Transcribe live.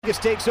Vegas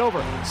takes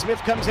over. Smith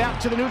comes out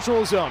to the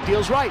neutral zone.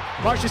 Deals right.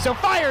 Marchessault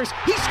fires.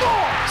 He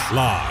scores!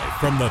 Live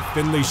from the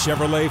Finley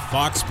Chevrolet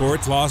Fox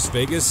Sports Las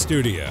Vegas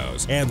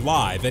studios and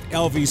live at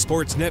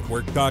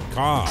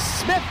lvsportsnetwork.com.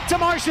 Smith to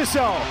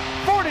Marchessault.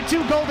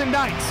 4-2 Golden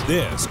Knights.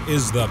 This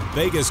is the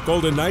Vegas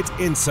Golden Knights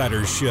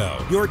Insider Show,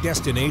 your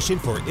destination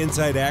for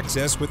inside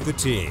access with the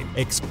team,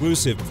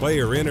 exclusive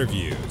player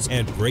interviews,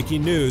 and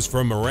breaking news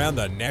from around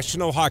the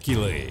National Hockey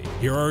League.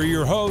 Here are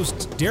your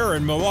hosts,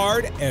 Darren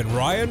Millard and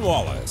Ryan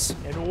Wallace.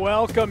 And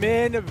welcome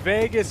in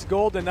Vegas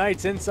Golden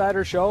Knights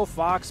Insider Show,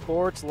 Fox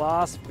Sports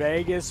Las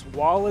Vegas.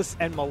 Wallace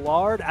and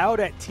Millard out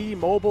at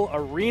T-Mobile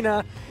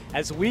Arena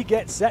as we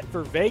get set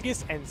for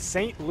Vegas and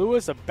St.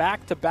 Louis, a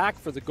back-to-back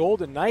for the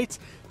Golden Knights.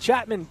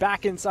 Chapman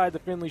back inside the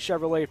Finley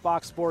Chevrolet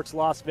Fox Sports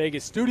Las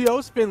Vegas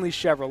studios. Finley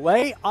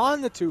Chevrolet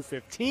on the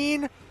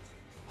 215,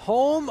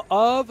 home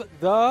of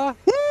the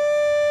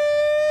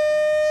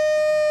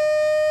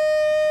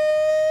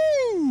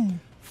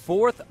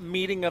fourth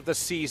meeting of the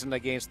season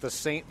against the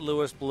St.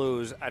 Louis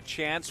Blues, a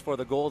chance for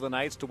the Golden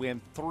Knights to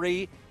win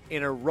 3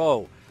 in a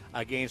row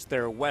against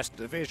their West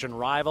Division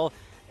rival.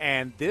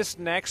 And this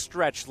next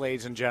stretch,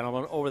 ladies and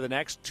gentlemen, over the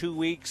next 2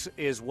 weeks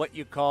is what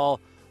you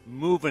call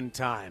moving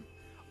time.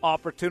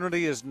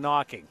 Opportunity is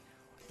knocking.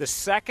 The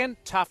second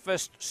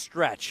toughest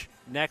stretch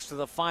next to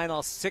the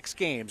final 6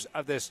 games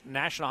of this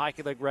National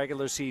Hockey League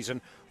regular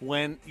season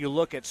when you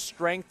look at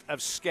strength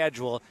of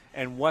schedule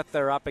and what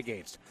they're up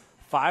against.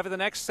 5 of the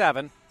next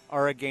 7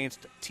 are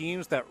against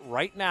teams that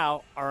right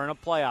now are in a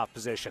playoff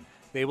position.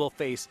 They will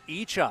face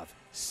each of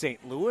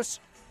St. Louis,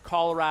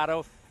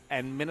 Colorado,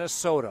 and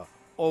Minnesota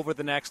over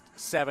the next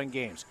 7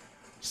 games.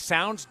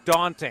 Sounds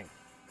daunting.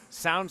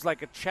 Sounds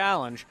like a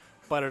challenge,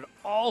 but it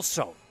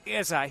also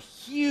is a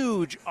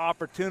huge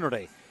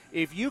opportunity.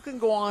 If you can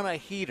go on a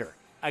heater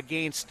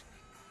against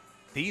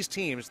these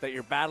teams that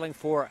you're battling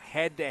for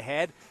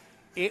head-to-head,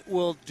 it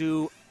will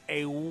do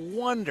a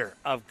wonder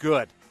of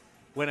good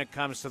when it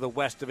comes to the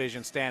West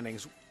Division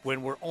standings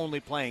when we're only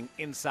playing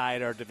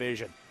inside our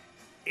division.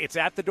 It's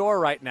at the door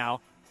right now.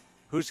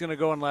 Who's going to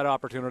go and let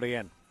opportunity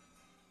in?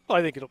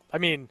 Well,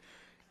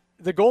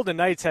 the Golden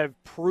Knights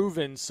have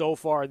proven so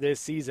far this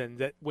season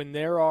that when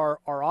there are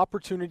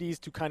opportunities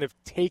to kind of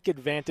take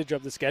advantage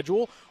of the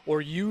schedule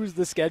or use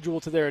the schedule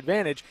to their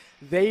advantage,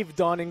 they've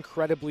done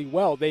incredibly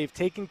well. They've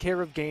taken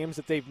care of games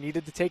that they've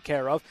needed to take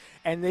care of,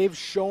 and they've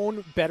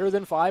shown better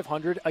than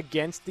 500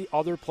 against the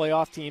other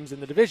playoff teams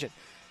in the division.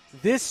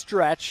 This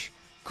stretch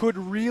could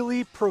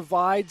really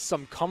provide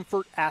some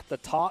comfort at the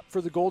top for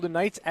the Golden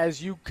Knights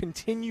as you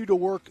continue to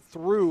work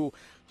through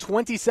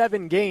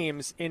 27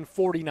 games in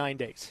 49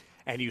 days.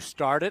 And you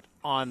start it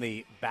on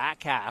the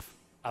back half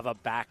of a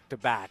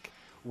back-to-back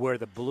where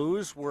the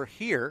Blues were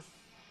here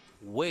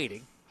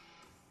waiting,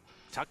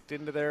 tucked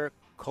into their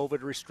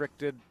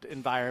COVID-restricted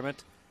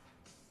environment,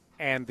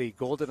 and the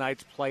Golden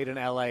Knights played in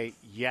L.A.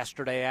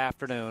 yesterday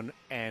afternoon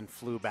and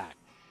flew back.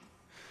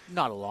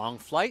 Not a long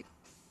flight.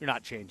 You're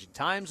not changing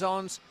time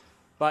zones,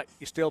 but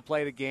you still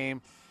play the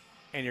game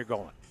and you're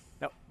going.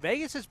 Now,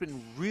 Vegas has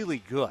been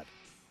really good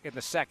in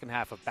the second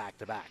half of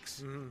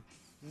back-to-backs.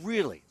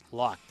 Really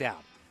locked down.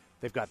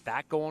 They've got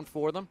that going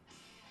for them.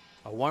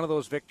 One of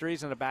those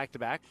victories in a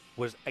back-to-back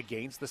was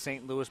against the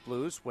St. Louis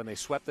Blues when they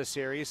swept the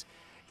series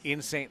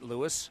in St.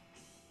 Louis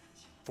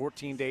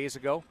 14 days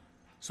ago.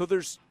 So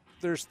there's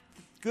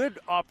good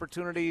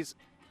opportunities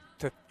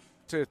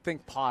to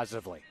think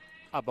positively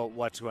about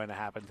what's going to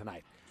happen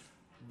tonight.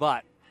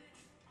 But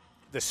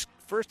the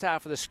first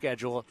half of the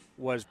schedule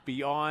was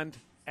beyond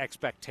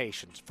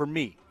expectations for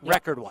me,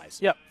 record-wise.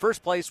 Yep.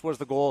 First place was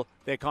the goal.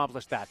 They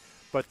accomplished that.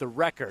 But the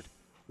record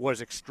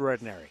was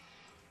extraordinary.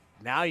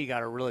 Now you got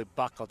to really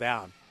buckle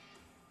down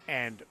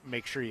and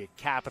make sure you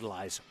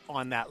capitalize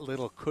on that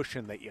little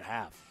cushion that you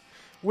have.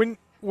 When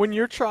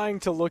you're trying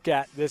to look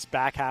at this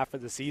back half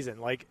of the season,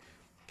 like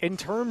in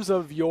terms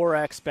of your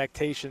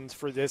expectations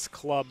for this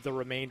club the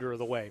remainder of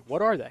the way,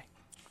 what are they?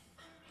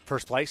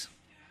 First place.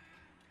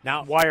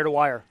 Now, wire to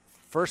wire.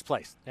 First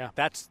place. Yeah.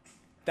 That's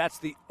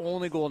the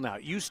only goal now.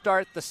 You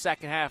start the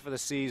second half of the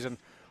season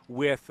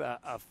with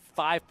a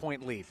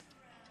 5-point lead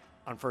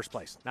on first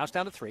place. Now it's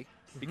down to 3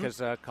 because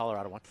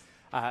Colorado won.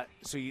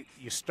 So you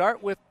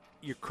start with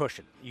your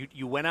cushion.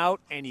 You went out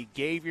and you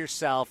gave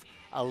yourself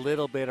a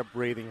little bit of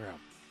breathing room.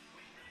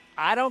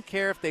 I don't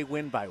care if they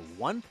win by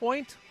 1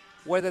 point,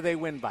 whether they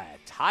win by a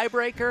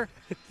tiebreaker,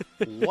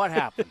 what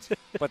happens.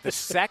 But the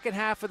second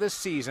half of the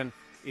season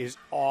is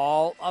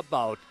all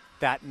about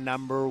that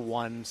number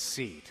 1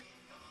 seed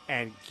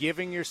and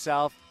giving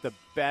yourself the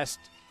best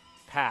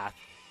path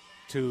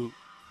to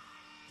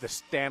the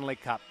Stanley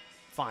Cup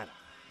final.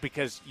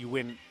 Because you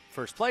win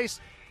first place,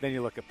 then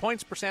you look at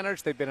points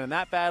percentage. They've been in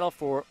that battle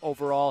for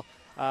overall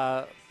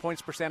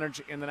points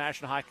percentage in the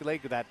National Hockey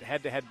League, that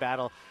head-to-head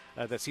battle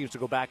that seems to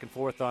go back and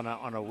forth on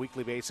a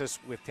weekly basis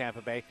with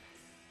Tampa Bay.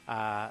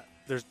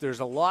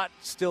 There's a lot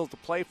still to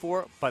play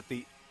for, but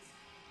the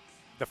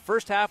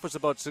first half was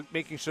about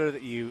making sure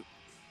that you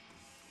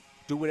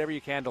do whatever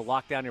you can to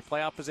lock down your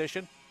playoff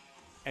position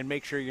and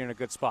make sure you're in a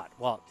good spot.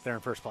 Well, they're in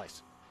first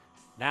place.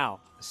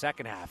 Now, the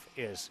second half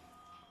is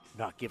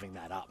not giving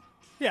that up.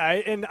 Yeah,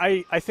 and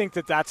I think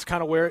that that's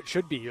kind of where it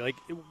should be. Like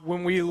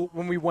when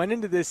we went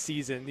into this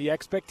season, the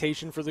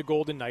expectation for the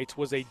Golden Knights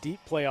was a deep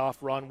playoff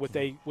run with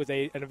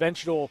an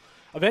eventual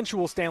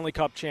Stanley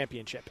Cup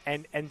championship,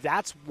 and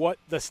that's what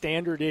the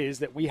standard is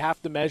that we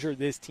have to measure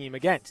this team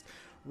against,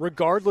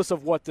 regardless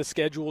of what the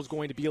schedule is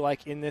going to be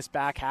like in this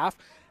back half.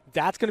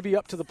 That's going to be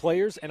up to the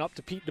players and up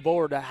to Pete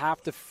DeBoer to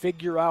have to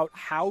figure out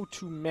how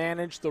to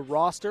manage the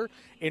roster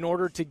in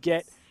order to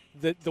get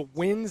the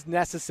wins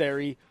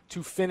necessary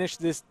to finish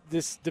this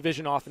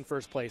division off in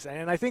first place.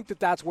 And I think that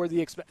that's where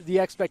the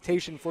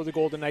expectation for the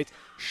Golden Knights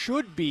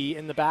should be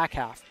in the back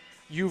half.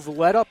 You've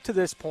led up to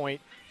this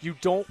point. You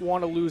don't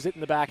want to lose it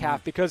in the back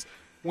half, because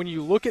when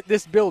you look at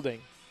this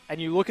building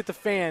and you look at the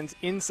fans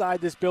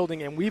inside this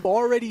building, and we've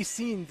already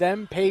seen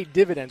them pay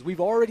dividends. We've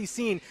already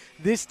seen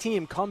this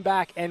team come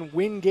back and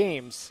win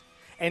games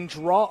and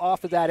draw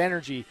off of that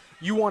energy.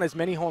 You want as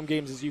many home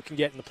games as you can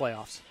get in the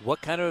playoffs.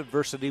 What kind of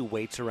adversity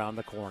waits around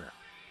the corner?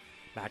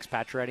 Max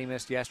Pacioretty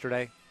missed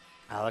yesterday.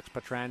 Alex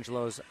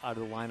Petrangelo's out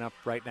of the lineup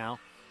right now.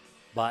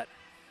 But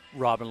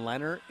Robin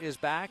Lehner is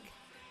back.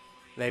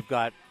 They've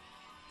got,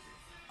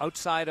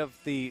 outside of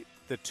the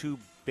two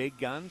big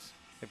guns,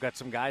 they've got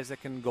some guys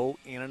that can go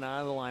in and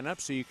out of the lineup,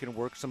 so you can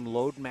work some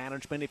load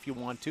management if you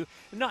want to.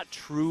 Not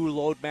true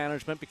load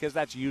management, because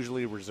that's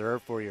usually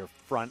reserved for your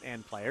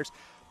front-end players.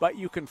 But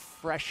you can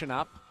freshen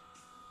up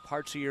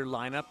parts of your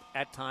lineup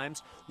at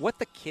times. What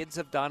the kids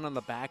have done on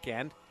the back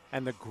end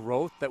and the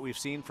growth that we've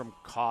seen from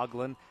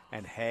Coghlan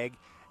and Haig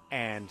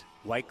and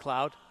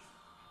Whitecloud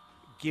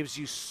gives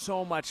you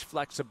so much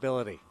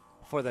flexibility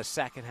for the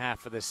second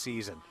half of the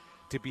season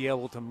to be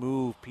able to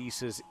move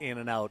pieces in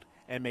and out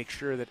and make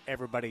sure that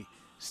everybody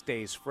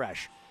stays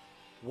fresh.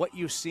 What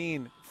you've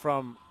seen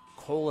from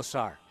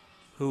Kolesar,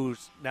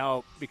 who's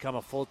now become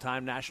a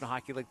full-time National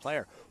Hockey League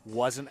player,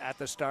 wasn't at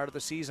the start of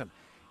the season.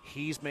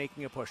 He's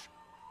making a push.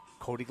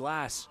 Cody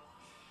Glass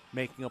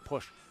making a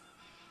push.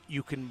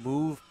 You can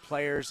move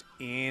players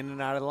in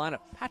and out of the lineup.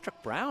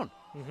 Patrick Brown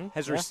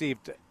has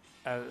received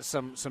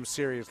some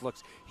serious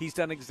looks. He's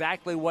done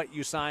exactly what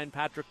you signed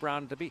Patrick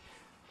Brown to be.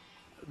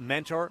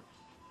 Mentor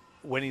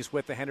when he's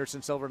with the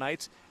Henderson Silver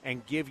Knights,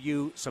 and give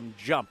you some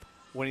jump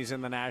when he's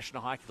in the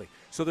National Hockey League.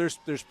 So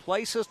there's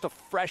places to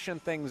freshen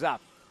things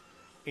up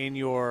in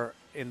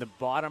the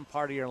bottom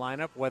part of your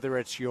lineup, whether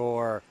it's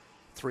your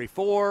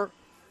 3-4,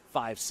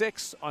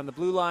 5-6 on the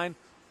blue line,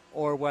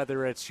 or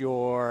whether it's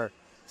your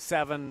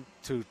 7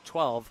 to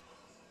 12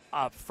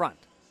 up front.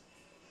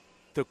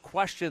 The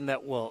question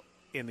that will,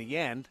 in the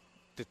end,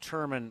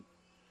 determine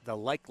the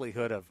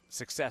likelihood of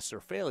success or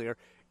failure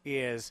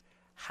is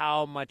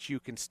how much you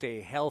can stay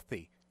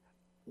healthy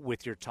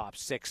with your top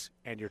 6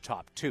 and your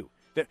top 2.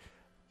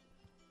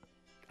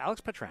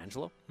 Alex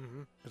Pietrangelo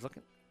is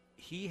looking.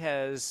 He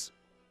has.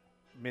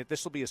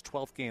 This will be his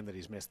 12th game that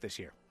he's missed this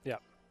year. Yeah,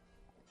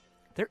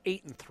 they're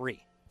 8-3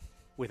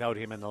 without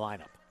him in the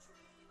lineup.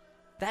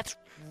 That's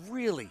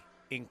really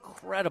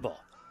incredible.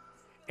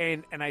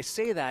 And I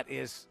say that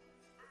is,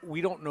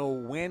 we don't know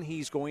when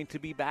he's going to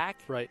be back.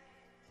 Right.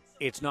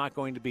 It's not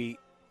going to be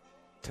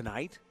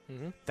tonight.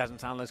 Doesn't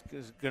sound like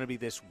it's going to be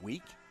this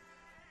week.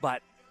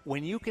 But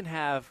when you can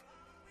have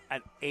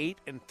an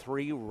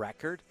 8-3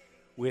 record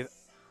with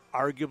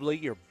arguably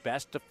your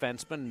best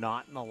defenseman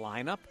not in the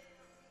lineup,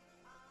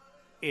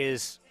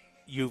 is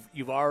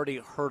you've already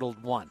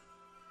hurdled one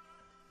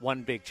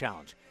big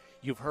challenge.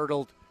 You've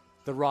hurdled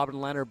the Robin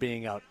Lehner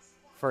being out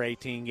for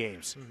 18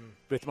 games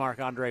with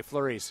Marc-Andre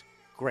Fleury's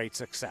great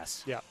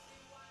success. Yeah.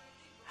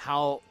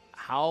 How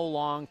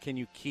long can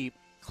you keep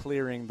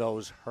clearing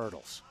those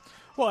hurdles?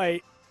 Well,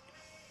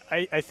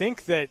 I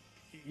think that,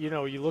 you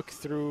look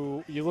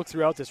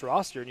throughout this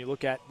roster and you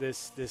look at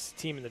this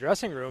team in the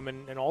dressing room,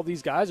 and all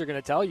these guys are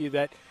going to tell you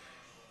that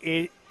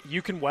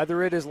you can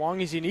weather it as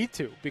long as you need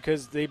to,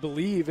 because they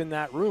believe in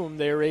that room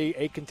they're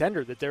a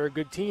contender, that they're a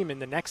good team, and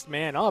the next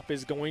man up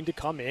is going to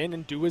come in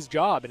and do his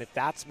job. And if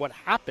that's what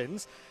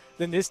happens,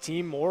 then this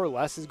team more or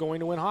less is going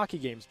to win hockey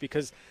games,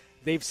 because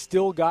they've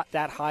still got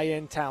that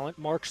high-end talent.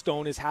 Mark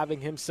Stone is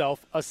having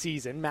himself a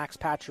season. Max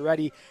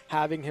Pacioretty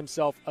having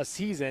himself a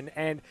season.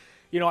 And,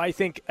 I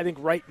think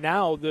right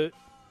now the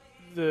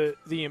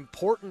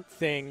important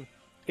thing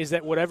is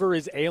that whatever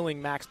is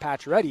ailing Max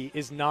Pacioretty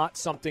is not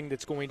something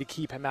that's going to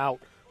keep him out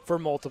for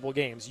multiple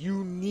games.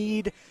 You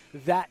need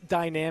that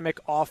dynamic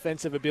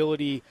offensive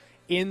ability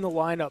in the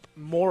lineup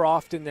more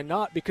often than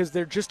not, because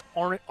there just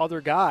aren't other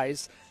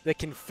guys that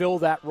can fill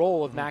that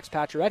role of Max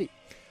Pacioretty.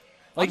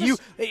 Like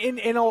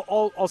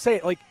I'll say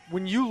it, like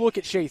when you look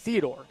at Shea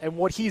Theodore and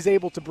what he's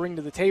able to bring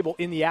to the table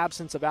in the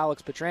absence of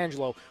Alex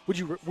Pietrangelo,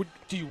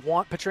 do you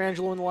want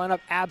Pietrangelo in the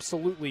lineup?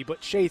 Absolutely,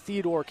 but Shea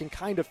Theodore can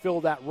kind of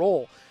fill that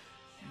role.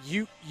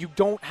 You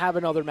don't have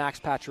another Max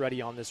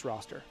Pacioretty on this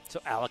roster. So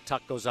Alec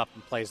Tuck goes up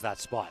and plays that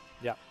spot.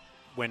 Yeah.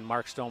 When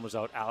Mark Stone was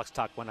out, Alex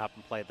Tuck went up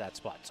and played that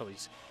spot. So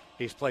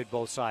he's played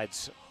both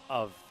sides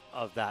of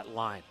that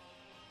line.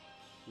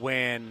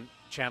 When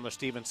Chandler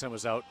Stevenson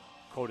was out,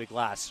 Cody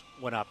Glass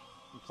went up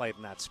and played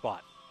in that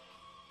spot.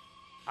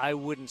 I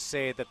wouldn't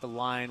say that the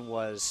line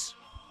was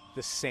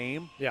the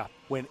same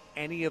when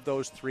any of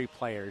those three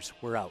players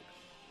were out.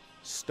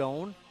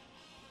 Stone,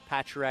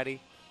 Pacioretty,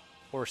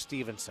 or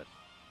Stevenson.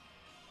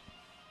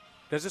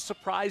 Does it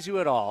surprise you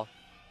at all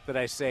that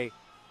I say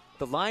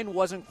the line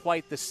wasn't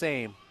quite the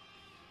same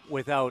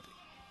without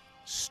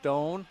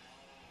Stone,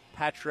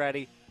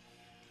 Pacioretty,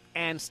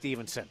 and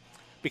Stevenson?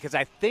 Because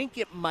I think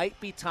it might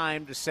be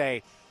time to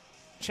say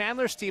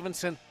Chandler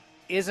Stevenson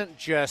isn't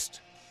just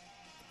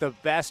the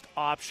best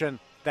option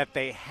that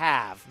they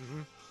have.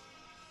 Mm-hmm.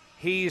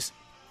 He's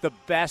the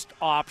best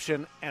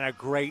option and a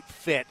great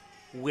fit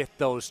with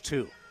those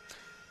two.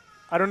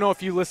 I don't know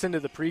if you listened to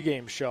the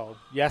pregame show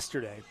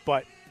yesterday,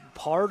 but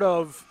part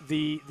of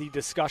the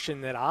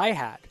discussion that I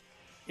had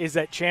is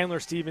that Chandler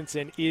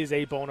Stevenson is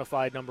a bona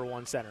fide number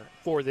one center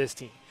for this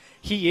team.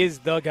 He is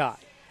the guy.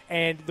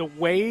 And the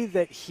way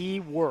that he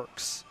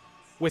works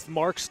with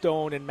Mark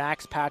Stone and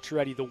Max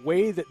Pacioretty, the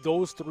way that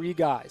those three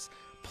guys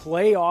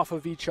play off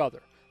of each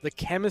other, the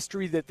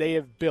chemistry that they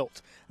have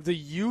built, the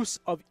use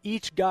of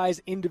each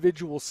guy's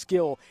individual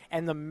skill,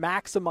 and the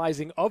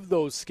maximizing of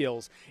those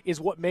skills is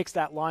what makes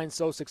that line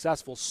so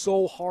successful,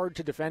 so hard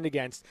to defend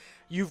against.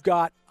 You've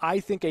got, I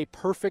think, a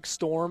perfect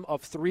storm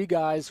of three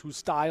guys whose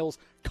styles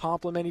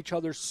complement each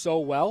other so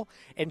well,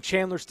 and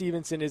Chandler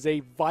Stevenson is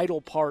a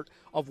vital part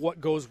of what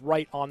goes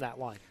right on that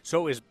line.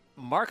 So is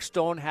Mark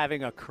Stone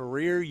having a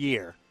career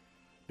year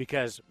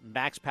because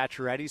Max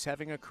Pacioretty's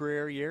having a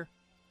career year?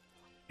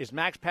 Is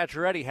Max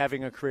Pacioretty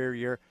having a career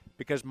year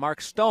because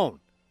Mark Stone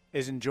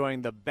is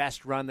enjoying the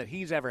best run that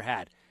he's ever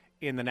had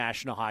in the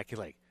National Hockey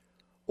League?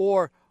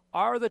 Or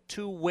are the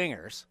two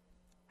wingers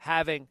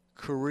having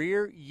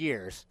career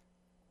years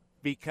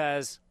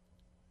because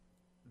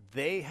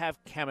they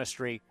have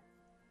chemistry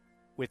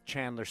with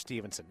Chandler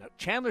Stevenson? Now,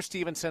 Chandler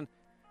Stevenson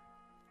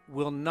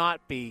will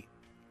not be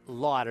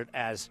lauded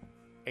as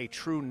a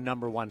true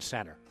number one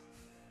center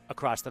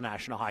across the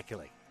National Hockey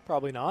League.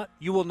 Probably not.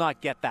 You will not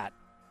get that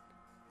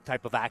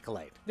type of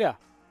accolade. Yeah.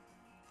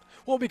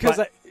 Well,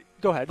 because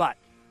go ahead. But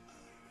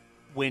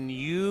when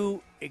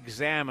you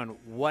examine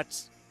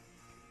what's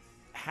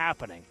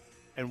happening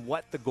and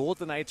what the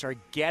Golden Knights are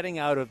getting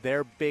out of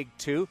their big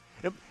two,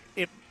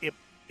 it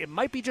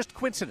might be just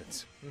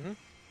coincidence. Mm-hmm.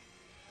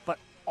 But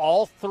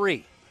all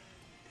three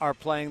are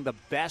playing the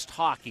best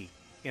hockey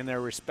in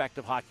their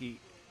respective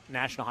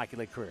National Hockey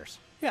League careers.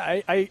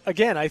 Yeah,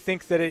 I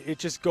think that it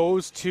just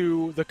goes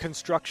to the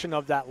construction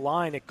of that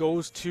line. It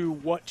goes to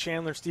what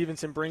Chandler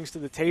Stevenson brings to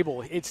the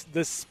table. It's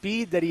the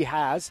speed that he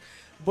has,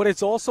 but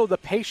it's also the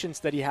patience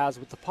that he has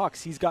with the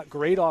pucks. He's got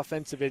great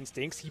offensive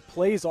instincts. He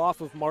plays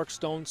off of Mark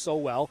Stone so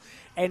well,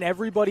 and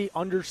everybody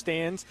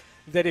understands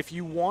that if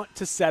you want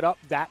to set up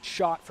that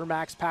shot for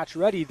Max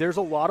Pacioretty, there's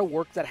a lot of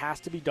work that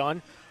has to be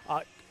done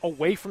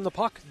away from the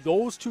puck.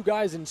 Those two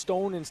guys, in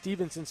Stone and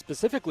Stevenson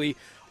specifically,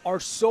 are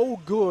so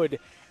good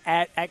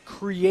at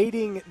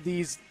creating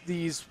these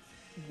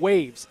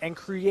waves and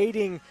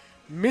creating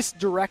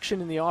misdirection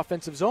in the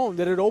offensive zone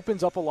that it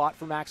opens up a lot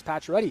for Max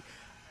Pacioretty.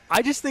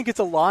 I just think it's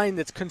a line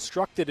that's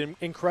constructed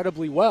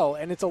incredibly well,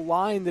 and it's a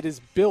line that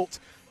is built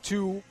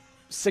to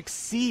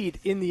succeed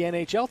in the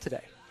NHL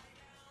today.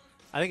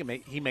 I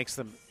think he makes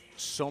them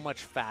so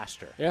much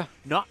faster. Yeah.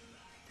 Not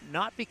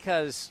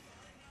because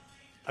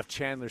of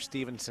Chandler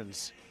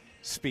Stevenson's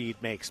speed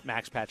makes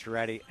Max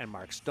Pacioretty and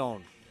Mark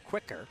Stone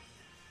quicker.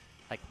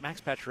 Like,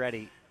 Max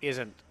Pacioretty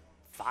isn't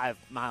 5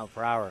 miles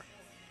per hour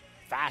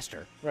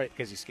faster, right?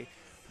 Because he's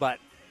but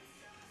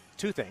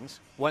two things.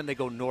 One, they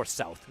go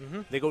north-south.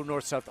 Mm-hmm. They go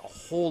north-south a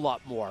whole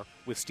lot more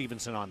with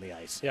Stevenson on the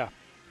ice. Yeah.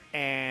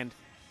 And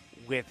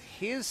with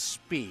his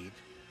speed,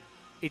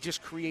 it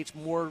just creates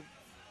more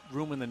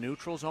room in the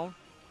neutral zone.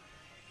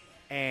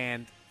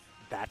 And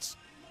that's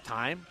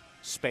time,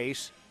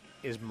 space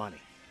is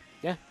money.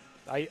 Yeah.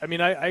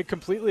 I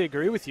completely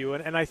agree with you.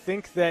 And I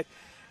think that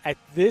at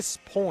this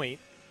point,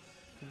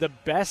 the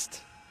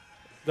best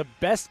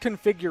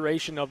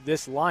configuration of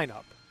this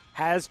lineup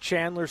has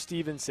Chandler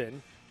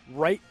Stevenson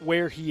right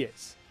where he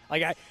is.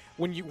 Like,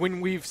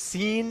 when we've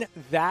seen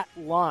that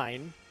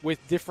line with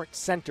different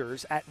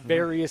centers at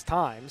various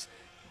times,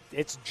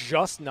 it's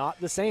just not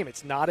the same.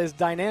 It's not as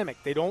dynamic.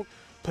 They don't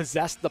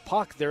possess the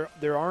puck.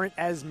 There aren't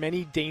as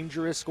many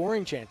dangerous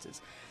scoring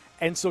chances.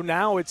 And so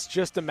now it's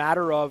just a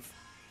matter of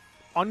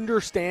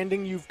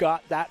understanding you've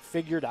got that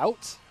figured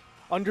out,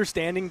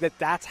 understanding that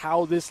that's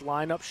how this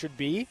lineup should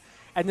be,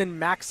 and then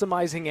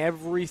maximizing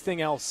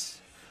everything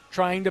else,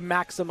 trying to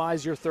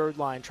maximize your third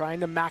line, trying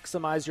to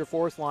maximize your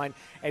fourth line,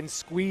 and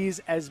squeeze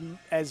as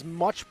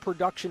much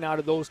production out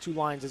of those two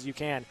lines as you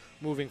can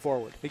moving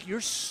forward. Like,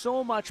 you're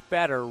so much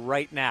better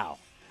right now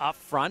up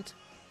front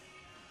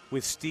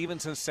with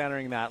Stevenson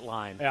centering that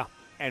line,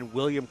 and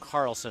William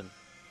Karlsson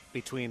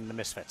between the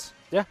misfits.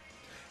 Yeah.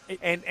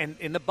 And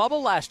in the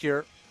bubble last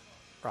year,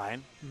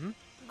 Ryan,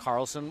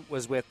 Karlsson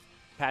was with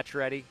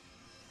Pacioretty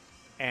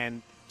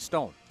and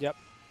Stone. Yep.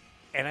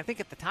 And I think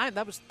at the time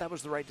that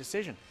was the right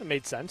decision. It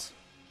made sense.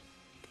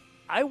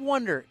 I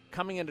wonder,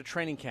 coming into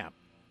training camp,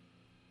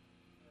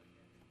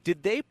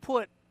 did they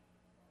put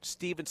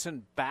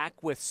Stevenson back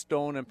with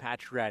Stone and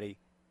Pacioretty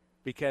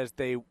because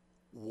they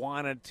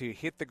wanted to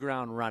hit the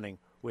ground running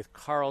with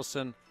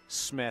Karlsson,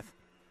 Smith,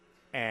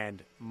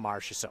 and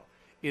Marchessault.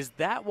 Is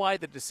that why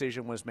the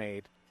decision was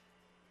made,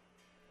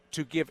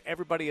 to give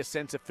everybody a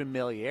sense of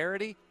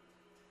familiarity?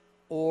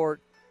 Or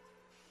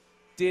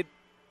did,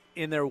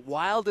 in their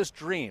wildest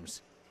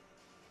dreams,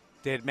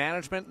 did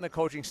management and the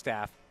coaching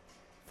staff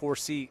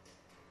foresee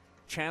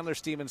Chandler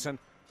Stevenson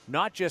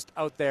not just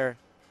out there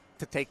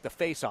to take the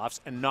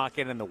face-offs and not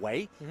get in the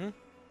way?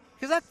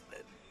 Because that,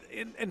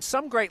 in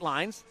some great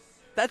lines,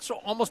 that's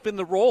almost been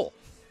the role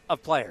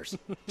of players.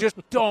 Just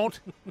don't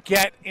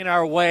get in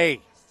our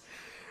way.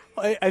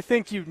 I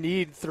think you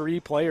need 3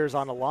 players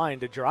on a line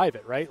to drive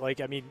it, right?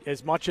 Like, I mean,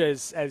 as much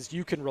as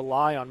you can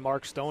rely on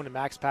Mark Stone and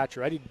Max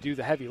Pacioretty to do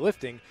the heavy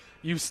lifting,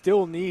 you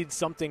still need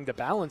something to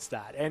balance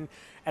that. And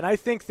I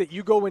think that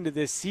you go into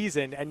this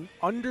season and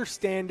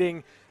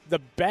understanding the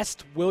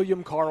best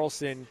William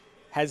Karlsson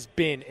has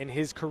been in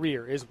his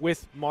career is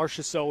with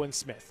Marchessault and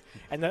Smith.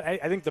 And I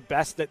think the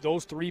best that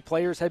those 3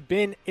 players have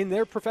been in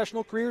their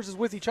professional careers is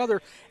with each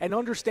other, and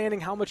understanding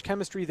how much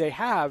chemistry they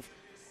have,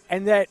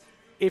 and that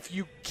if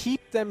you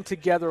keep them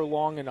together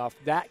long enough,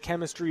 that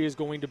chemistry is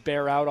going to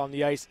bear out on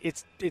the ice.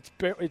 It's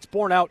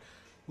borne out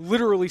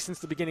literally since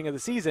the beginning of the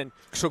season.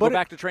 So go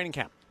back to training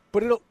camp.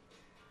 But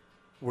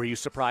Were you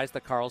surprised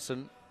that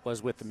Karlsson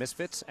was with the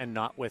Misfits and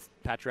not with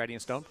Pacioretty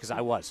and Stone? Because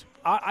I was.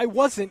 I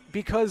wasn't,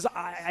 because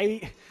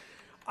I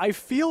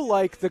feel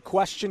like the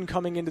question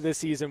coming into this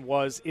season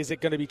was, is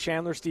it going to be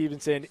Chandler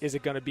Stevenson? Is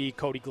it going to be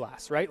Cody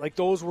Glass, right? Like,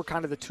 those were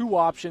kind of the 2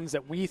 options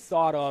that we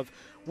thought of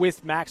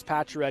with Max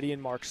Pacioretty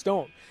and Mark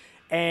Stone.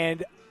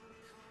 And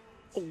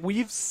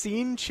we've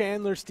seen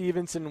Chandler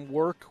Stevenson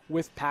work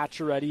with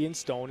Pacioretty and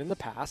Stone in the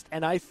past,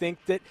 and I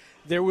think that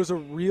there was a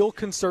real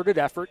concerted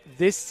effort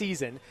this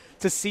season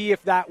to see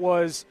if that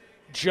was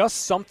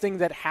just something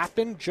that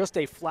happened, just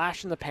a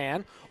flash in the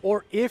pan,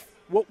 or if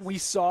what we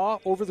saw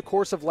over the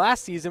course of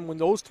last season when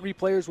those 3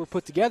 players were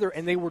put together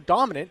and they were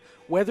dominant,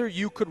 whether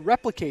you could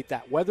replicate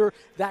that, whether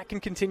that can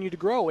continue to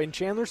grow. And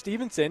Chandler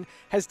Stevenson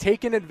has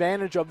taken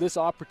advantage of this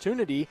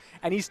opportunity,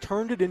 and he's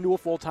turned it into a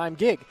full-time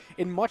gig.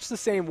 In much the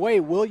same way,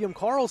 William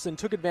Karlsson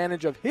took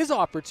advantage of his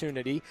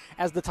opportunity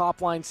as the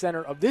top-line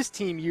center of this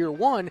team year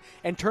 1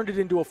 and turned it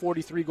into a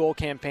 43-goal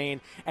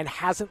campaign and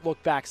hasn't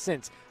looked back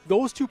since.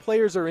 Those 2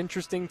 players are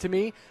interesting to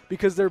me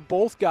because they're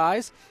both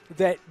guys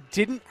that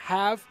didn't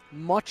have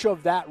much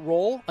of that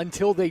role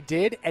until they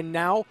did, and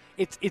now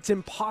it's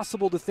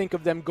impossible to think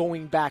of them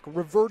going back,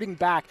 reverting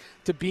back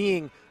to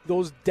being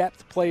those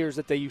depth players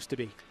that they used to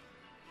be.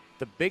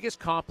 The biggest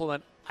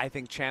compliment I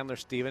think Chandler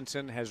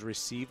Stevenson has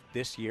received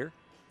this year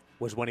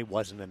was when he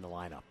wasn't in the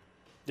lineup.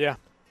 Yeah.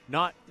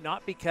 Not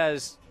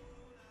because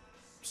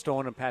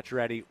Stone and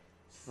Pacioretty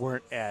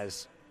weren't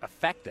as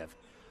effective,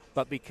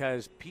 but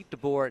because Pete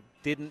DeBoer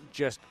didn't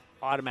just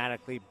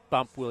automatically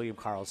bump William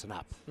Karlsson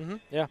up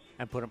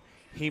and put him.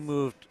 He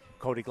moved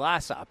Cody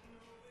Glass up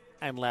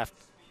and left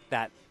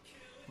that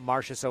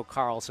Marchessault,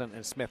 Karlsson,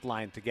 and Smith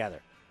line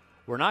together.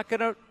 We're not going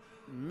to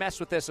mess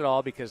with this at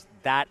all because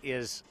that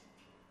is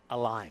a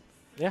line.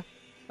 Yeah.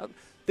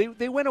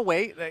 They went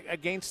away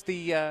against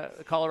the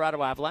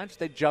Colorado Avalanche.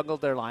 They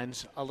juggled their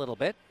lines a little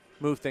bit,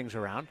 moved things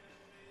around.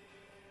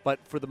 But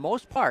for the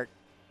most part,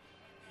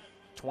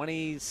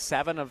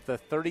 27 of the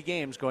 30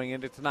 games going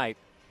into tonight,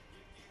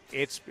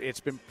 it's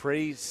been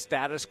pretty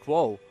status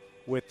quo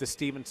with the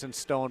Stevenson,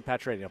 Stone,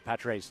 Pacioretty.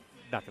 Pacioretty's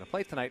not going to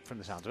play tonight from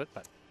the sounds of it,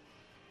 but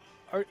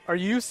are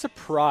you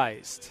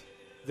surprised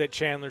that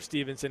Chandler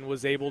Stevenson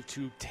was able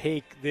to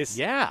take this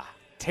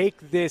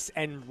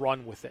and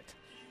run with it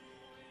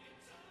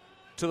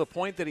to the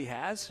point that he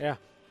has? Yeah.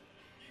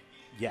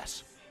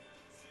 Yes.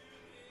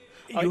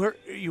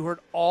 You heard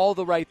all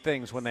the right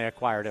things when they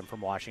acquired him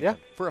from Washington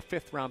for a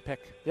 5th-round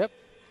pick. Yep.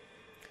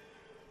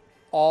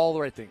 All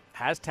the right things.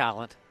 Has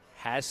talent,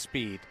 has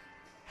speed,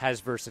 has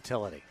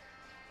versatility.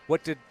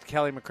 What did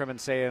Kelly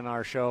McCrimmon say in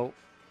our show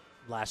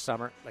last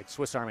summer? Like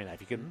Swiss Army knife.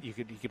 You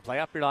can play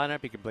up your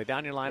lineup. He can play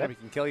down your lineup. He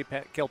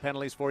can kill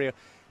penalties for you.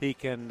 He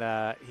can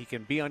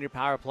be on your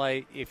power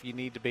play if you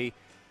need to be.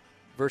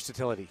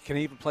 Versatility. Can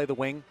even play the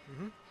wing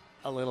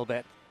a little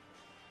bit.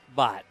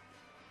 But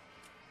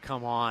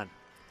come on,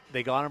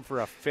 they got him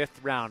for a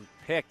 5th-round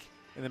pick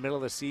in the middle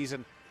of the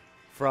season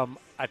from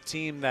a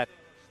team that,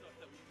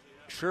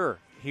 sure,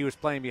 he was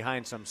playing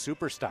behind some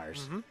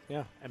superstars,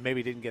 and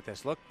maybe didn't get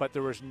this look, but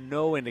there was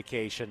no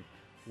indication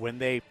when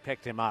they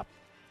picked him up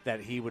that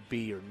he would be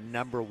your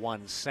number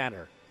 1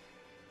 center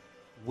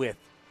without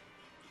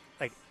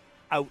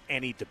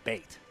any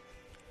debate.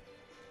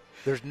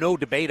 There's no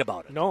debate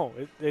about it. No,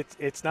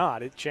 it's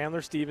not. It's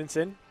Chandler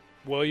Stevenson,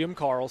 William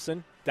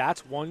Karlsson.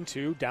 That's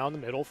 1-2 down the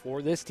middle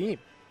for this team.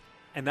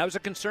 And that was a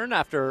concern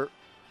after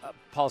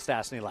Paul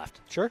Stastny left.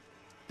 Sure.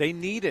 They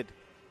needed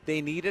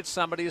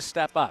somebody to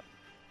step up.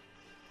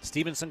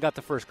 Stevenson got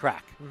the first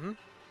crack.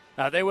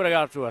 Now, they would have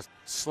got to a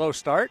slow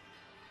start.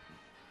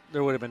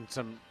 There would have been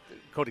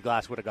Cody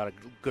Glass would have got a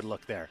good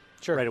look there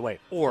right away.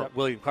 Or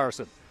William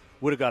Karlsson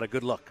would have got a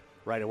good look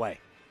right away.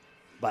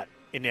 But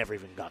It never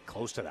even got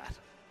close to that.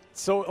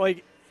 So,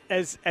 like,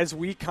 as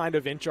we kind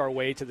of inch our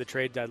way to the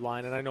trade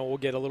deadline, and I know we'll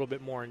get a little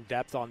bit more in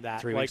depth on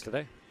that. 3 weeks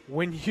today.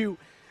 When you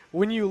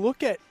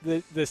look at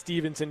the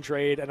Stevenson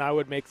trade, and I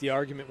would make the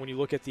argument when you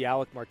look at the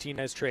Alec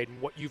Martinez trade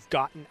and what you've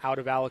gotten out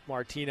of Alec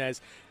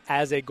Martinez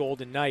as a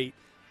Golden Knight,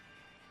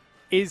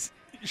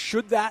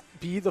 should that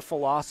be the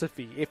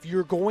philosophy? If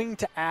you're going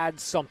to add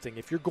something,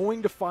 if you're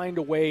going to find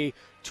a way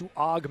to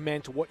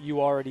augment what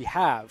you already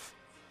have,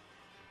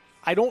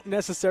 I don't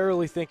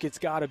necessarily think it's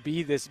got to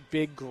be this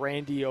big,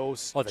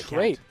 grandiose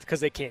trade, because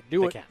they can't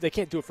do it. They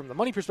can't do it from the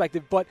money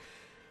perspective. But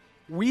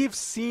we've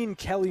seen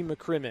Kelly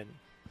McCrimmon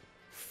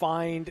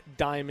find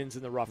diamonds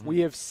in the rough. Mm-hmm. We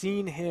have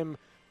seen him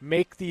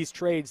make these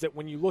trades that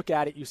when you look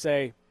at it, you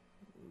say,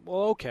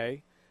 well,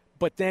 okay.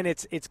 But then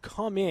it's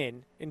come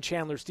in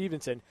Chandler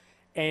Stevenson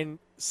and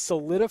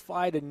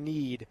solidified a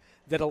need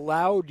that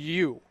allowed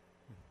you,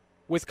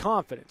 with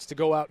confidence, to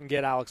go out and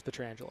get Alex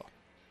Pietrangelo.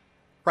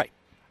 Right.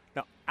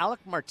 Now, Alec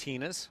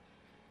Martinez,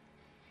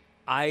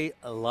 I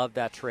love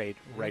that trade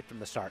right from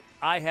the start.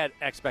 I had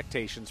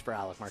expectations for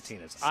Alec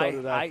Martinez. So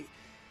did I.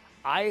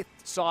 I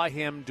saw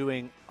him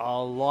doing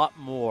a lot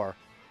more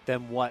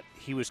than what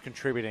he was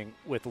contributing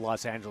with the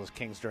Los Angeles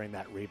Kings during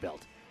that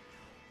rebuild.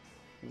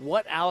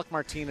 What Alec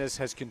Martinez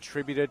has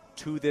contributed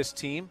to this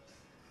team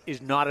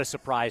is not a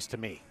surprise to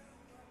me.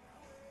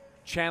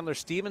 Chandler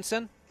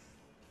Stevenson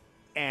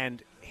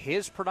and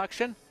his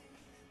production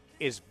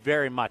is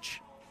very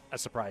much a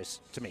surprise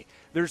to me.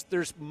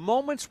 There's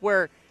moments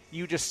where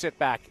you just sit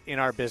back in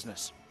our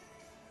business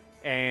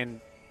and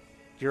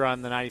you're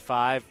on the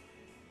 95,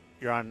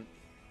 you're on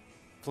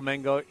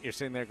Flamingo, you're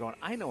sitting there going,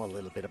 I know a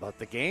little bit about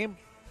the game,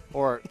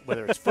 or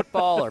whether it's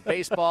football or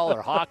baseball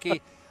or hockey,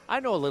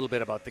 I know a little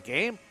bit about the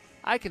game.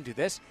 I can do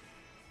this.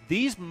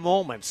 These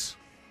moments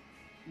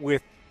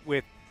with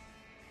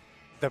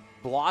the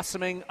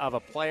blossoming of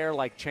a player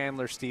like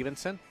Chandler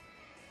Stevenson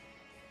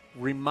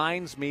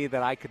reminds me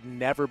that I could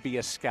never be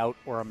a scout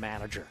or a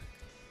manager,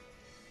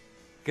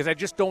 because I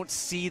just don't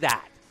see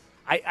that.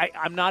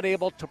 I'm not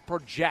able to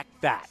project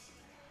that.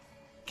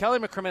 Kelly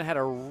McCrimmon had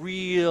a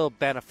real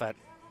benefit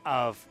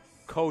of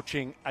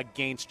coaching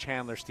against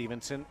Chandler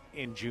Stevenson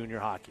in junior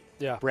hockey.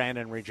 Yeah.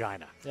 Brandon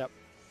Regina. Yep.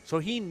 So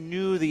he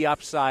knew the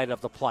upside of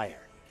the player.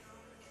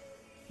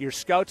 Your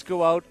scouts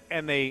go out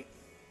and they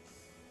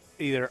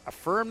either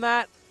affirm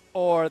that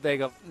or they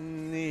go,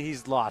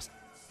 he's lost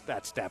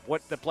that step.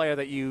 What the player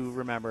that you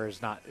remember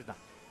is not.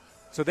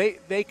 So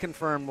they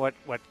confirmed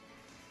what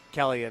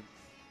Kelly had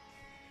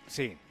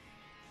seen.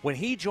 When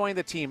he joined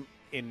the team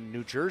in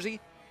New Jersey,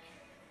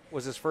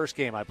 was his first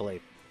game, I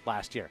believe,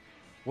 last year.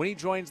 When he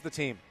joins the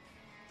team,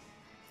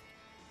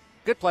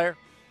 good player,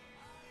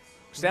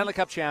 Stanley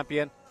Cup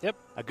champion. Yep.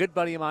 A good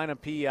buddy of mine on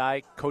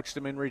PEI, coached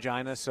him in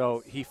Regina,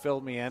 so he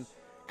filled me in.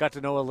 Got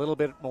to know a little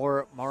bit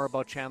more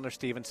about Chandler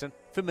Stevenson.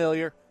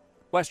 Familiar,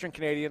 Western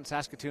Canadian,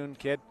 Saskatoon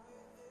kid.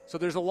 So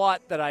there's a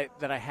lot that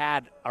I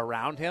had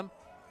around him.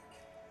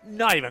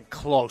 Not even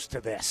close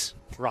to this,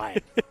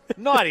 Ryan.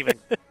 Not even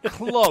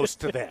close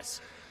to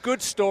this.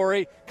 Good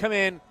story. Come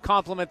in,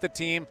 compliment the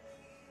team.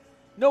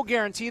 No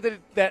guarantee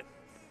that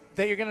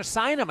you're going to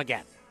sign him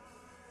again.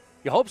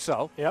 You hope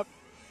so. Yep.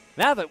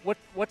 Now that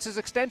what's his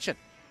extension?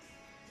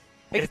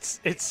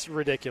 It's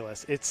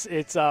ridiculous.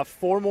 It's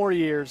 4 more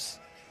years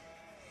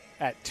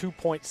at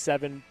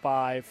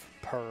 $2.75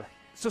 per.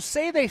 So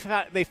say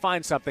they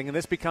find something and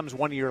this becomes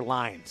one of your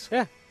lines.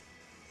 Yeah.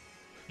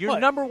 Your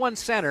number one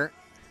center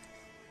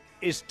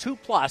is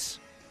 2+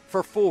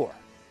 for 4.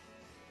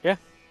 Yeah.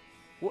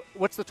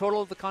 What's the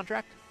total of the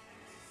contract?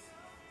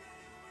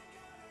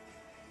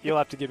 You'll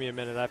have to give me a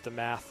minute. I have to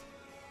math.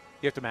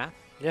 You have to math?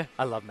 Yeah.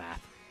 I love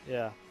math.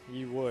 Yeah,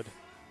 you would.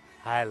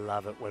 I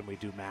love it when we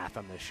do math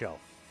on this show.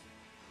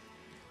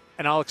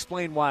 And I'll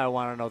explain why I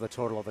want to know the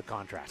total of the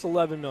contract. It's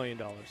 $11 million.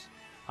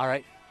 All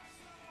right.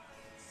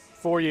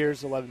 4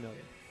 years, $11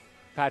 million.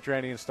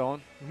 Pietrangelo and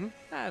Stone?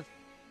 Mm-hmm.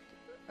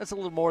 That's a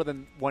little more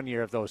than 1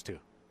 year of those two.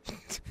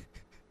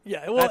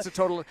 Yeah, well, that's a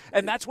total.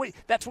 And that's what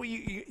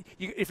you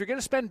if you're going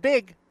to spend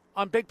big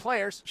on big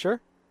players. Sure.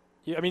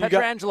 Yeah, I mean,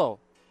 Pietrangelo,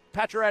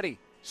 Pacioretty,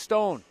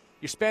 Stone,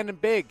 you're spending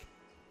big.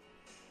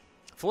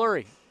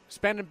 Fleury,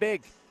 spending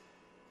big.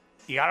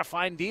 You got to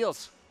find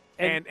deals.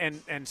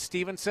 And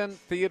Stevenson,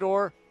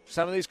 Theodore,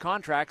 some of these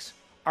contracts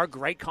are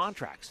great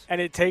contracts. And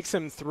it takes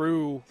him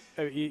through,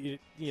 he's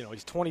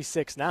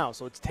 26 now,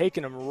 so it's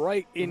taken him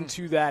right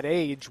into that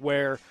age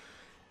where,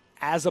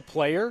 as a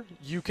player,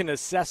 you can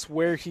assess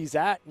where he's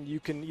at, and you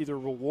can either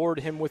reward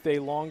him with a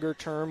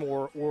longer-term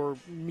or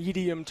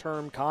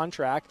medium-term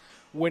contract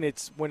when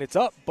it's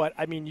up. But,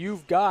 I mean,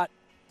 you've got,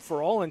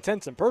 for all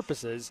intents and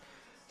purposes,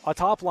 a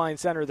top-line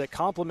center that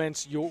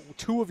complements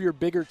two of your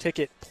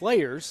bigger-ticket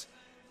players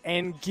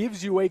and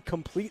gives you a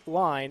complete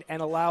line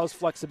and allows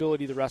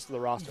flexibility the rest of the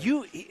roster.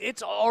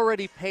 It's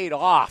already paid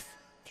off.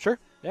 Sure,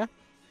 yeah.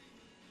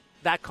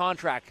 That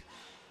contract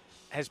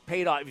has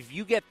paid off. If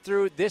you get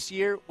through this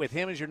year with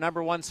him as your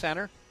number one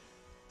center,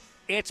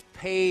 it's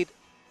paid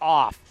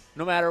off.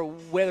 No matter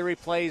whether he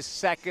plays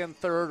second,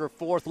 third, or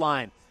fourth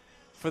line.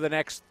 for the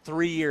next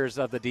 3 years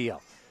of the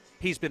deal.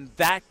 He's been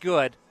that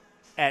good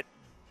at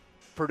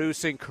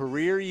producing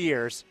career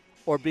years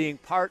or being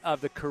part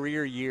of the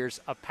career years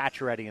of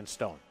Pacioretty and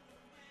Stone.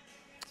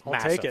 I'll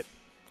take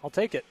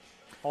it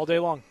all day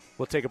long.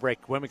 We'll take a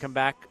break. When we come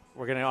back,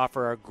 we're going to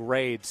offer our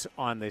grades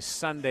on the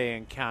Sunday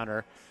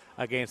encounter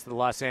against the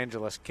Los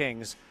Angeles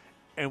Kings,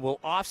 and we'll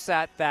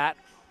offset that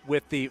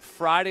with the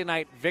Friday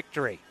night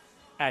victory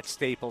at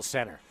Staples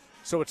Center.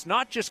 So it's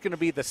not just going to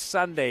be the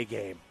Sunday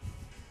game.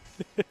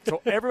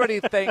 So everybody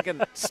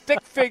thinking,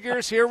 stick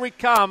figures, here we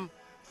come.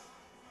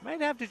 Might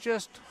have to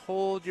just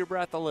hold your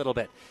breath a little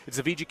bit. It's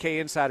the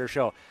VGK Insider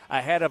Show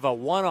ahead of a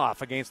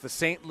one-off against the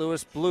St.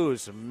 Louis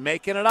Blues,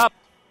 making it up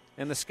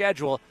in the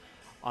schedule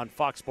on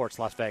Fox Sports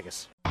Las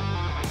Vegas.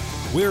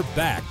 We're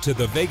back to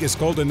the Vegas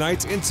Golden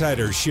Knights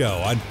Insider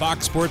Show on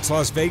Fox Sports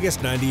Las Vegas,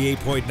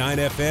 98.9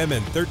 FM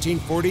and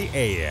 1340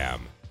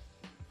 AM.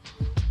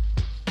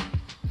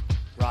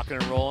 Rocking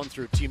and rolling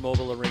through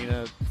T-Mobile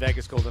Arena,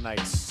 Vegas Golden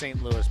Knights,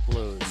 St. Louis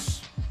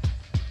Blues.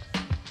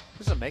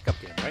 This is a makeup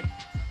game, right?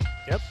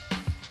 Yep.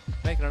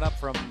 Making it up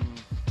from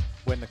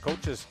when the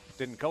coaches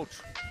didn't coach,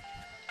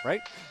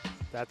 right?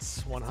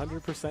 That's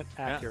 100%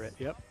 accurate.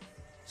 Yeah. Yep.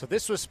 So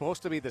this was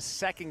supposed to be the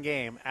second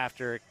game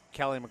after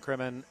Kelly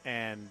McCrimmon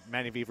and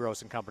Manny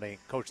Vivros and company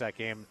coached that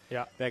game.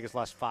 Yeah. Vegas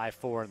lost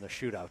 5-4 in the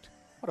shootout.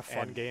 What a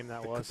fun And game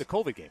that was. The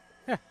COVID game.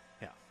 Yeah.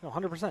 Yeah. No,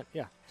 100%.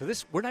 Yeah. So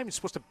we're not even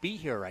supposed to be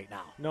here right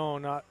now. No,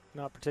 not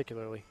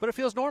particularly. But it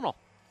feels normal.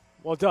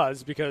 Well, it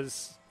does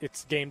because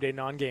it's game day,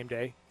 non-game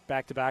day,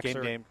 back-to-back.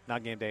 Game day,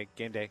 non-game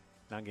day,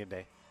 non-game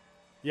day.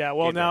 Yeah,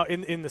 well, Game now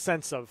day. in the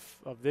sense of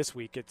this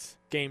week, it's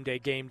game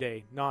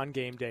day,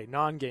 non-game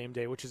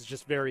day, which is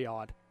just very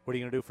odd. What are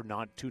you going to do for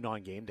two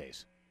non-game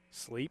days?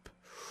 Sleep.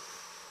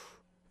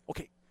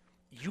 Okay,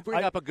 you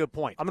bring up a good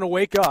point. I'm going to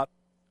wake up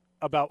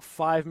about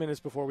 5 minutes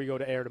before we go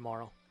to air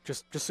tomorrow,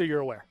 just so you're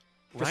aware.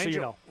 Just so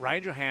you know.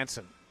 Ryan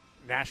Johansson,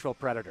 Nashville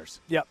Predators.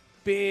 Yep.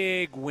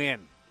 Big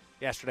win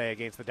yesterday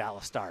against the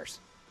Dallas Stars.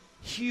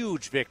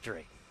 Huge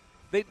victory.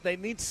 They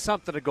need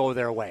something to go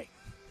their way.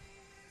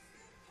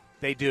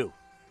 They do.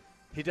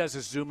 He does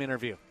a Zoom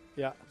interview.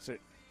 Yeah. So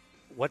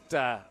what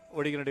are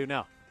you going to do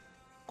now?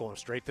 Going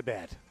straight to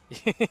bed.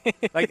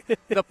 Like,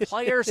 the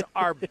players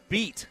are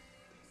beat.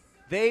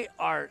 They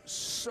are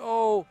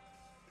so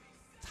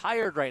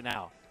tired right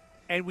now,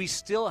 and we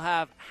still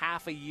have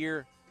half a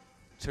year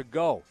to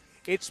go.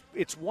 It's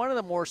one of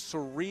the more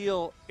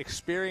surreal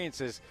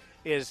experiences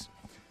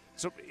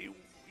so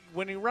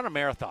when you run a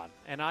marathon,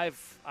 and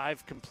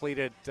I've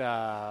completed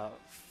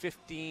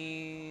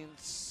 15,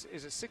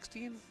 is it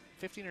 16?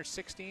 15 or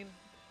 16?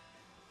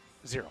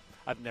 0.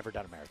 I've never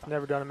done a marathon.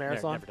 Never done a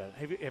marathon? Never done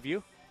it. Have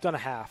you? Done a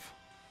half.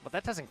 Well,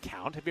 that doesn't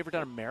count. Have you ever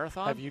done a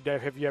marathon? Have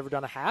you ever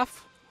done a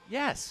half?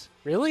 Yes.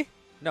 Really?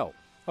 No.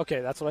 Okay,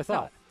 that's what I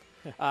thought.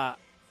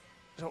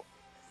 So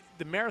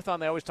the marathon,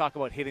 they always talk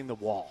about hitting the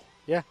wall.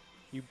 Yeah.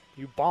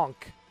 You bonk,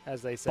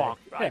 as they say. Bonk.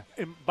 Yeah.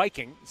 In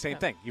biking, same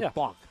thing. You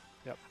bonk.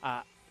 Yep.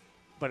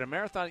 But a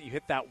marathon, you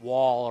hit that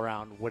wall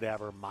around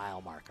whatever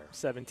mile marker.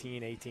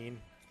 17, 18.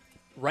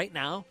 Right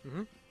now,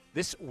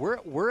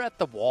 we're at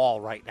the wall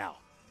right now.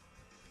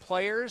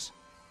 Players,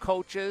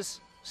 coaches,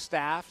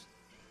 staff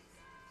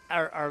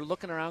are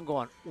looking around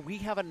going, we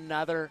have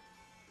another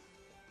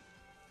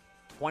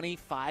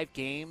 25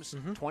 games,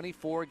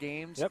 24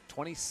 games,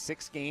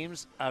 26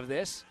 games of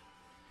this.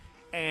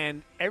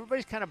 And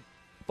everybody's kind of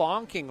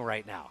bonking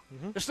right now.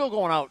 They're still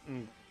going out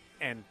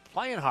and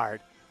playing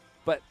hard,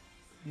 but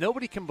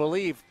nobody can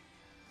believe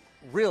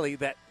really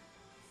that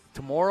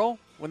tomorrow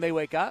when they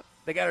wake up,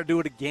 they got to do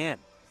it again.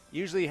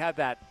 Usually you have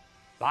that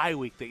bye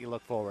week that you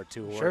look forward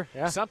to or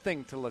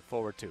something to look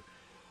forward to.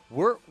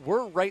 We're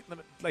right in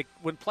the, like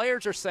when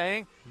players are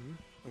saying,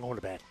 I'm going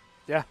to bed.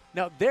 Yeah.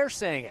 Now they're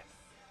saying it.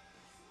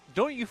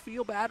 Don't you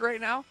feel bad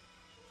right now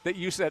that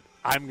you said,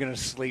 I'm going to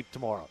sleep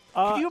tomorrow?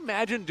 Can you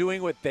imagine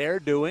doing what they're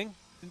doing?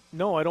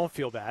 No, I don't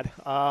feel bad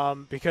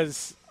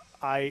because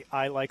I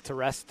like to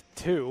rest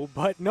too.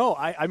 But no,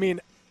 I mean,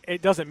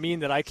 it doesn't mean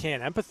that I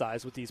can't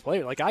empathize with these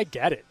players. Like, I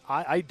get it.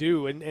 I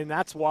do. And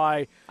that's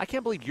why. I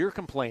can't believe you're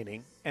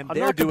complaining and I'm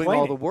they're not doing all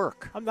the complaining.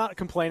 work. I'm not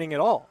complaining at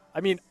all. I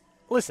mean,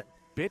 listen.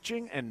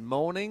 Bitching and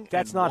moaning.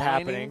 That's and not whining.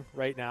 happening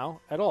right now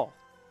at all.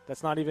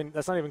 That's not even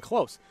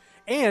close.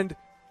 And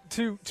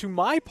to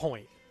my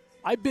point,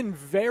 I've been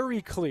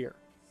very clear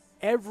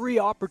every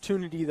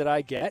opportunity that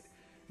I get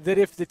that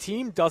if the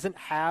team doesn't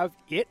have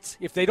it,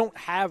 if they don't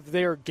have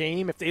their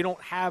game, if they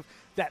don't have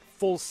that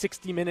full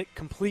 60-minute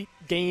complete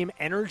game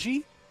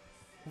energy,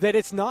 that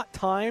it's not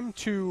time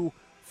to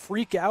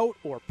freak out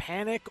or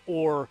panic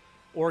or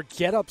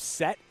get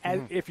upset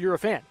as if you're a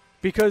fan.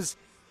 Because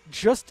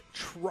just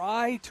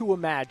try to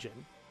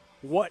imagine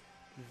what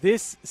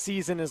this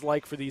season is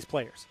like for these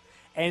players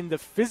and the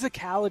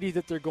physicality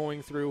that they're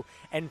going through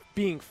and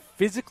being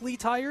physically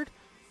tired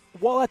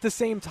while at the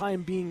same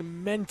time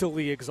being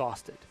mentally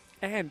exhausted.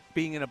 And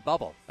being in a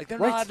bubble. Like, they're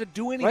Right. not allowed to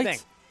do anything.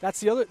 Right. That's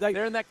the other.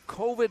 They're in that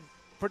COVID,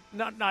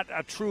 not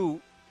a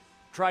true,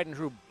 tried and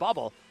true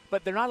bubble,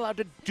 but they're not allowed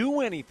to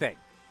do anything.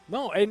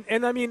 No,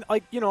 and I mean,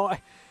 like, you know,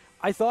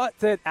 I thought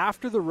that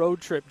after the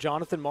road trip,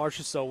 Jonathan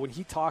Marchessault, when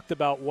he talked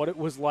about what it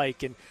was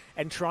like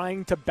and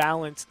trying to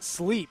balance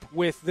sleep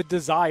with the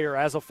desire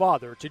as a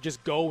father to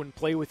just go and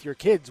play with your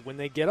kids when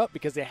they get up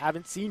because they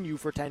haven't seen you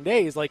for 10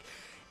 days, like,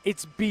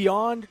 it's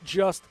beyond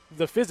just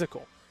the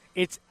physical.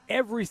 It's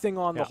everything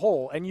on the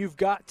whole, and you've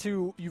got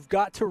to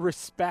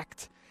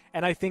respect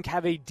and I think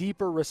have a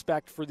deeper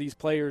respect for these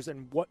players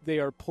and what they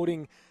are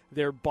putting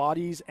their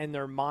bodies and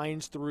their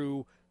minds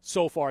through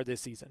so far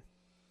this season.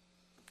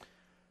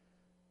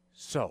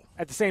 So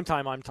at the same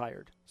time, I'm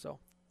tired. So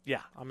yeah,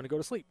 I'm going to go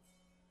to sleep.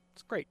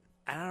 It's great.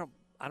 And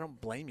I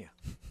don't blame you.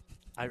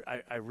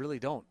 I really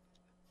don't.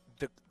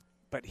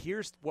 But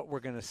here's what we're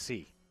going to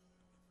see,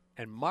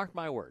 and mark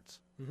my words.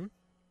 Mm-hmm.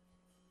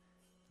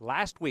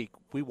 Last week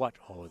we watched.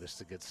 Oh, this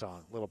is a good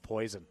song, Little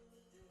Poison.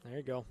 There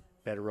you go.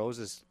 Bed of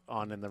Roses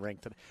on in the ring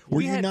today.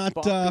 Were you not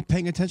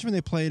paying attention when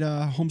they played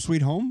Home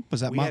Sweet Home?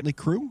 Was that Motley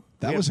Crue?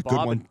 That was a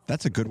good one.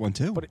 That's a good one,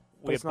 too. But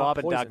we had Bob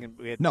and Doug.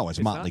 And no, it's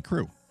Motley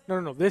Crue.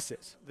 No. This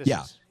is.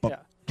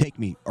 But Take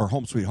Me, or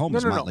Home Sweet Home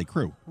is Motley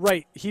Crue.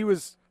 Right. He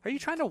was. Are you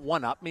trying to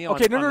one-up me on,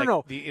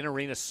 the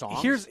in-arena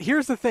songs?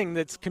 Here's the thing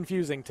that's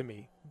confusing to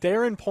me.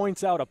 Darren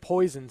points out a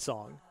Poison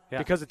song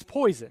because it's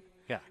Poison.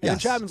 Yeah. And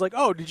Chapman's like,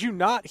 oh, did you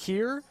not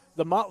hear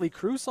the Motley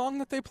Crue song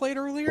that they played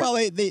earlier? Well,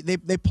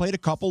 they played a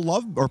couple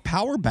love or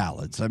power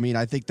ballads. I mean,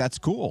 I think that's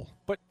cool.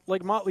 But,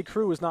 like, Motley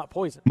Crue is not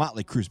Poison.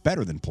 Motley Crue's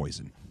better than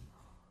Poison.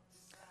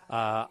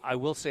 I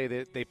will say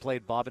that they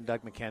played Bob and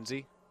Doug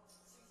McKenzie,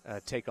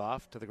 Take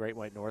Off to the Great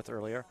White North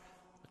earlier.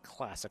 A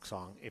classic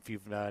song. If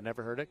you've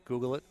never heard it,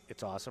 Google it.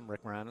 It's awesome.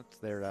 Rick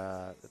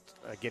Moranis.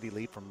 Geddy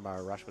Lee from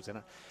Rush was in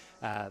it.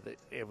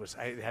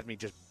 It had me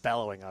just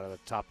bellowing out of the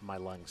top of my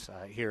lungs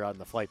here on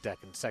the flight deck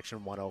in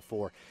Section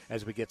 104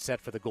 as we get set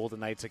for the Golden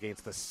Knights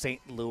against the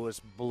St. Louis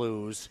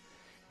Blues.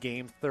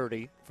 Game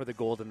 30 for the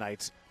Golden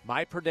Knights.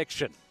 My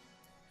prediction,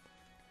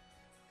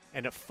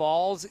 and it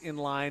falls in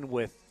line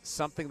with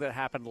something that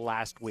happened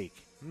last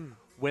week.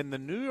 When the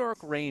New York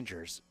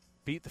Rangers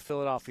beat the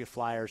Philadelphia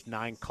Flyers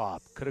 9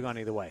 Cobb, could have gone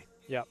either way.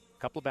 Yep.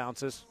 A couple of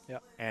bounces,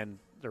 yep, and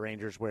the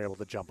Rangers were able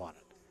to jump on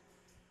it.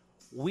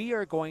 We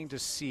are going to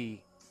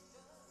see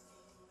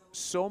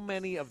so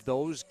many of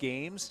those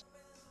games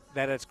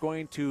that it's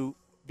going to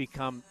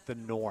become the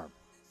norm,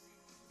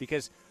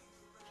 because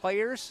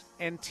players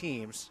and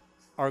teams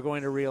are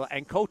going to realize,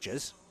 and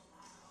coaches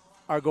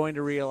are going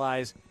to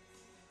realize,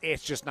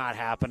 it's just not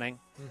happening.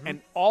 Mm-hmm.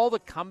 And all the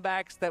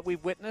comebacks that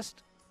we've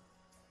witnessed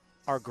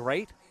are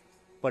great,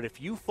 but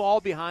if you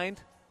fall behind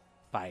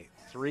by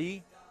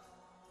 3,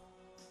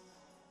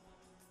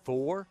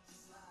 4,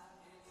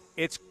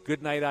 it's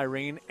good night,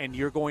 Irene, and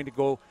you're going to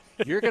go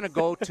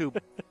to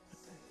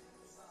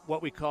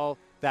what we call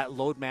that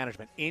load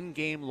management,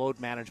 in-game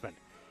load management.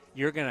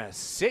 You're going to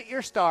sit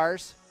your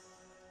stars.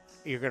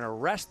 You're going to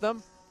rest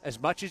them as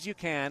much as you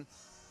can.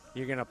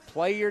 You're going to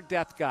play your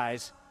depth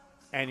guys,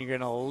 and you're going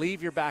to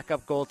leave your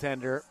backup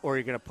goaltender, or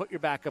you're going to put your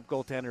backup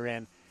goaltender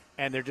in,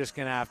 and they're just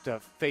going to have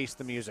to face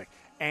the music.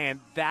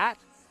 And that,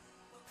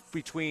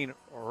 between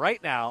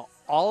right now,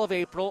 all of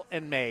April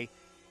and May,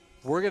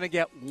 we're going to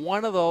get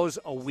one of those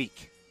a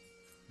week.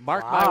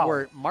 Mark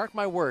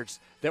my words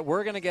that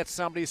we're going to get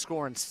somebody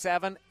scoring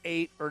 7,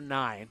 8, or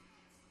 9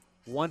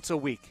 once a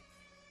week,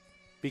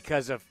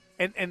 because of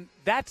and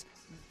that's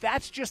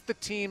just the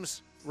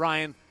teams,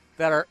 Ryan,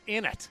 that are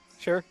in it.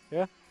 Sure,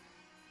 yeah.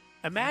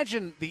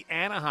 Imagine the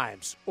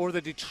Anaheims or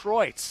the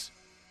Detroits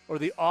or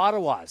the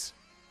Ottawas.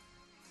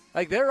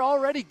 Like, they're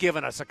already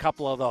giving us a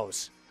couple of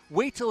those.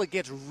 Wait till it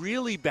gets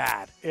really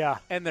bad. Yeah.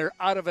 And they're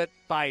out of it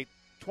by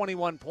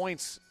 21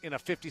 points in a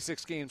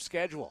 56-game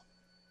schedule.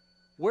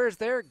 Where's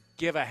their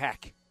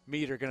give-a-heck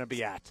meter going to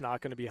be at? It's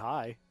not going to be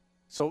high.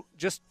 So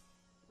just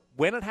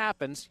when it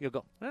happens, you'll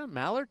go,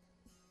 Mallard?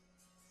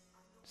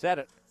 Said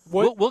it.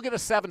 We'll get a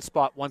 7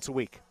 spot once a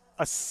week.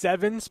 A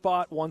 7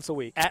 spot once a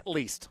week? At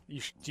least.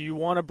 Do you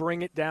want to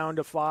bring it down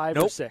to 5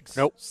 or 6?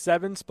 Nope.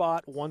 7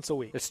 spot once a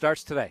week. It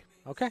starts today.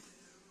 Okay.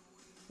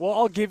 Well,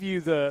 I'll give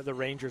you the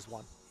Rangers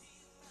one.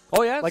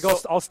 Oh, yeah? Like,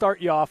 I'll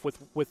start you off with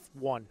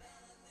 1.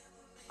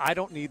 I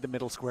don't need the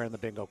middle square in the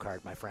bingo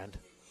card, my friend.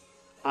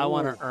 I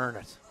want to earn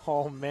it.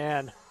 Oh,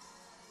 man.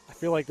 I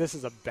feel like this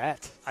is a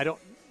bet. I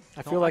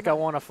feel like I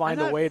want to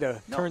find a way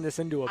to turn this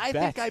into a bet. I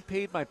think I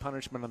paid my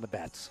punishment on the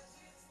bets.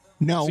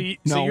 No,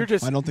 so you're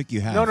just, I don't think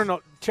you have.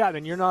 No.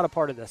 Chapman, you're not a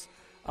part of this.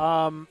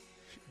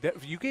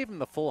 You gave him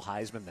the full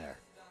Heisman there.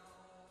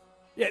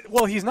 Yeah,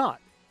 well, he's not.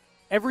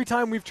 Every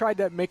time we've tried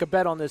to make a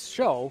bet on this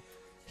show,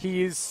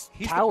 he's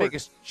the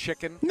biggest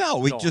chicken. No,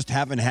 we just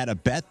haven't had a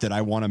bet that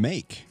I want to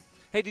make.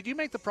 Hey, did you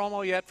make the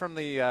promo yet from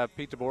the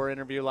Pete DeBoer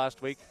interview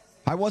last week?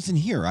 I wasn't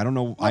here. I don't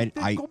know. Well,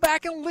 I go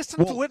back and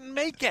listen to it and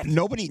make it.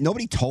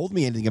 Nobody told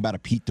me anything about a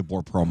Pete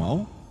DeBoer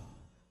promo.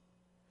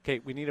 Okay,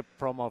 we need a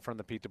promo from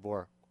the Pete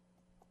DeBoer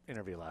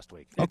interview last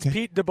week. It's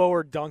Pete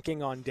DeBoer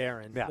dunking on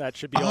Darren. Yeah. That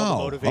should be all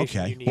the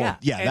motivation you need. Well,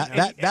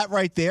 that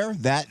right there,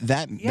 that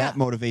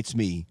motivates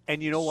me.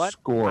 And you know what?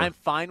 Score. I'm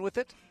fine with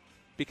it,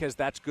 because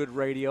that's good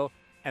radio.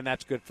 and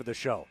that's good for the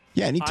show.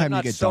 Yeah, anytime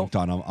you get dunked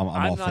on, I'm all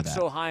for that. I'm not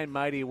so high and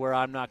mighty where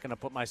I'm not going to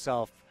put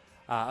myself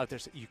out there.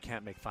 You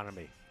can't make fun of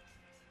me.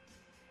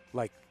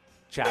 Like,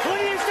 chat. Who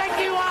do you think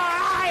you are?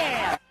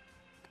 I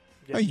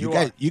am.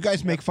 Yeah, you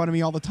guys make fun of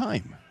me all the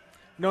time.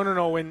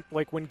 No.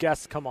 When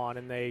guests come on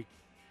and they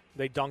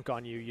dunk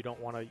on you, you don't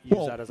want to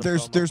use that as a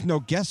promo. There's no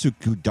guests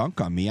who dunk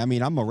on me. I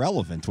mean, I'm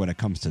irrelevant when it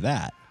comes to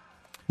that.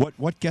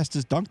 What guest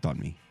has dunked on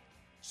me?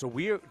 So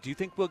do you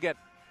think we'll get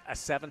a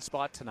 7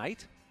 spot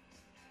tonight?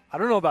 I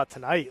don't know about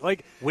tonight.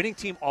 Like, winning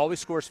team always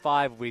scores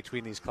 5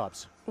 between these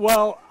clubs.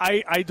 Well,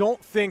 I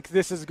don't think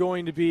this is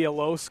going to be a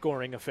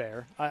low-scoring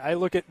affair. I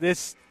look at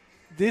this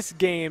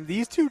game.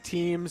 These two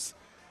teams,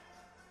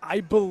 I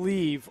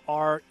believe,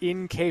 are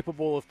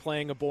incapable of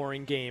playing a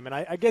boring game. And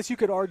I guess you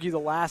could argue the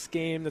last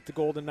game that the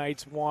Golden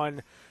Knights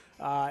won,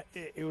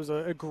 it was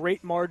a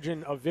great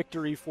margin of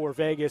victory for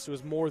Vegas. It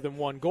was more than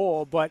 1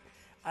 goal. But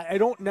I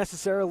don't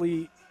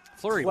necessarily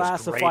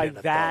classify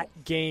that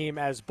game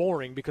as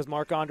boring because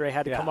Marc-Andre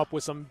had to come up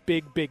with some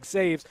big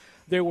saves.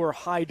 There were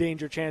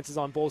high-danger chances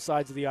on both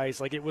sides of the ice.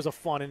 Like, it was a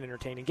fun and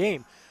entertaining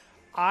game.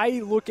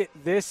 I look at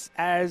this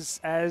as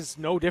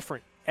no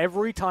different.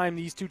 Every time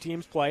these two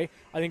teams play,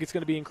 I think it's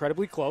going to be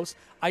incredibly close.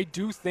 I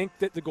do think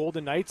that the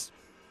Golden Knights,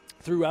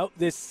 throughout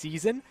this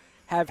season,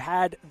 have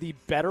had the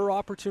better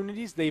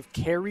opportunities. They've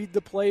carried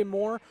the play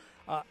more.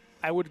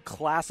 I would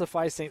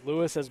classify St.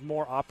 Louis as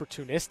more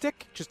opportunistic,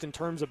 just in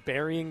terms of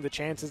burying the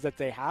chances that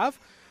they have.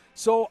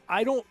 So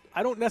I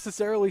don't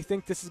necessarily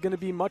think this is going to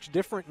be much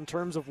different in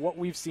terms of what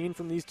we've seen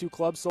from these two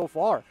clubs so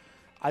far.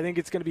 I think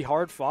it's going to be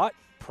hard fought,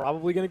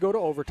 probably going to go to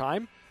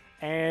overtime,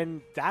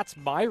 and that's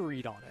my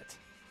read on it.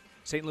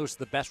 St. Louis is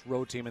the best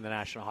road team in the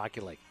National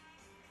Hockey League.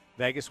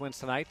 Vegas wins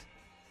tonight.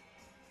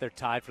 They're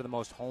tied for the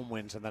most home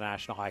wins in the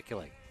National Hockey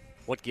League.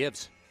 What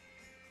gives?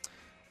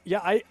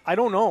 Yeah, I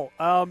don't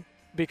know,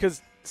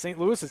 because St.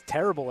 Louis is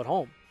terrible at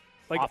home.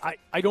 Like,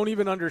 I don't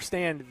even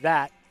understand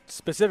that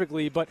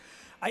specifically, but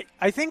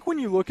I think when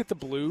you look at the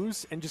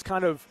Blues and just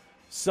kind of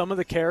some of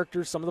the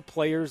characters, some of the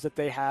players that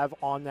they have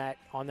on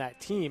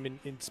that team,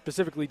 and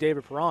specifically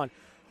David Perron,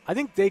 I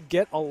think they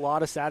get a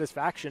lot of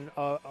satisfaction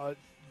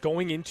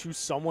going into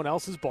someone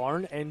else's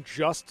barn and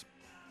just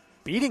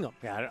beating them.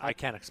 Yeah, I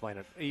can't explain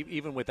it.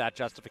 Even with that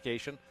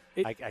justification,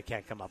 I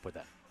can't come up with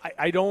it.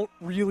 I don't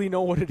really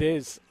know what it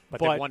is. But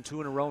they've won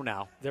 2 in a row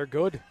now. They're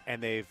good.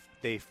 And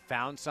they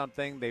found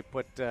something. They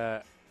put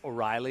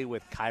O'Reilly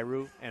with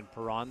Kyrou and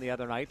Perron the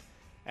other night,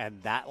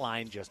 and that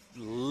line just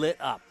lit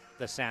up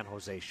the San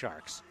Jose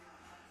Sharks.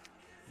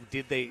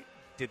 Did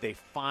they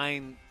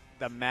find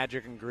the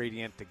magic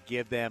ingredient to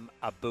give them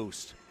a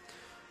boost?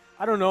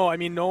 I don't know. I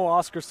mean, no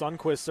Oscar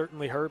Sundqvist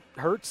certainly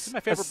hurts. He's my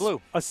favorite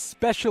Blue.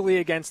 Especially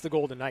against the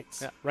Golden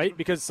Knights, right?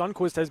 Because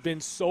Sundqvist has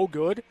been so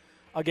good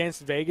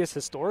against Vegas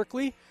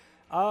historically.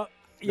 No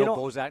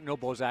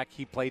Bozak.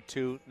 He played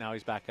 2. Now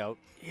he's back out.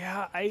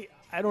 Yeah, I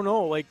don't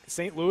know. Like,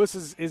 St.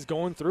 Louis is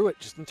going through it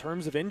just in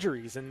terms of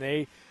injuries, and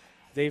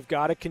they've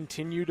got to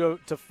continue to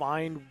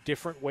find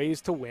different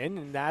ways to win,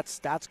 and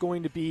that's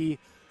going to be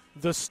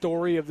the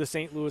story of the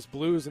St. Louis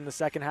Blues in the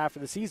second half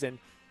of the season.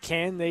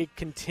 Can they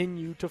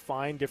continue to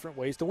find different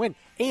ways to win?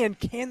 And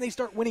can they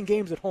start winning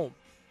games at home?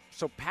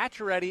 So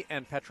Pacioretty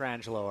and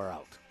Pietrangelo are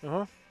out.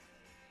 Uh-huh.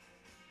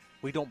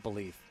 We don't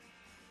believe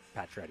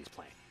Pacioretty's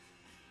playing.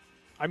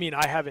 I mean,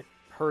 I haven't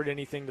heard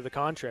anything to the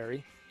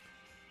contrary.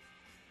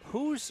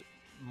 Who's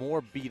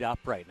more beat up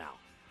right now?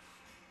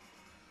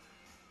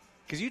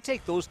 Because you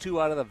take those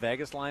 2 out of the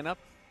Vegas lineup,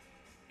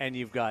 and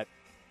you've got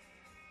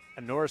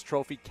a Norris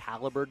Trophy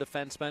caliber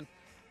defenseman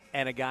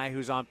and a guy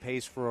who's on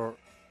pace for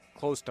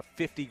close to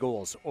 50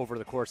 goals over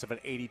the course of an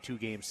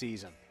 82-game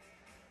season.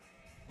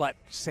 But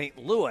St.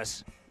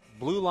 Louis,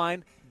 blue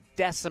line,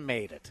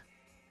 decimated.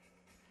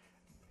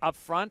 Up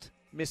front,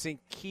 missing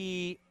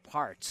key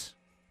parts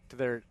to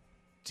their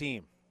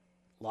team.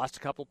 Lost a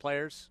couple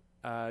players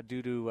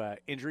due to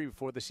injury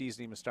before the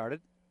season even started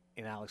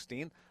in Alex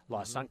Steen.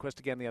 Lost Sundqvist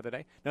again the other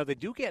day. Now, they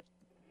do get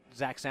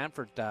Zach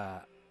Sanford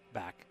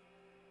back.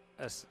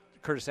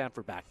 Curtis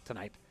Sanford back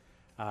tonight.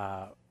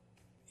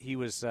 He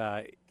was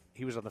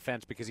on the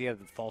fence because he had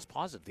a false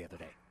positive the other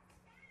day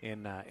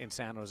in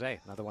San Jose,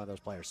 another one of those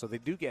players. So they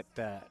do get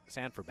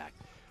Sanford back.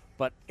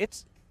 But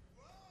it's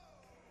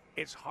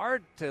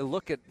hard to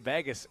look at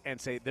Vegas and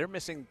say they're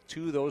missing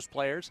 2 of those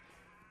players,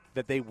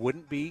 that they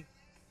wouldn't be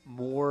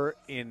more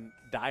in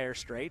dire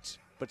straits.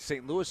 But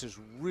St. Louis is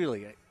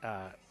really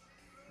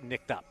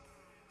nicked up.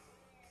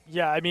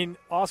 Yeah, I mean,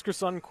 Oscar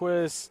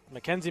Sundqvist,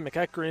 Mackenzie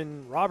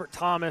McEachran, Robert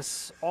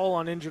Thomas, all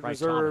on injured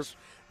reserve.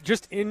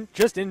 Just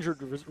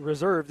injured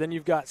reserve. Then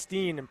you've got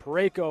Steen and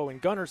Parayko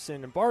and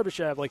Gunnarsson and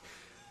Barbashev. Like,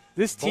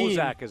 this team.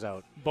 Bozak is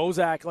out.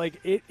 Bozak, like,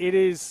 it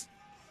is.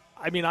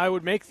 I mean, I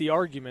would make the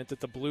argument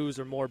that the Blues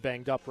are more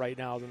banged up right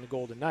now than the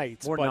Golden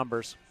Knights. More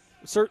numbers.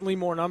 Certainly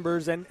more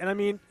numbers. And I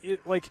mean,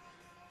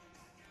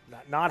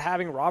 not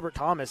having Robert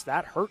Thomas,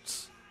 that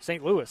hurts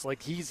St. Louis.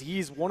 Like,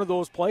 he's one of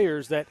those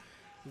players that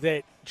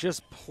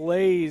just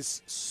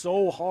plays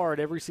so hard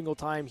every single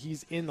time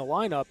he's in the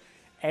lineup,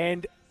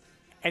 and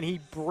he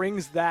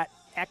brings that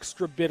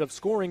extra bit of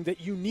scoring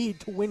that you need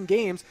to win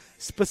games,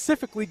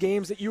 specifically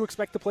games that you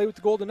expect to play with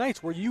the Golden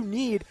Knights, where you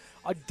need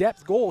a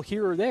depth goal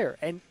here or there.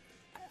 And,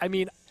 I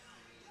mean,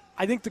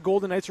 I think the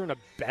Golden Knights are in a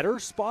better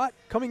spot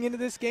coming into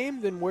this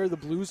game than where the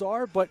Blues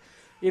are, but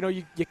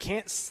you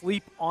can't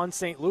sleep on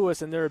St.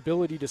 Louis and their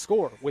ability to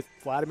score. With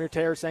Vladimir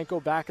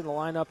Tarasenko back in the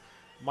lineup,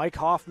 Mike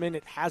Hoffman,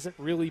 it hasn't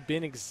really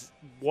been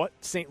what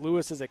St.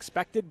 Louis has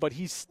expected, but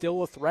he's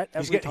still a threat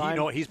every time.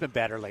 He's been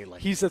better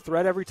lately. He's a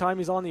threat every time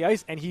he's on the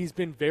ice, and he's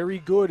been very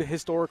good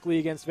historically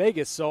against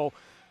Vegas. So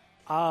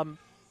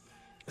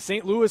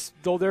St. Louis,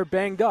 though they're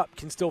banged up,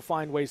 can still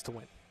find ways to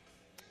win.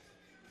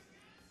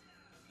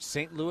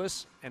 St.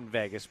 Louis and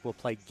Vegas will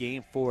play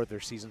Game 4 of their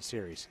season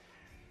series.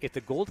 If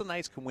the Golden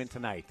Knights can win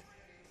tonight,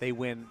 they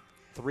win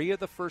 3 of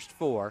the first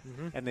 4,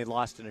 and they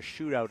lost in a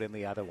shootout in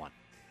the other one.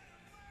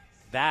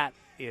 That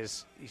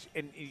is,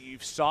 and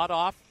you've sawed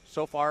off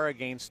so far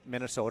against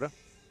Minnesota.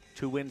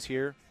 2 wins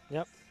here.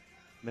 Yep.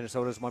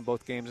 Minnesota's won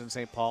both games in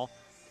St. Paul.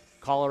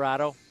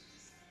 Colorado,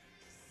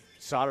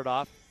 sawed it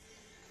off.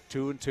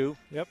 2-2.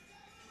 Yep.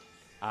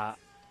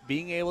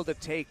 Being able to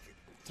take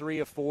 3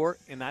 of 4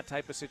 in that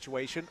type of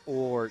situation,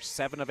 or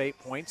 7 of 8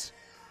 points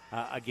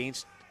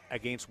against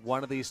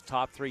one of these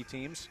top 3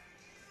 teams,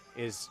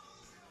 is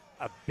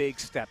a big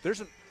step.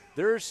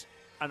 There's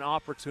an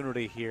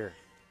opportunity here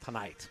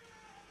tonight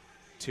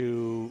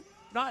to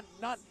I'm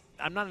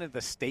not in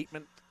the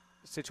statement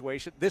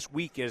situation. This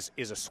week is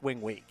a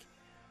swing week,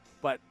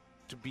 but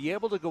to be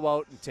able to go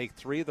out and take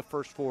 3 of the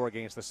first 4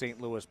 against the St.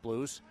 Louis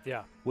Blues,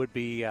 would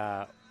be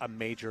a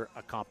major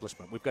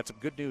accomplishment. We've got some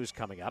good news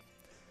coming up.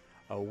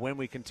 When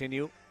we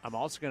continue, I'm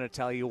also going to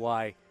tell you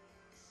why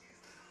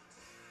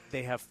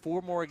they have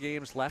 4 more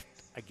games left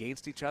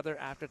against each other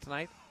after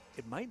tonight.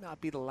 It might not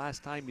be the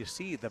last time you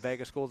see the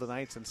Vegas Golden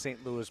Knights and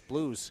St. Louis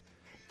Blues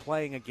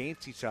playing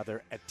against each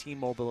other at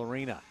T-Mobile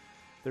Arena.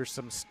 There's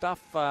some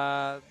stuff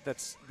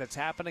that's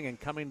happening and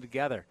coming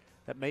together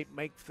that may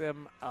make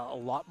them a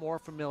lot more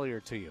familiar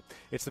to you.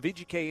 It's the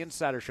VGK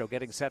Insider Show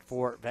getting set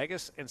for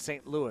Vegas and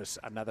St. Louis.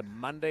 Another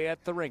Monday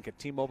at the rink at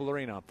T-Mobile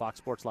Arena on Fox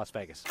Sports Las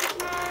Vegas.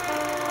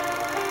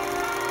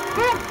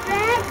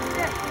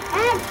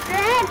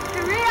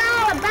 Extra, read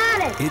all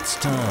about it. It's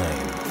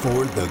time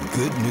for the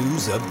good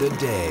news of the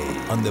day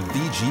on the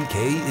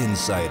VGK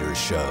Insider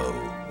Show.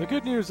 The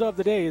good news of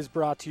the day is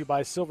brought to you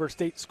by Silver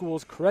State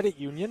Schools Credit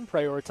Union,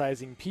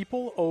 prioritizing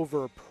people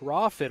over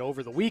profit.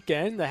 Over the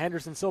weekend, the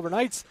Henderson Silver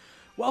Knights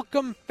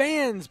welcome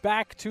fans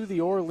back to the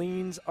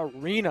Orleans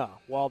Arena.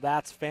 While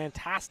that's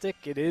fantastic,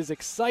 it is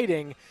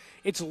exciting.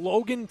 It's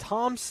Logan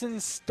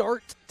Thompson's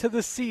start to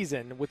the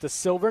season with the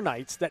Silver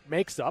Knights that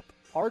makes up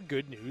our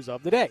good news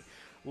of the day.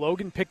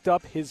 Logan picked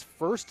up his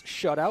first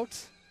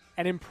shutout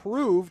and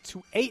improved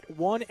to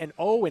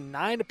 8-1-0 in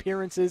 9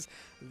 appearances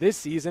this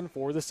season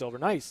for the Silver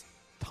Knights.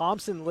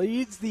 Thompson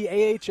leads the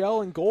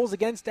AHL in goals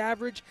against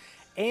average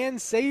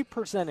and save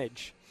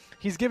percentage.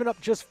 He's given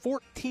up just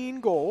 14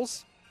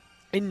 goals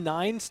in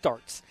 9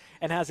 starts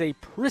and has a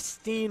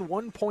pristine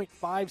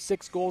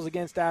 1.56 goals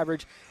against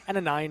average and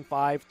a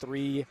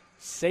 .953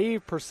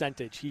 save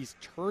percentage. He's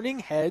turning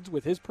heads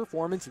with his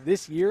performance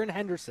this year in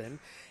Henderson,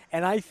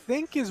 and I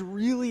think is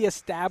really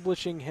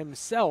establishing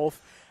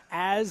himself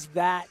as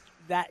that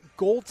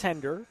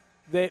goaltender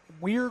that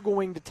we're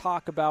going to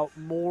talk about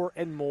more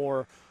and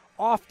more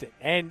often.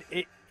 And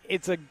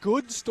it's a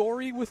good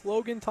story with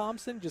Logan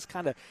Thompson, just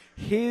kind of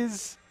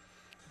his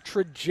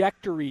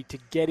trajectory to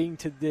getting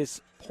to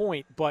this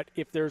point. But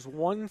if there's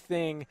one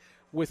thing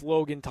with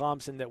Logan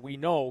Thompson that we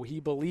know, he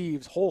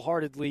believes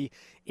wholeheartedly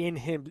in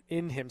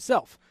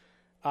himself.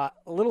 A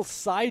little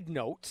side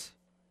note,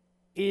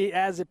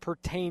 as it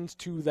pertains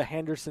to the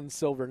Henderson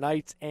Silver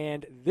Knights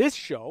and this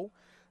show,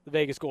 the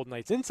Vegas Golden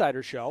Knights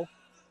Insider Show,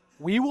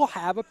 we will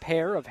have a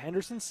pair of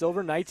Henderson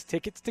Silver Knights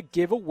tickets to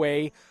give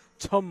away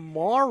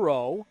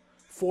tomorrow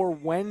for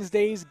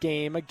Wednesday's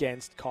game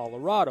against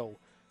Colorado.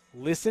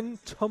 Listen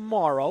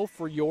tomorrow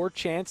for your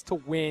chance to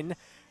win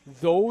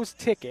those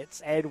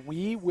tickets, and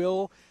we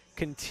will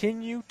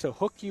continue to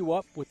hook you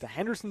up with the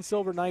Henderson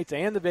Silver Knights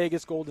and the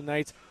Vegas Golden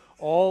Knights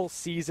all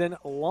season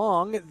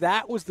long.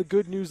 That was the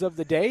good news of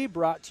the day,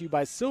 brought to you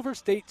by Silver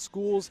State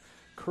Schools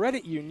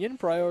Credit Union,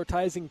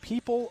 prioritizing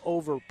people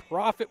over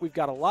profit. We've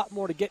got a lot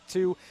more to get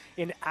to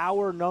in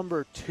hour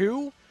number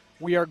 2.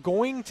 We are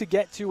going to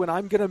get to, and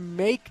I'm going to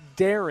make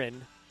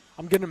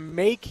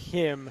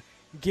him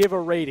give a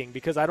rating,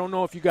 because I don't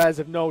know if you guys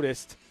have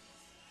noticed,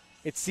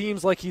 it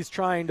seems like he's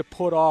trying to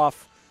put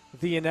off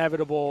the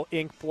inevitable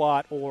ink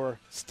blot or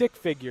stick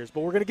figures.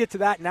 But we're going to get to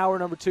that in hour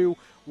number 2.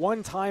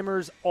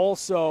 One-timers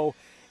also.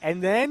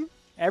 And then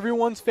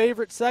everyone's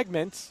favorite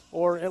segment,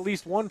 or at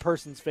least one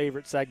person's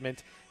favorite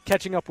segment,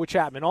 Catching Up with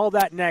Chapman. All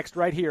that next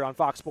right here on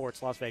Fox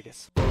Sports Las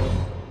Vegas.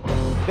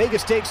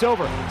 Vegas takes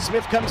over.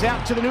 Smith comes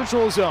out to the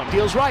neutral zone.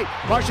 Deals right.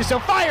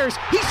 Marchessault fires.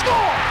 He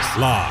scores!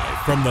 Live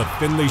from the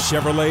Findlay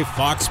Chevrolet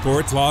Fox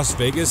Sports Las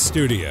Vegas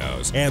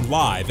studios and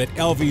live at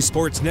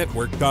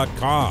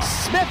lvsportsnetwork.com.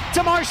 Smith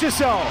to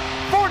Marchessault.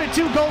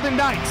 4-2 Golden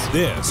Knights.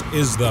 This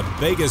is the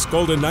Vegas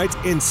Golden Knights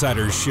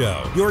Insider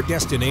Show, your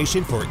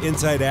destination for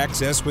inside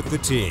access with the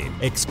team,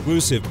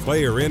 exclusive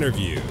player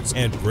interviews,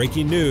 and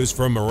breaking news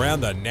from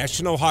around the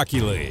National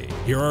Hockey League.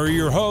 Here are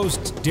your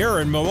hosts,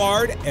 Darren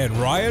Millard and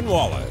Ryan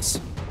Wallace.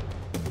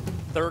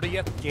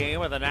 30th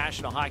game of the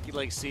National Hockey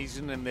League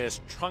season in this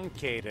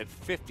truncated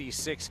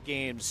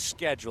 56-game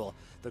schedule.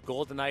 The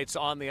Golden Knights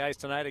on the ice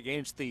tonight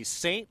against the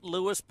St.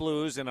 Louis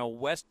Blues in a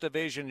West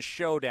Division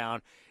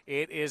showdown.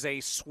 It is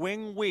a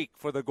swing week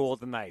for the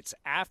Golden Knights.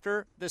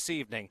 After this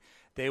evening,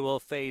 they will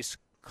face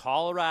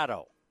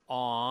Colorado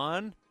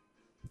on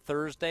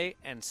Thursday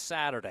and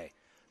Saturday.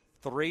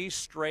 3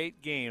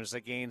 straight games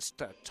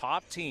against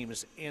top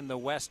teams in the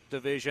West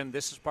Division.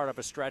 This is part of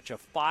a stretch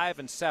of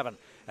 5-7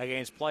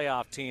 against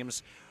playoff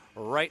teams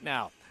right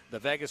now. The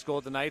Vegas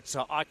Golden Knights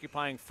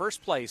occupying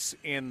first place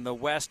in the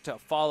West,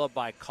 followed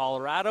by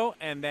Colorado,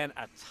 and then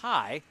a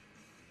tie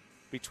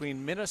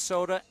between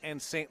Minnesota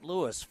and St.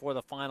 Louis for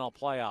the final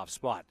playoff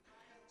spot.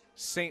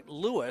 St.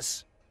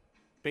 Louis,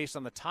 based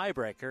on the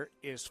tiebreaker,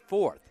 is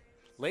 4th.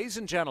 Ladies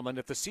and gentlemen,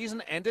 if the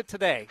season ended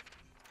today,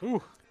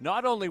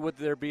 not only would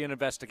there be an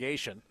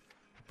investigation,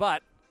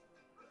 but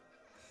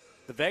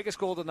the Vegas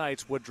Golden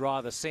Knights would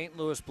draw the St.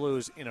 Louis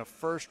Blues in a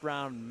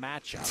first-round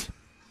matchup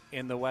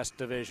in the West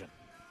Division.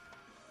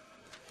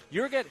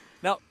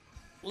 Now,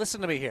 listen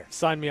to me here.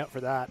 Sign me up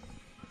for that.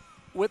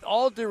 With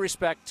all due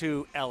respect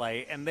to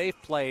LA, and they've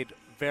played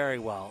very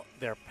well.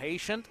 They're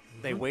patient.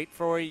 Mm-hmm. They wait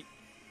for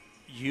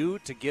you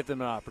to give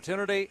them an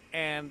opportunity,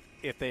 and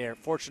if they are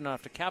fortunate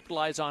enough to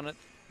capitalize on it,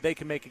 they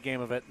can make a game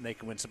of it and they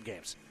can win some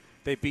games.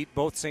 They beat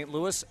both St.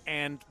 Louis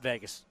and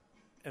Vegas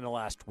in the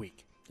last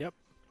week. Yep.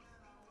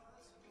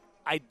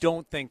 I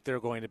don't think they're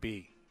going to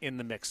be in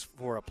the mix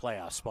for a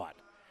playoff spot.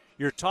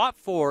 Your top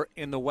 4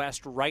 in the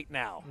West right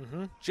now,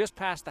 just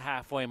past the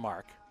halfway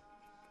mark,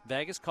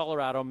 Vegas,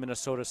 Colorado,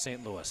 Minnesota,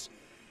 St. Louis.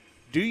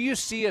 Do you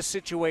see a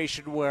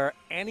situation where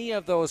any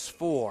of those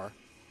 4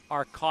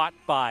 are caught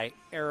by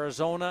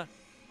Arizona,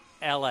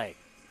 L.A.?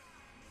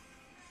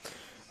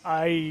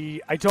 I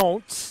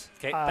don't.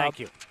 Okay, thank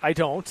you. I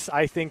don't.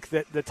 I think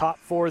that the top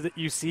 4 that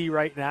you see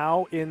right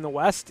now in the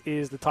West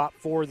is the top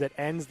 4 that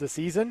ends the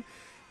season.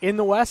 In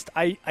the West,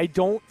 I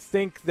don't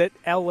think that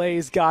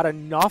LA's got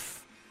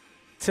enough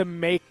to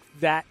make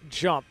that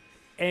jump.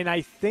 And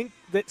I think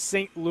that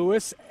St.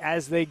 Louis,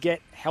 as they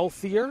get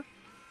healthier,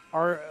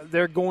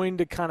 they're going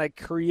to kind of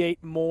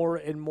create more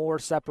and more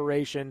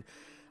separation.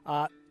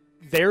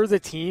 They're the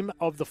team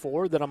of the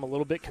 4 that I'm a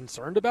little bit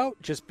concerned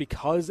about just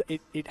because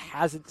it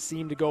hasn't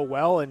seemed to go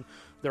well, and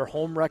their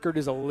home record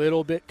is a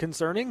little bit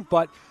concerning.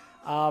 But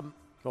well,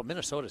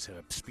 Minnesota's hit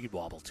a speed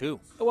wobble too.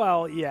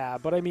 Well, yeah,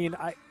 but I mean,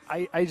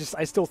 I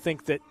still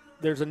think that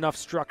there's enough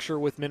structure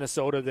with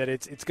Minnesota that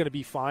it's going to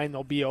be fine.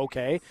 They'll be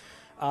okay.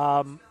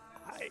 I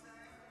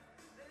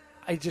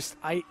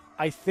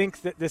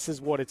think that this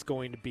is what it's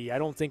going to be. I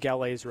don't think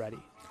LA's ready.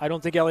 I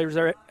don't think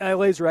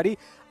LA's ready.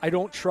 I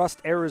don't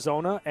trust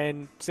Arizona,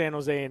 and San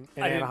Jose and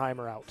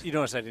Anaheim are out. You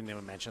notice I didn't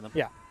even mention them?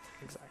 Yeah,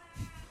 exactly.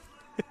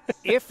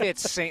 If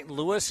it's St.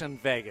 Louis and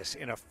Vegas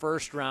in a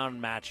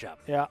first-round matchup.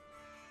 Yeah.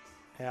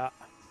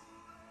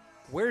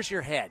 Where's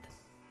your head?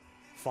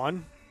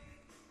 Fun.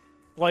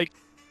 Like,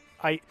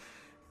 I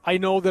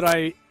know that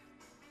I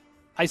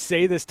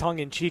say this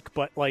tongue-in-cheek,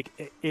 but, like,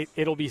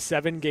 it'll be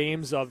 7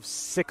 games of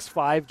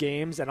 6-5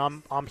 games, and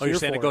I'm here for it. You're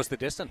saying it goes the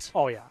distance?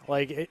 Oh, yeah.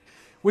 Like,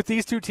 with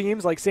these 2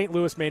 teams, like, St.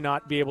 Louis may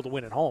not be able to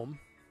win at home,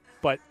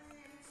 but,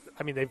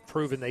 I mean, they've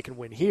proven they can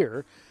win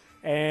here,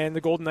 and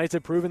the Golden Knights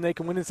have proven they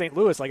can win in St.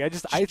 Louis. Like, I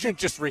think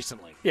just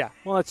recently. Yeah,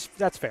 well,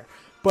 that's fair.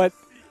 But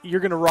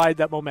you're going to ride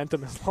that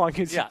momentum as long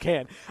as you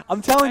can.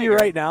 I'm telling you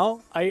right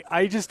now,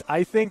 I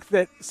think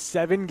that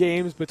 7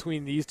 games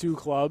between these 2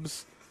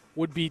 clubs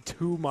would be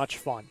too much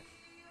fun.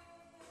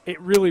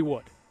 It really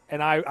would,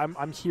 and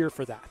I'm here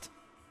for that.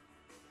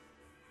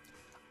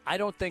 I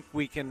don't think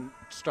we can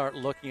start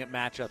looking at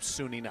matchups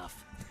soon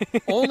enough.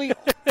 only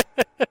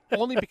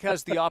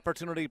because the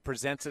opportunity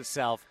presents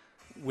itself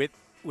with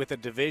a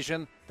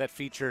division that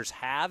features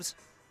haves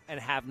and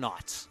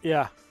have-nots.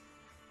 Yeah.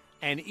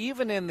 And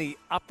even in the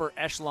upper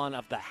echelon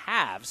of the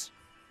haves,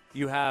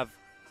 you have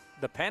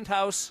the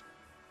penthouse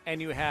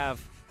and you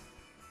have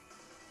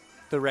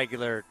the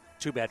regular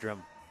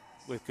 2-bedroom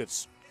with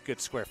good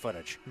square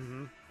footage.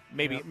 Mm-hmm.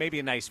 Maybe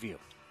a nice view,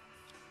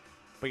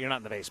 but you're not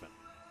in the basement.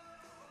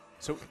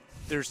 So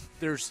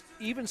there's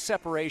even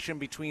separation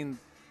between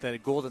the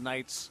Golden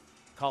Knights,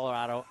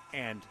 Colorado,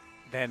 and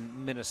then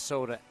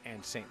Minnesota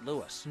and St.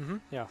 Louis. Mm-hmm.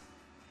 Yeah.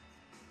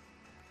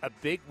 A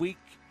big week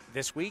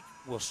this week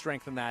will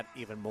strengthen that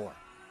even more.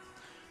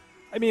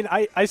 I mean,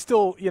 I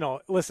still,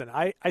 listen,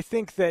 I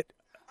think that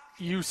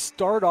you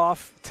start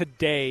off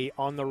today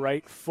on the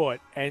right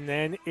foot, and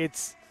then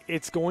it's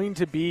going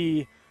to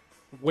be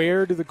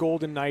where do the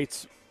Golden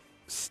Knights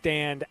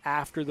stand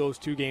after those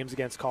 2 games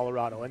against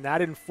Colorado, and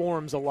that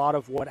informs a lot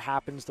of what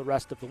happens the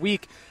rest of the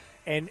week.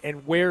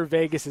 and where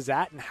Vegas is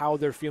at and how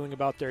they're feeling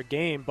about their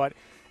game. But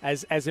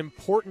as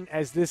important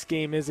as this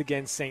game is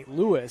against St.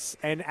 Louis,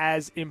 and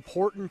as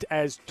important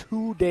as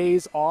 2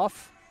 days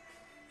off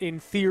in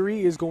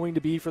theory is going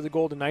to be for the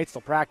Golden Knights,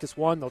 they'll practice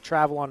one, they'll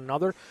travel on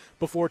another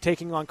before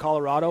taking on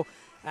Colorado.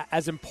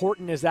 As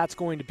important as that's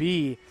going to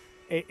be,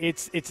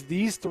 it's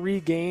these 3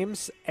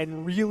 games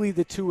and really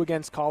the 2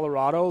 against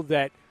Colorado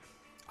that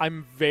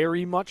I'm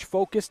very much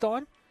focused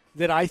on,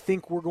 that I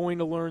think we're going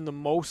to learn the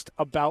most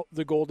about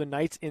the Golden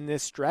Knights in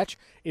this stretch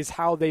is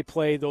how they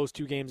play those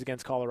 2 games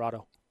against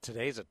Colorado.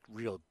 Today's a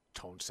real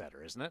tone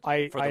setter, isn't it?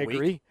 I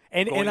agree.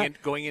 And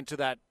going into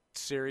that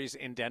series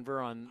in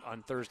Denver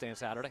on Thursday and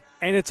Saturday.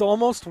 And it's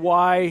almost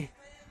why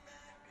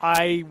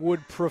I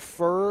would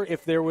prefer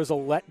if there was a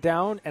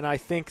letdown, and I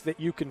think that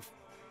you can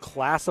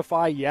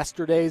classify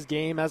yesterday's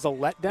game as a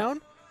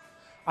letdown.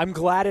 I'm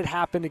glad it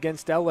happened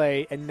against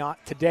LA and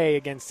not today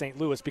against St.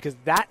 Louis, because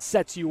that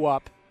sets you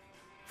up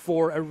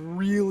for a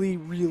really,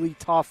 really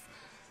tough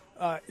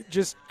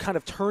just kind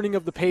of turning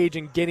of the page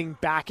and getting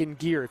back in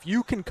gear. If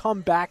you can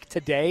come back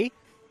today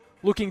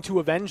looking to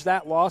avenge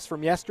that loss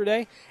from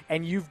yesterday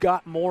and you've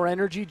got more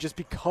energy just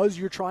because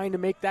you're trying to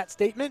make that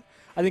statement,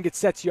 I think it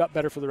sets you up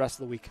better for the rest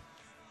of the week.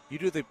 You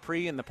do the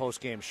pre- and the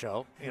post-game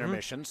show,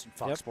 intermissions,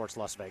 Fox Sports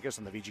Las Vegas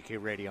on the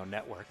VGK Radio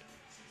Network.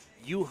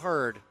 You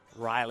heard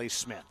Riley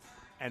Smith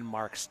and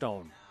Mark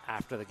Stone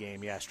after the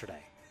game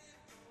yesterday.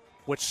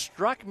 What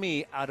struck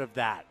me out of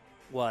that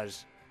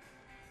was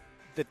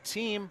the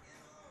team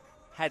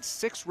had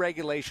 6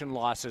 regulation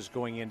losses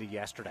going into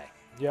yesterday.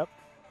 Yep.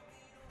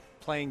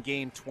 Playing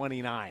game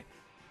 29.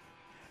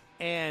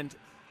 And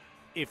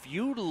if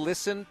you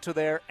listen to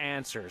their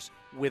answers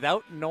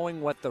without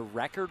knowing what the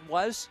record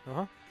was,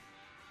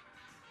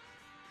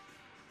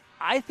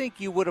 I think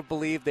you would have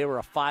believed they were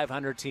a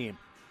 500 team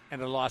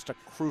and had lost a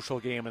crucial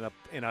game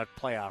in a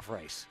playoff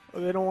race.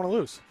 Well, they don't want to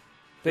lose.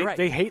 Right.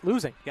 They hate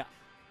losing. Yeah.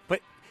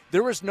 But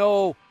there was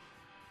no,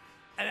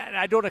 and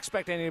I don't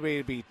expect anybody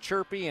to be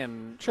chirpy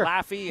and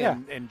laughy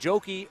and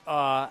jokey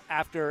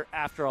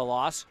after a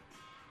loss,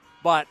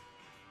 but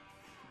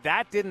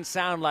that didn't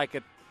sound like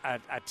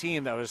a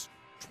team that was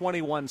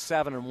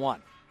 21-7-1.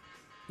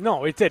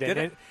 No, it didn't. Did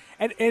it?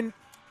 And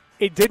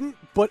it didn't,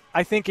 but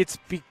I think it's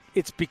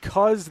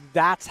because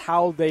that's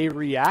how they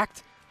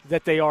react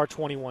that they are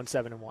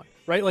 21-7-1,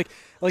 right?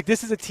 Like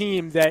this is a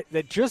team that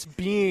just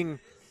being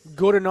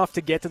good enough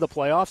to get to the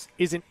playoffs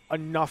isn't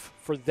enough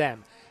for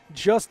them.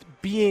 Just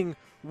being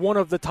one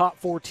of the top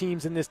 4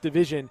 teams in this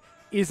division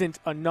isn't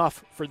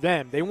enough for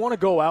them. They want to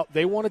go out,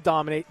 they want to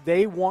dominate,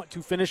 they want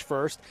to finish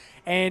first,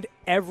 and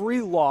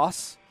every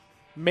loss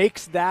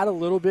makes that a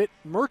little bit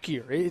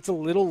murkier. It's a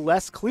little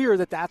less clear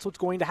that that's what's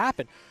going to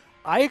happen.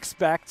 I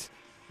expect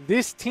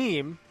this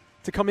team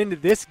to come into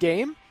this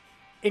game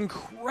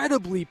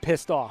incredibly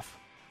pissed off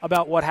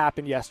about what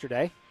happened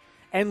yesterday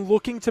and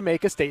looking to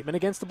make a statement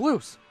against the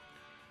Blues.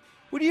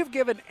 Would you have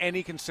given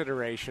any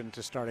consideration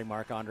to starting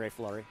Marc-Andre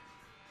Fleury?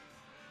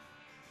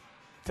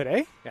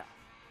 Today? Yeah.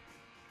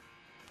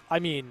 I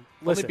mean,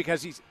 listen. Only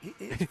because he's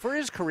for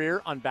his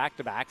career on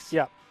back-to-backs,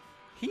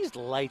 he's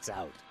lights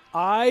out.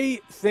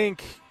 I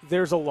think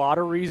there's a lot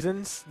of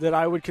reasons that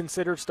I would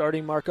consider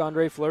starting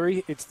Marc-Andre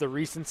Fleury. It's the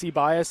recency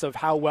bias of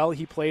how well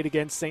he played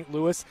against St.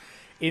 Louis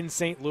in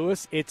St.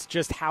 Louis. It's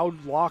just how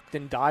locked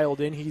and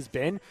dialed in he's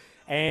been.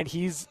 And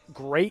he's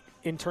great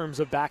in terms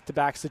of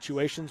back-to-back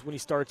situations when he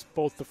starts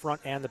both the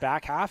front and the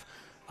back half.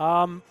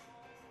 I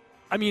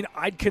mean,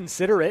 I'd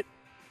consider it.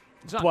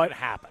 It's not going to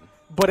happen.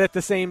 But at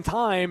the same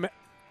time,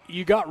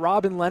 you got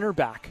Robin Lehner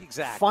back.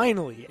 Exactly.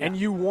 Finally. Yeah. And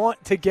you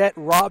want to get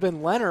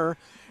Robin Lehner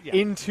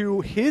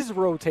into his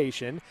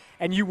rotation,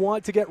 and you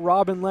want to get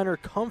Robin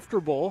Lehner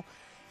comfortable.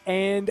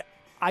 And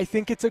I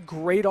think it's a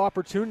great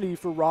opportunity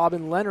for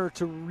Robin Lehner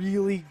to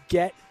really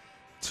get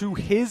to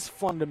his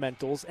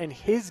fundamentals and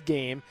his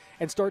game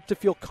and start to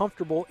feel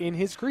comfortable in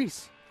his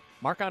crease.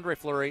 Marc-Andre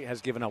Fleury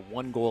has given up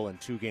 1 goal in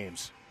 2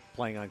 games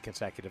playing on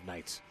consecutive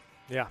nights.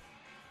 Yeah.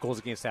 Goals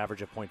against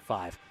average of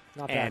 0.5.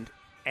 Not bad.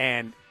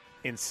 And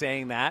in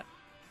saying that,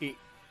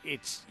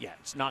 it's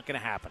not going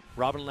to happen.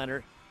 Robin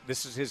Lehner,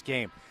 this is his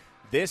game.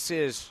 This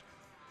is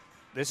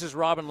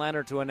Robin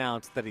Lehner to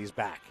announce that he's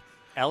back.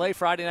 LA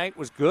Friday night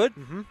was good.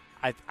 Mm-hmm.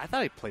 I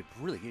thought he played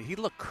really good. He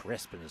looked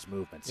crisp in his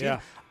movements.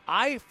 Yeah.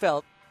 I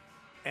felt,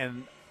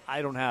 and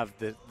I don't have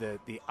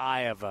the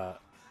eye of a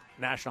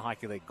National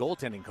Hockey League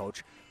goaltending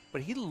coach,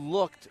 but he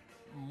looked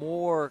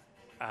more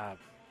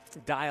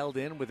dialed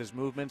in with his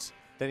movements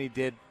than he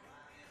did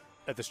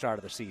at the start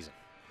of the season.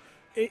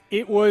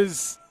 It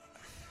was,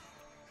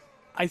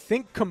 I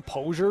think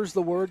composure is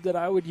the word that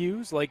I would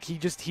use. Like he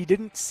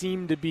didn't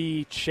seem to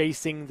be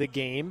chasing the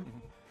game. Mm-hmm.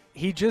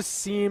 He just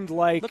seemed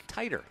like looked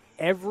tighter.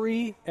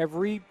 Every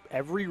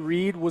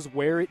read was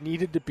where it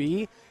needed to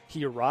be.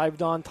 He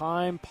arrived on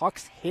time.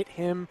 Pucks hit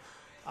him.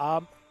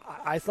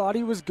 I thought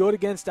he was good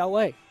against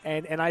LA,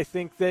 and I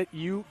think that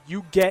you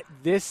get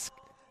this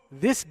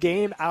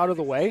game out of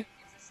the way.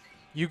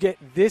 You get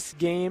this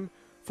game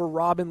for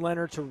Robin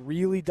Lehner to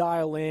really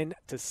dial in,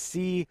 to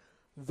see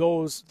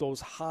those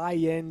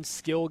high-end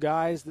skill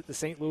guys that the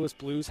St. Louis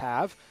Blues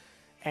have,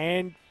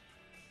 and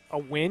a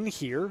win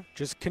here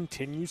just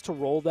continues to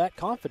roll that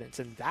confidence,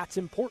 and that's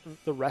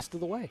important the rest of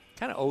the way.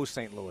 Kind of owes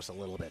St. Louis a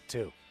little bit,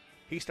 too.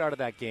 He started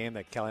that game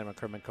that Kelly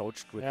McCrimmon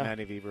coached with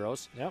Manny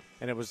Viveros,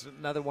 and it was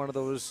another one of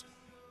those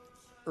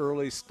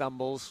early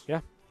stumbles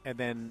and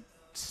then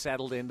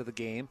settled into the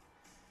game.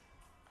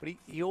 But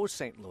he owes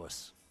St.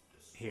 Louis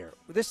here.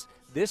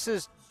 This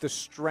is the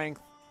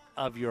strength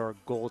of your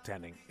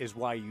goaltending, is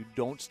why you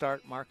don't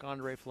start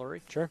Marc-Andre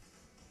Fleury. Sure.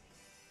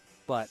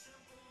 But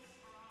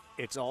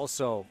it's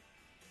also,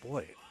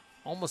 boy,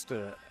 almost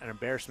an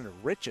embarrassment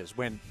of riches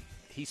when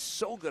he's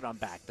so good on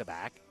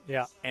back-to-back.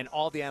 Yeah. And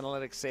all the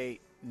analytics say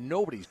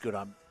nobody's good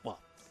on, well,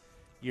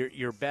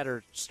 you're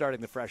better starting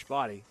the fresh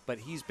body, but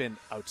he's been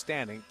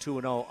outstanding,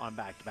 2-0 on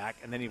back-to-back.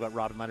 And then you've got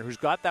Robin Lehner, who's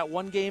got that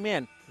one game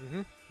in.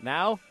 Mm-hmm.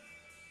 Now,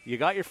 you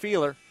got your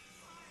feeler.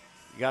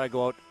 You got to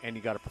go out and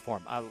you got to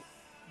perform.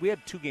 We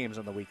had 2 games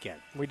on the weekend.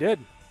 We did.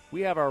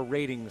 We have our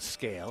rating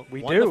scale.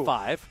 We 1 do. to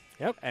 5.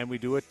 Yep. And we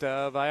do it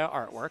via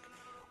artwork.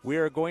 We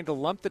are going to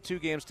lump the 2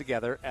 games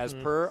together as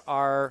per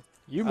our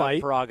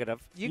prerogative.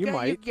 You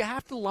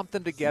have to lump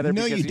them together.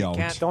 No, because you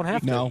don't. Don't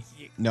have to. No.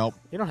 Nope.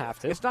 You don't have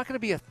to. It's not going to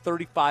be a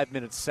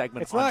 35-minute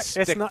segment It's on not.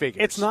 stick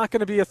figures. It's not going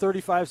to be a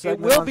 35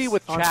 segment. It will be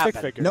with on Chapman.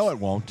 stick figures. No, it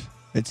won't.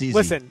 It's easy.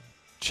 Listen,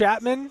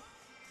 Chapman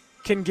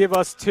can give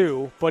us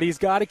 2, but he's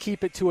got to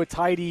keep it to a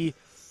tidy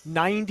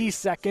 90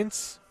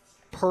 seconds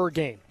per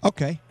game.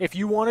 Okay. If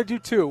you want to do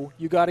 2,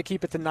 you got to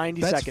keep it to 90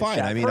 That's seconds. fine.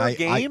 Chad. I mean, per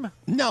game?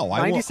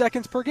 90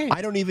 seconds per game.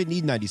 I don't even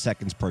need 90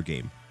 seconds per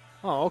game.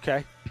 Oh,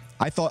 okay.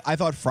 I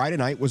thought Friday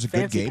night was a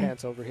Fancy good game.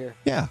 pants over here.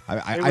 Yeah.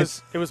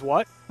 It was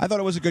what? I thought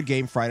it was a good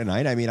game Friday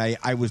night. I mean,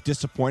 I was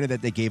disappointed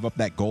that they gave up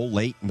that goal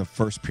late in the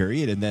first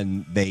period, and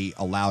then they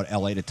allowed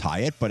LA to tie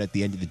it. But at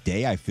the end of the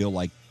day, I feel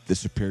like the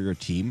superior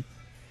team,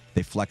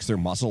 they flexed their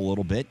muscle a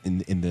little bit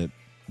in the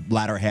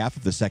latter half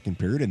of the second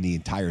period and the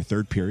entire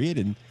third period,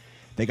 and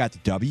they got the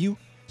W.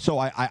 So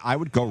I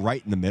would go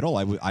right in the middle.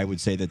 I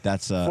would say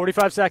that's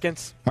 45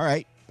 seconds. All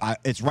right.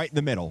 It's right in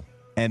the middle.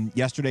 And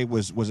yesterday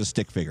was a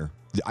stick figure.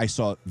 I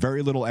saw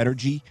very little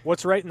energy.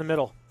 What's right in the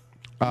middle?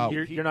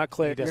 You're not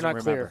clear. You're not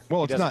clear.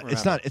 Well,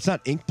 it's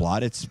not ink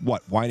blot. It's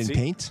what, wine and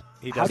paint?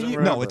 He doesn't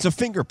remember. No, it's a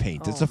finger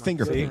paint. It's a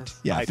finger paint.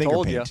 Yeah, I finger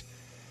told paint. you.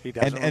 He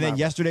doesn't And then remember.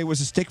 yesterday was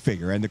a stick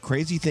figure. And the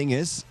crazy thing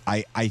is,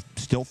 I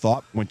still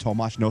thought when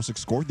Tomas Nosek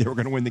scored, they were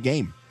going to win the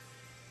game.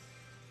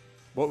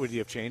 What would you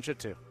have changed it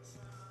to?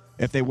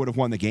 If they would have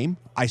won the game,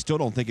 I still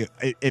don't think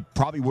it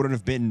probably wouldn't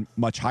have been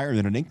much higher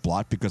than an ink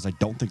blot because I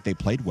don't think they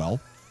played well.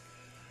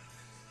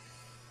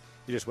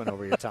 You just went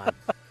over your time.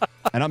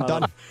 And I'm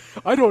done.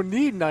 I don't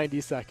need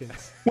 90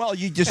 seconds. Well,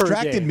 you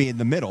distracted me in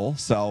the middle,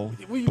 so.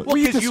 Well,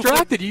 you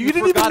distracted you. You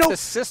didn't even know. The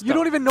system. You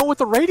don't even know what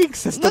the rating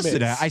system is.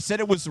 Listen, I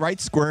said it was right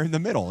square in the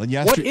middle. And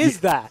What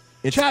is that?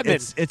 Chapman,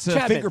 it's a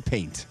Chapman. finger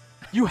paint.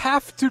 You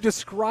have to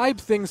describe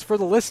things for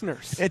the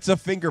listeners. It's a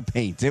finger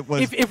paint. It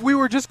was. If we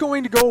were just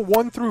going to go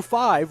 1 through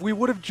 5, we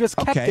would have just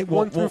kept it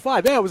 1 through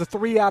 5. Yeah, it was a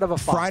 3 out of a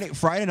 5.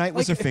 Friday night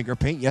was a finger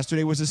paint.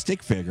 Yesterday was a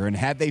stick figure. And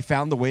had they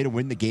found the way to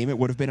win the game, it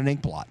would have been an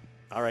ink blot.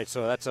 All right,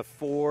 so that's a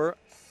 4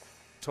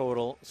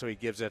 total. So he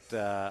gives it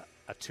a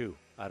 2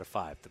 out of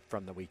 5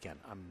 from the weekend.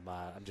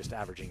 I'm just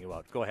averaging you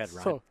out. Go ahead,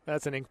 Ryan. So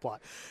that's an ink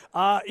blot.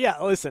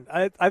 Yeah, listen,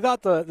 I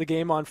thought the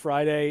game on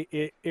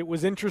Friday, it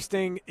was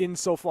interesting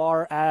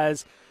insofar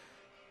as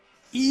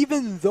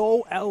even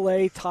though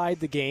LA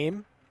tied the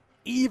game,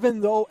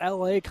 even though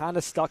LA kind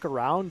of stuck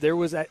around, there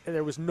was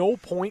no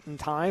point in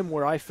time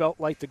where I felt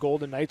like the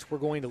Golden Knights were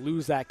going to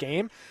lose that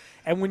game.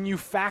 And when you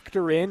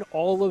factor in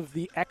all of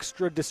the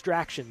extra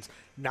distractions,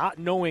 not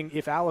knowing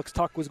if Alex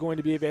Tuch was going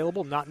to be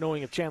available, not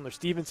knowing if Chandler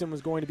Stevenson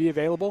was going to be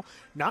available,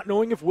 not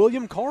knowing if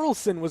William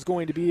Karlsson was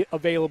going to be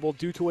available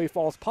due to a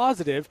false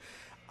positive,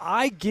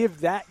 I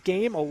give that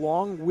game,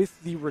 along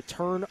with the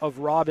return of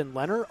Robin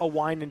Lehner, a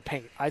wine and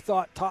paint. I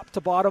thought top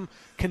to bottom,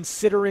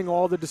 considering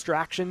all the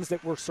distractions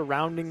that were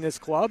surrounding this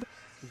club,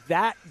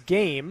 that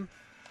game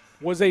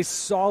was a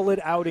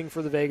solid outing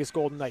for the Vegas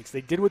Golden Knights.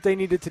 They did what they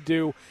needed to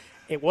do.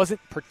 It wasn't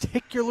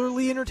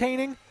particularly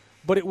entertaining,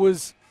 but it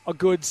was a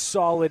good,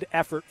 solid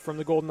effort from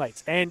the Golden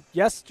Knights. And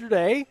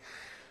yesterday,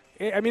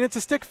 I mean, it's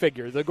a stick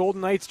figure. The Golden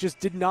Knights just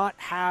did not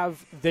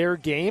have their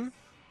game.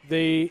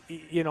 They,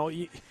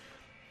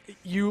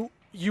 you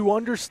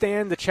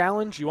understand the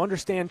challenge. You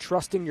understand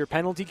trusting your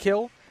penalty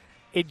kill.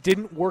 It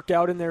didn't work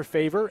out in their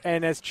favor.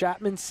 And as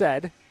Chapman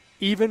said,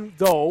 even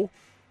though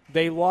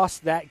they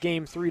lost that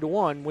game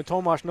 3-1, when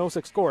Tomas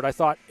Nosek scored, I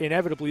thought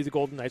inevitably the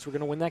Golden Knights were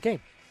going to win that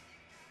game,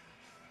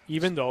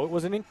 even though it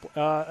was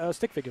a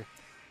stick figure.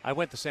 I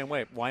went the same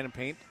way. Wine and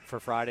paint for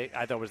Friday.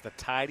 I thought it was the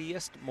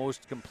tidiest,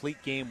 most complete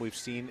game we've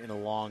seen in a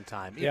long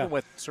time. Even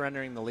with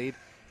surrendering the lead,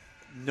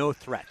 no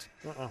threat.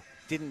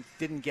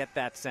 Didn't get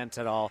that sense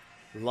at all.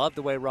 Loved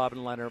the way Robin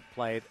Lehner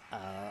played.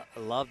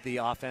 Loved the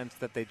offense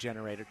that they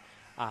generated.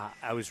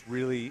 I was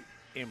really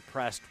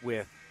impressed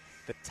with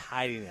the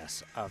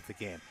tidiness of the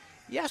game.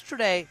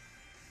 Yesterday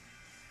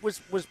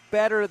was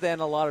better than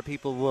a lot of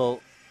people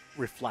will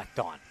reflect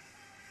on.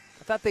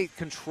 I thought they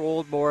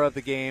controlled more of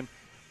the game.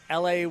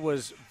 LA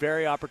was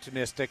very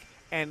opportunistic.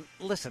 And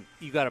listen,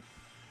 you got a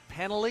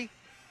penalty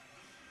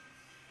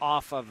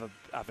off of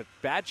a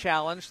bad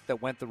challenge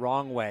that went the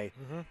wrong way,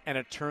 and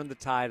it turned the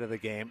tide of the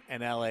game,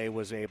 and LA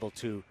was able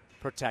to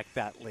protect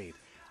that lead.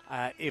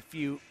 If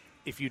you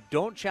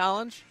don't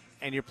challenge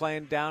and you're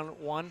playing down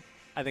 1,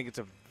 I think it's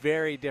a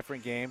very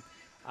different game.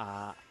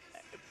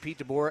 Pete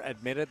DeBoer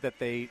admitted that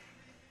they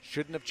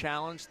shouldn't have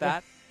challenged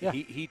that. Yeah.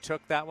 He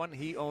took that one.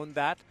 He owned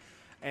that,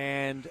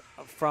 and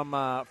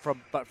I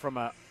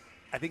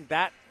think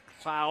that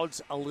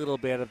clouds a little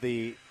bit of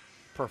the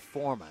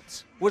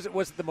performance. Was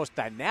it the most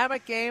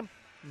dynamic game?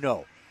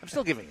 No. I'm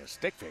still giving it a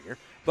stick figure,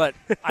 but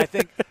I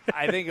think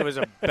it was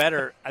a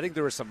better. I think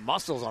there were some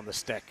muscles on the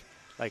stick,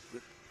 like.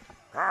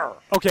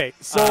 Okay,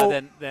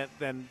 so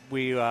then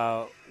we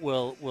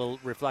will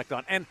reflect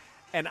on and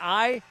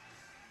I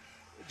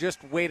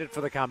just waited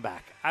for the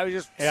comeback. I was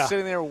just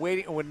sitting there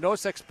waiting, and when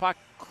Nosek's puck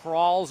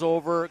crawls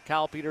over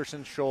Cal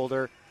Peterson's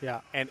shoulder,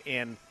 and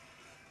in,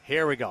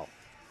 here we go.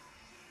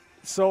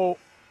 So,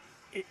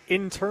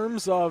 in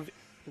terms of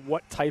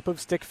what type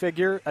of stick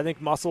figure, I think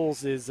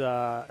muscles is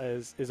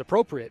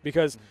appropriate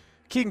because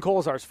Keegan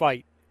Kolesar's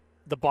fight,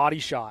 the body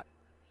shot.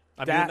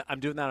 I'm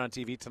doing that on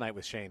TV tonight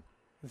with Shane.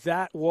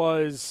 That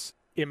was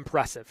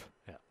impressive.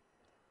 Yeah.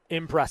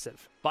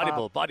 Impressive. Body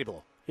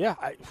blow. Yeah.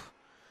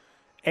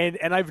 And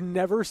I've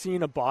never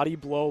seen a body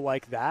blow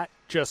like that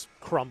just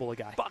crumble a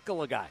guy.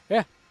 Buckle a guy.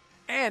 Yeah.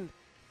 And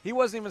he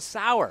wasn't even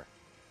sour.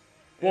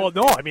 Well,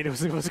 no, I mean, it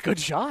was a good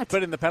shot.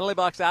 But in the penalty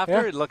box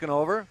after, looking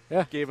over,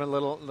 Yeah. gave him a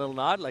little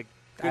nod, like,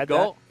 good Had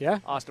goal, that, yeah.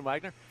 Austin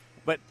Wagner.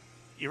 But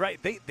you're right,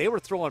 they were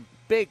throwing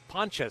big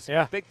punches,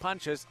 and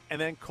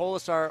then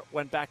Kolesar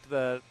went back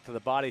to the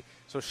body.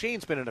 So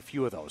Shane's been in a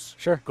few of those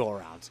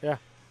go-arounds. Yeah.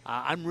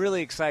 I'm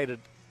really excited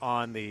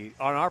on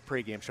our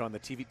pregame show on the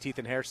Teeth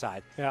and Hair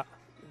side. Yeah.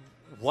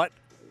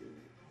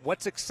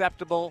 What's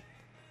acceptable,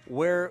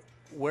 where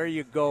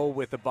you go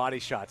with the body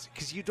shots,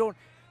 because you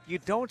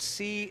don't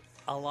see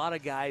a lot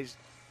of guys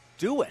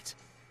do it.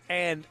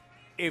 And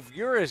if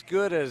you're as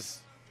good as,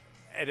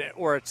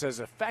 or it's as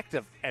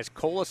effective as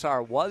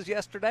Kolesar was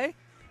yesterday,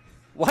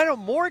 why don't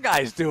more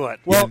guys do it?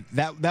 Well,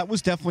 that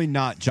was definitely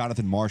not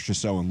Jonathan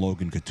Marchessault and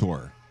Logan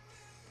Couture.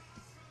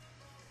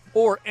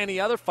 Or any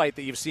other fight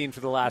that you've seen for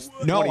the last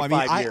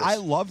 25 years. I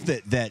love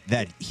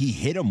that he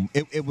hit him.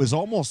 It was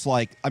almost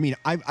like, I mean,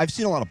 I've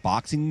seen a lot of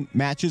boxing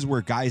matches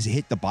where guys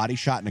hit the body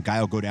shot and a guy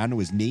will go down to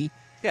his knee.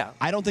 Yeah.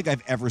 I don't think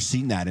I've ever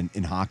seen that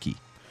in hockey.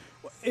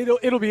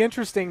 It'll be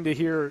interesting to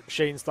hear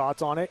Shane's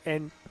thoughts on it,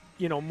 and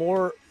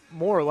more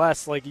or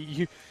less, like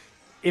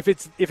if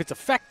it's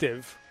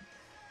effective,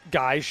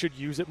 guys should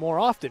use it more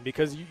often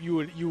because you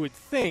would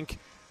think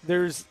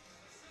there's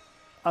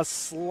a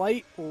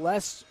slight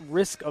less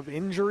risk of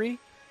injury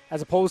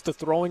as opposed to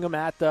throwing them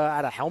at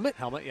a helmet.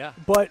 Helmet, yeah.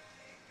 But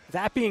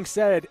that being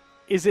said,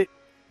 is it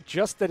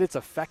just that it's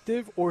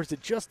effective, or is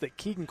it just that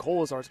Keegan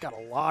Kolesar's got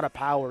a lot of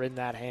power in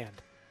that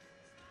hand?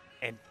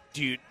 And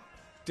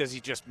does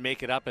he just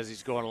make it up as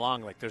he's going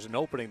along? Like there's an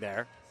opening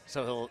there,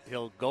 so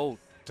he'll go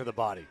to the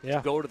body,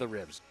 go to the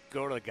ribs,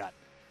 go to the gut.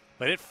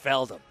 But it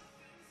felled him.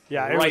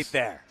 Yeah,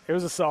 there. It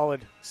was a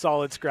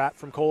solid scrap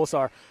from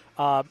Kolesar.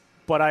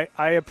 But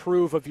I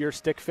approve of your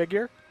stick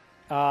figure.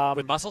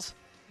 With muscles?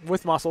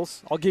 With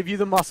muscles. I'll give you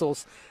the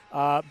muscles.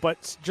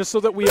 But just so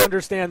that we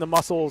understand, the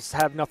muscles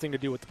have nothing to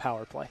do with the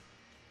power play.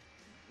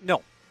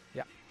 No.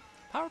 Yeah.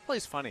 Power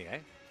play's funny, eh?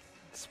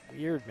 It's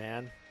weird,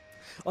 man.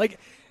 Like,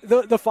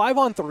 the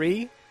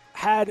 5-on-3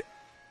 had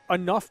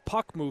enough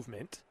puck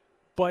movement,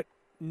 but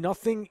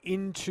nothing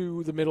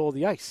into the middle of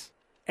the ice.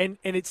 And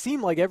it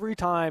seemed like every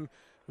time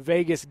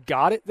Vegas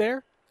got it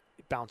there,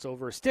 it'd bounce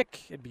over a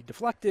stick, it'd be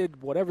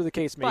deflected, whatever the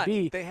case may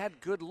be. They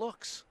had good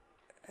looks.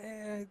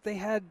 They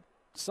had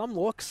some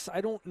looks.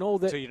 I don't know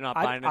that. So you're not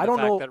buying into the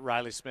fact that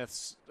Riley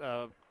Smith's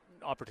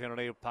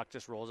opportunity, puck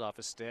just rolls off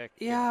his stick?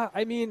 Yeah,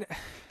 I mean.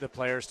 The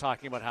players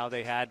talking about how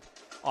they had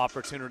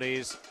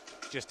opportunities,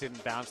 just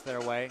didn't bounce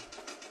their way.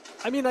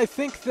 I mean, I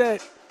think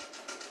that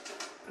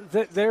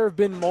there have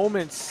been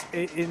moments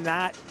in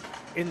that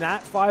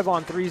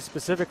 5-on-3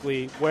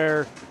 specifically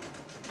where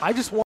I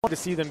just wanted to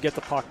see them get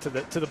the puck to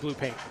the blue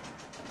paint,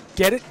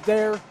 get it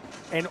there,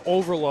 and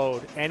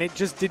overload, and it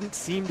just didn't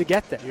seem to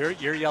get there.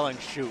 You're yelling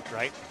shoot,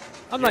 right?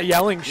 I'm not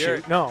yelling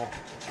shoot. No,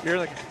 you're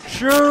like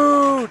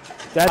shoot.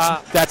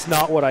 That's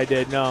not what I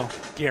did. No,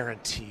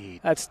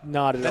 guaranteed. That's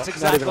not it. That's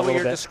exactly what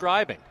you're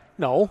describing.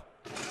 No,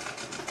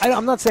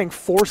 I'm not saying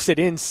force it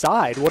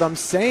inside. What I'm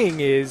saying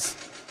is,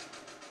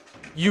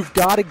 you've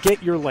got to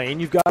get your lane.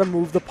 You've got to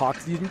move the puck.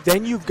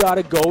 Then you've got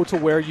to go to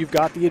where you've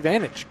got the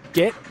advantage.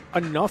 Get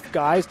enough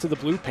guys to the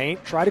blue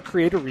paint, try to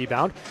create a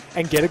rebound,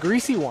 and get a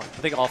greasy one.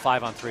 I think all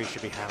 5-on-3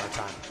 should be hammer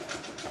time.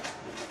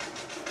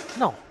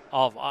 No.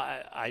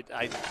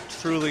 I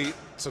truly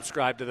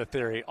subscribe to the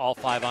theory, all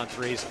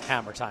 5-on-3s,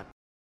 hammer time.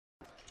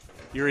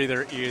 You're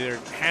either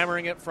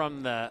hammering it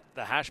from the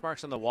hash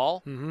marks on the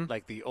wall,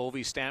 like the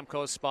Ovi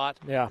Stamkos spot,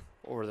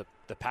 or the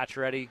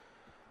Pacioretty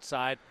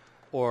side,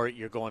 or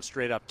you're going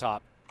straight up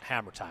top,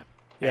 hammer time.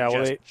 Yeah,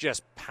 well,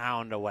 just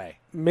pound away.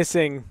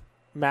 Missing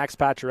Max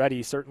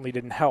Pacioretty certainly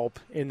didn't help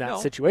in that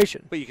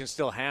situation. But you can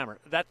still hammer.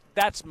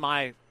 That's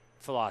my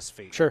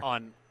philosophy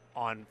on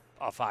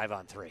a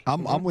 5-on-3.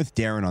 I'm with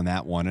Darren on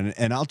that one,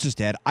 and I'll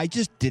just add, I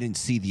just didn't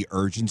see the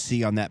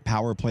urgency on that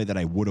power play that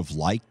I would have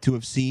liked to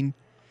have seen.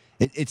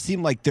 It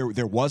seemed like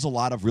there was a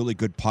lot of really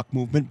good puck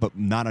movement, but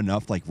not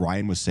enough, like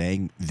Ryan was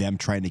saying, them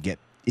trying to get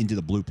into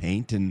the blue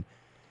paint.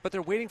 But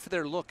they're waiting for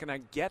their look, and I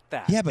get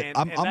that. Yeah, but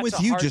I'm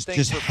with you. Just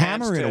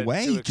hammer it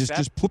away.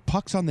 Just put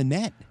pucks on the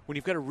net. When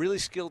you've got a really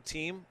skilled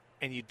team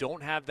and you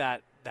don't have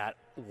that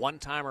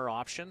one-timer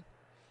option,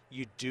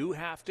 you do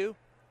have to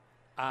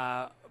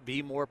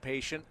be more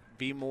patient,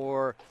 be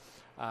more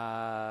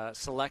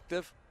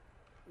selective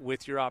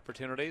with your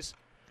opportunities.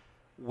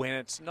 When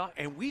it's not,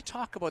 and we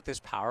talk about this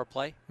power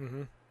play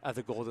of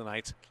the Golden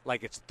Knights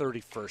like it's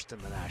 31st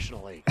in the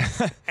National League,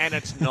 and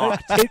it's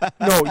not.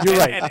 No, you're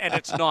right, and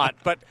it's not.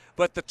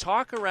 But the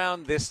talk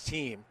around this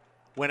team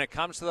when it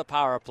comes to the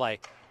power play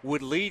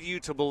would lead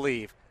you to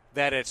believe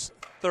that it's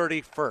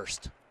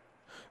 31st.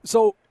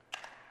 So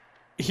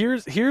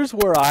here's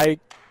where I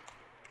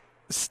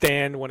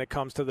stand when it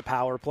comes to the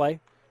power play.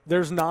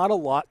 There's not a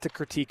lot to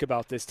critique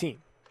about this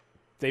team.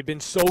 They've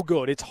been so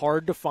good, it's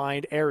hard to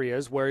find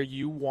areas where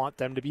you want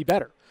them to be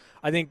better.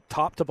 I think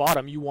top to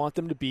bottom, you want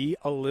them to be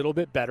a little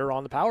bit better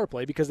on the power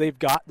play because they've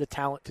got the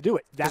talent to do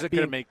it. Is it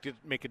going to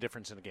make a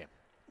difference in a game?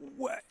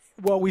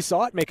 Well, we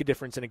saw it make a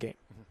difference in a game.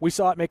 We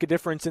saw it make a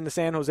difference in the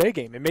San Jose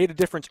game. It made a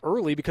difference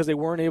early because they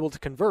weren't able to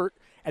convert,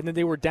 and then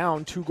they were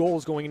down 2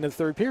 goals going into the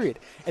third period.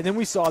 And then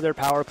we saw their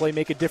power play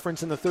make a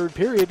difference in the third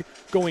period,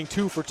 going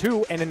 2 for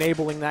 2 and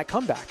enabling that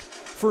comeback.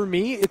 For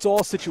me, it's all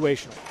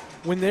situational.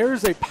 When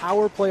there's a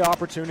power play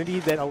opportunity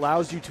that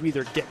allows you to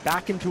either get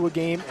back into a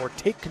game or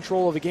take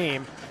control of a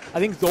game, I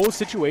think those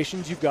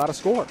situations you've got to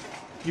score.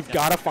 You've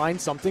got to find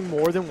something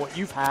more than what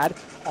you've had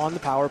on the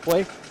power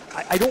play.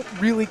 I don't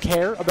really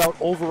care about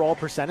overall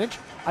percentage.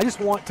 I just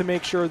want to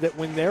make sure that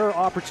when there are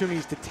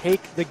opportunities to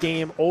take the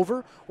game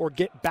over or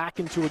get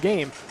back into a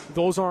game,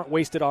 those aren't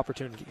wasted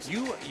opportunities.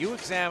 You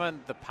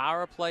examined the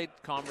power play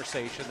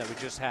conversation that we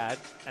just had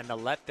and the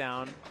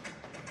letdown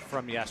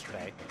from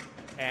yesterday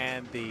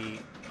and the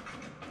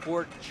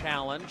poor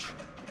challenge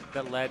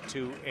that led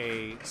to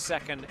a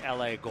second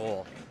LA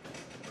goal.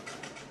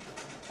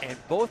 And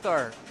both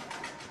are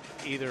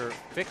either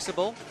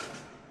fixable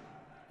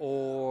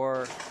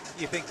or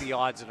you think the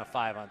odds in a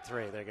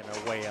 5-on-3, they're going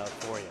to weigh out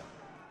for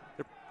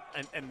you.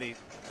 And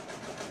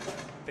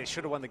they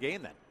should have won the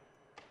game then.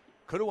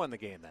 Could have won the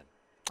game then.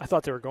 I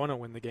thought they were going to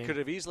win the game. Could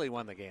have easily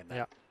won the game then.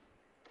 Yeah.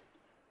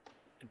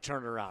 And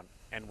turn it around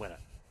and win it.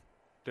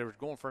 They were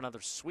going for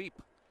another sweep.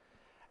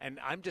 And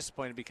I'm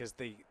disappointed because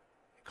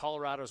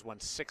Colorado's won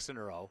 6 in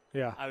a row.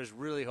 Yeah. I was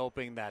really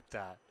hoping that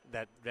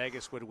that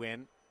Vegas would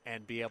win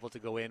and be able to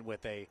go in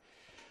with a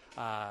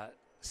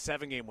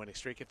 7-game winning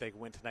streak. If they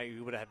win tonight,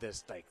 we would have had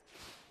this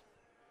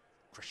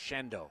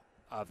crescendo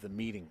of the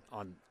meeting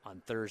on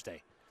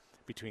Thursday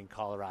between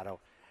Colorado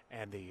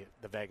and the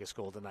Vegas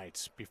Golden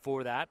Knights.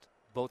 Before that,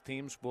 both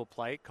teams will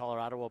play.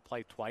 Colorado will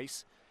play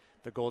twice.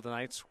 The Golden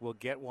Knights will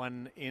get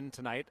one in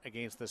tonight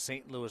against the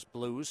St. Louis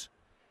Blues.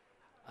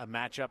 A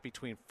matchup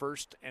between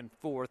 1st and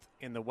 4th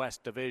in the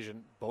West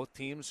Division. Both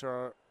teams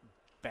are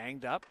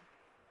banged up.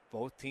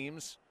 Both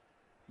teams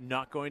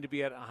not going to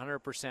be at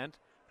 100%.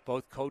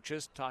 Both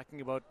coaches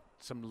talking about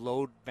some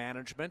load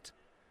management.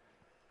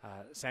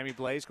 Sammy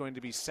Blais going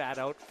to be sat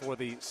out for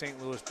the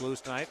St. Louis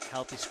Blues tonight.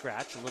 Healthy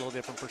scratch, a little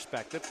different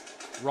perspective.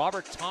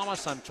 Robert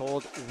Thomas, I'm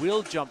told,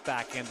 will jump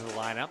back into the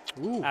lineup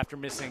after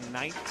missing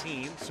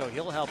 19, so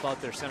he'll help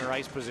out their center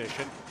ice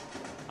position.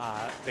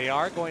 They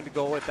are going to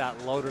go with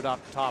that loaded up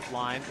top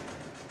line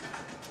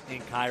in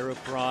Kyrou,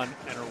 Perron,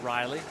 and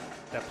O'Reilly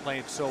that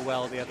played so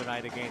well the other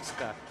night against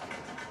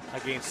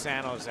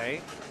San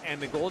Jose. And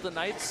the Golden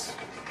Knights,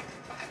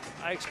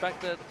 I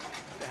expect to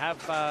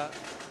have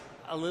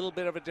a little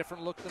bit of a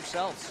different look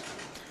themselves.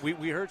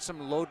 We heard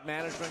some load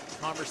management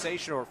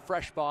conversation or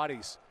fresh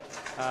bodies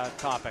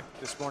topic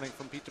this morning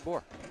from Pete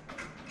DeBoer.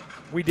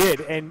 We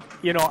did, and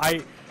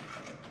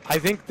I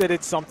think that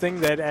it's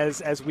something that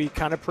as we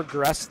kind of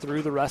progress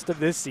through the rest of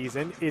this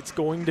season, it's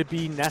going to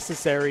be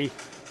necessary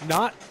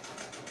not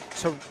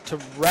to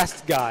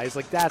rest guys.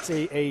 Like that's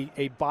a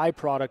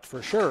byproduct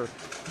for sure.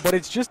 But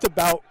it's just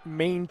about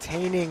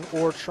maintaining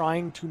or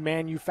trying to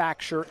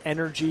manufacture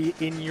energy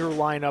in your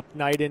lineup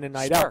night in and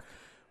night out.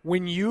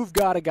 When you've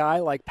got a guy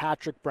like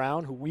Patrick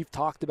Brown, who we've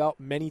talked about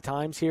many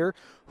times here,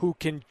 who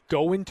can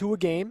go into a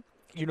game,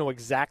 you know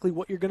exactly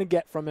what you're going to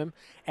get from him,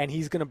 and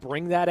he's going to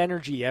bring that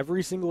energy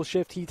every single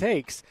shift he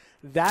takes,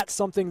 that's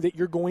something that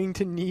you're going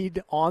to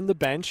need on the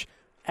bench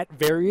at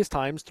various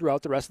times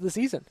throughout the rest of the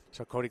season.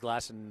 So Cody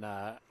Glass and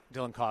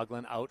Dylan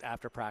Coghlan out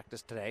after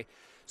practice today.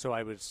 So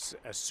I would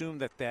assume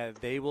that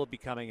they will be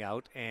coming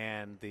out,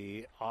 and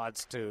the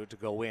odds to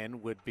go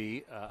in would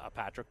be a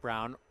Patrick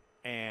Brown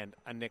and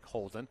a Nick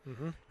Holden,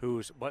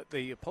 but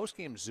the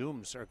post-game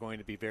Zooms are going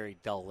to be very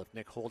dull if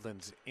Nick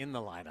Holden's in the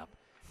lineup.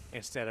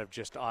 instead of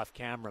just off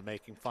camera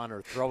making fun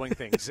or throwing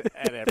things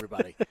at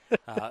everybody.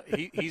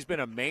 He's been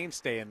a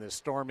mainstay in the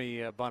Stormy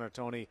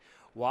Buonantony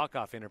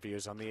walk-off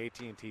interviews on the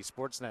AT&T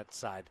Sportsnet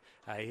side.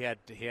 He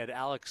had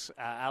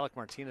Alec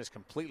Martinez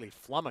completely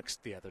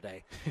flummoxed the other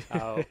day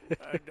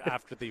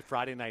after the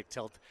Friday night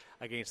tilt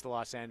against the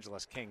Los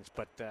Angeles Kings.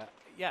 But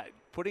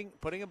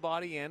putting a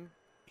body in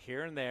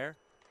here and there,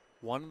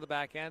 one on the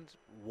back end,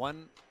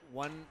 one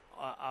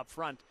up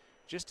front,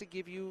 just to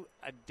give you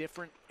a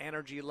different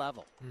energy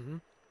level. Mm-hmm.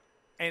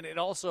 And it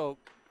also,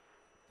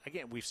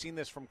 again, we've seen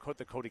this from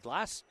the Cody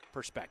Glass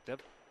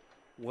perspective,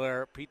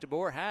 where Pete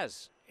DeBoer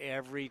has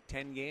every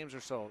 10 games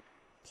or so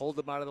pulled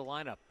him out of the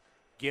lineup,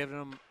 given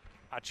him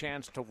a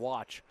chance to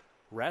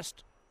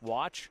rest,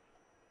 watch,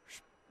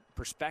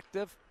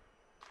 perspective,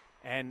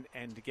 and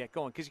to get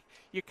going. Because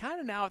you're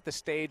kind of now at the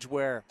stage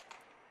where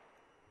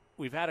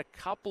we've had a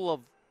couple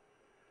of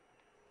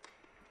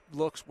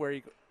looks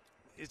where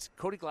it's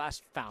Cody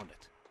Glass found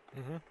it.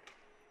 Mm-hmm.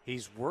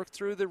 He's worked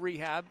through the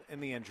rehab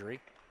and the injury.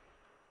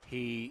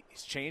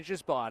 He's changed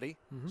his body,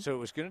 so it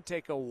was going to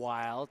take a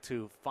while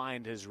to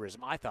find his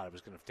rhythm. I thought it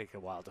was going to take a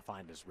while to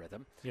find his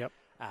rhythm. Yep.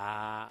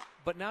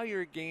 But now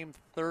you're at game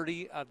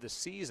 30 of the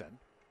season.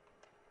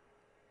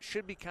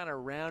 Should be kind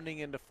of rounding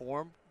into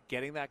form,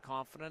 getting that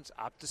confidence,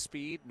 up to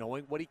speed,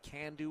 knowing what he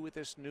can do with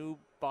this new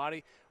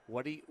body,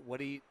 what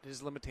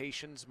his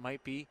limitations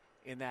might be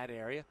in that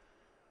area.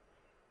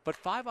 But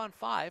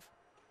 5-on-5,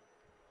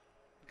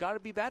 got to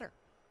be better.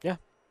 Yeah.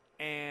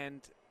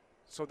 And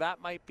so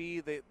that might be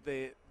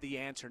the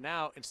answer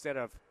now. Instead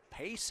of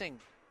pacing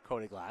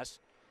Cody Glass,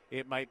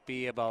 it might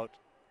be about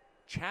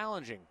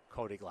challenging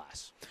Cody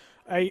Glass.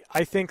 I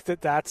think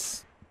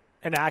that's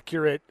an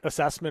accurate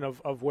assessment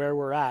of where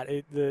we're at.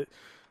 The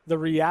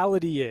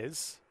reality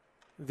is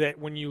that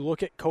when you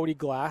look at Cody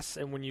Glass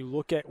and when you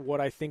look at what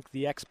I think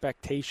the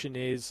expectation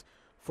is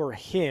for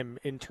him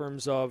in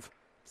terms of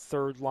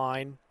third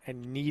line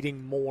and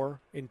needing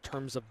more in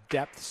terms of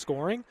depth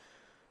scoring,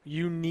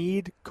 you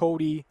need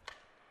Cody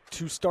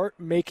to start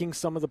making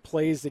some of the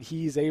plays that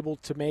he's able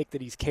to make,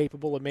 that he's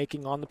capable of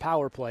making on the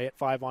power play at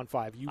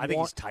 5-on-5. I think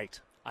he's tight.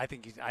 I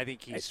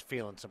think he's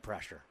feeling some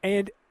pressure.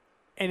 And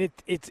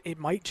it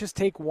might just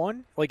take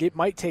one. Like, it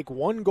might take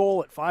one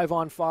goal at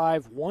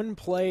 5-on-5, one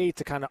play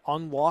to kind of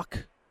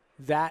unlock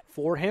that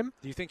for him.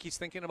 Do you think he's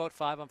thinking about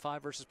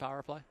 5-on-5 versus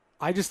power play?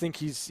 I just think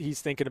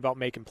he's thinking about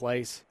making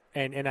plays.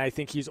 And I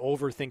think he's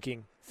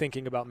thinking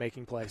about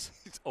making plays.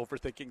 He's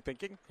overthinking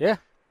thinking? Yeah.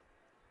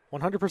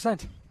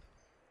 100%.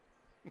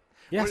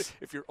 Yes.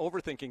 If you're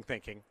overthinking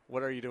thinking,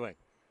 what are you doing?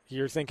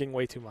 You're thinking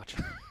way too much.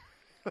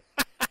 I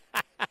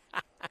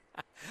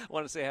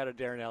want to say hi to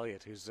Darren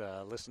Elliott, who's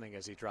listening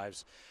as he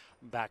drives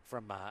back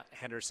from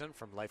Henderson,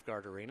 from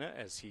Lifeguard Arena,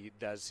 as he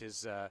does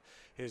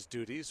his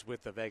duties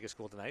with the Vegas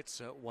Golden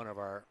Knights, one of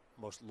our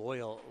most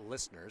loyal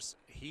listeners.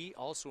 He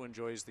also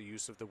enjoys the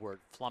use of the word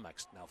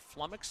flummoxed. Now,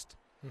 flummoxed,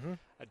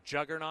 a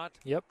juggernaut,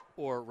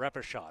 or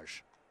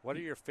repechage? What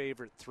are your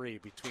favorite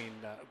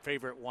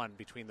one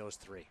between those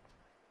three?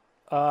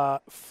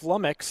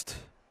 Flummoxed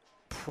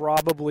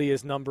probably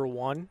is number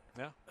one.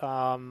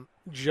 Yeah.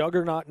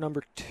 Juggernaut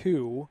number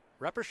two.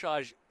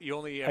 Repechage, you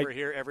only ever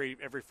hear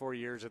every 4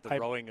 years at the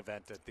rowing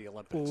event at the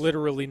Olympics.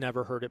 Literally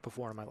never heard it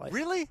before in my life.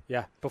 Really?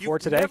 Yeah. Before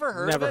You've today, never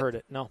heard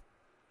it? No.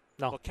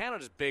 Well,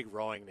 Canada's a big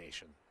rowing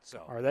nation.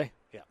 So are they?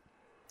 Yeah.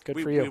 Good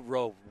for you. We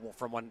row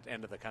from one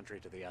end of the country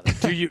to the other.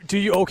 Do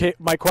you? Okay.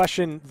 My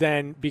question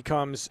then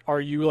becomes: are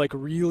you like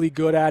really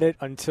good at it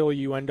until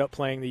you end up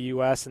playing the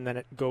U.S. and then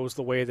it goes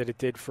the way that it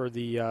did for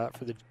the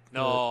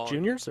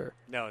juniors? Or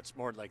no, it's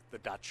more like the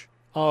Dutch.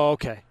 Oh,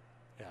 okay.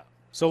 Yeah.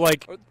 So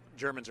like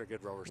Germans are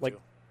good rowers like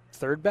too.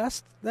 Third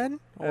best then,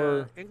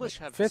 or English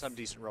have fifth, some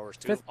decent rowers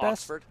too. Fifth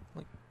Oxford.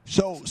 Best?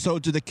 So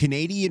do the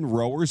Canadian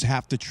rowers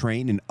have to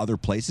train in other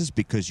places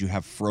because you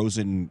have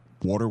frozen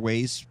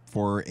waterways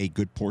for a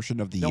good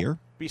portion of the year?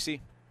 BC.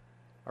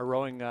 Our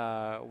rowing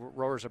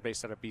rowers are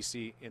based out of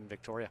BC in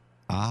Victoria.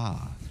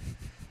 Ah.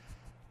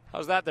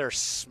 How's that there,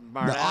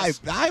 smart No, ass?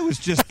 I was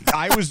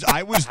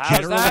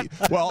generally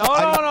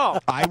No.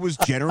 I was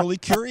generally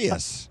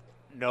curious.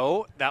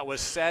 No, that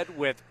was said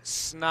with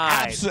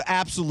snide.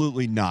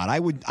 Absolutely not. I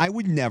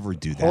would never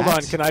do that. Hold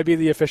on, can I be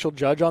the official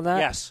judge on that?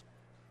 Yes.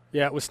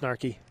 Yeah, it was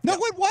snarky. No,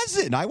 it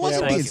wasn't. I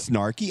wasn't being was.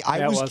 snarky.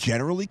 I was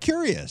generally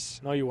curious.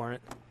 No, you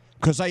weren't.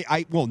 Because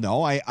I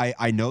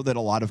know that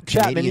a lot of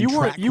Chapman, Canadian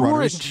track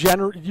runners.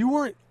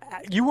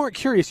 You weren't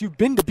curious. You've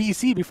been to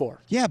BC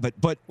before. Yeah, but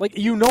like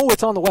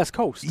it's on the West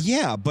Coast.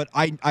 Yeah, but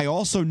I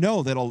also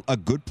know that a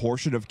good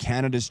portion of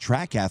Canada's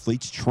track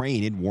athletes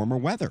train in warmer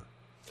weather.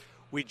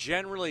 We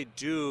generally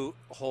do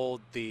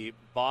hold the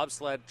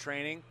bobsled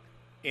training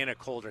in a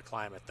colder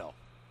climate, though.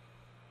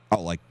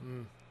 Oh, like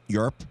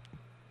Europe?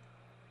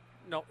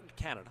 No,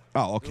 Canada.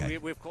 Oh, okay.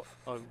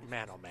 Oh,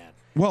 man.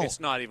 Well, it's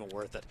not even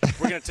worth it.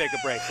 We're going to take a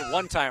break. The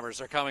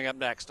one-timers are coming up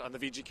next on the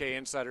VGK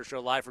Insider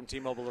Show, live from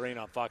T-Mobile Arena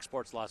on Fox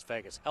Sports Las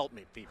Vegas. Help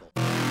me, people.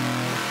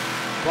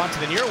 Blunt to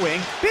the near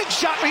wing. Big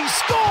shot, he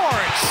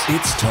scores!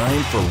 It's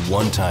time for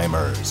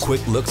one-timers.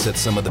 Quick looks at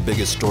some of the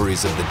biggest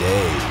stories of the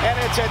day And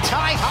it's a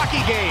tie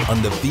hockey game.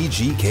 on the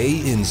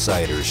VGK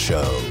Insider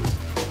Show.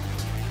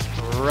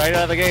 Right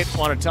out of the gate, I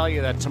want to tell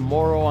you that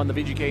tomorrow on the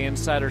VGK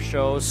Insider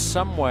Show,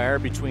 somewhere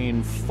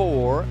between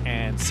 4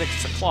 and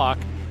 6 o'clock,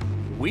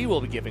 we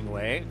will be giving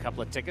away a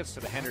couple of tickets to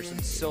the Henderson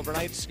Silver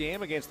Knights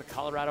game against the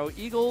Colorado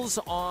Eagles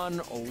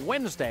on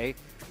Wednesday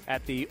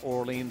at the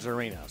Orleans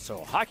Arena.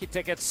 So hockey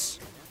tickets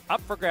up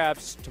for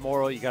grabs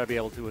tomorrow. You got to be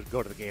able to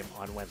go to the game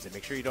on Wednesday.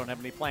 Make sure you don't have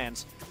any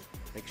plans.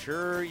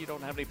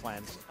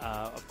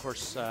 Of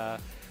course,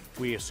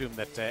 we assume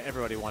that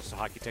everybody wants the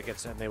hockey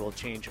tickets, and they will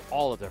change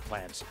all of their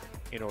plans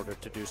in order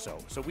to do so.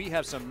 So we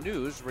have some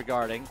news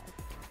regarding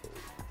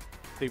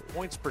the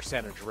points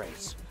percentage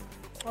race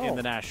in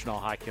the National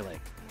Hockey League.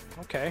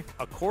 Okay.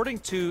 According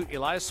to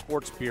Elias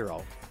Sports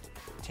Bureau,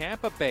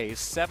 Tampa Bay's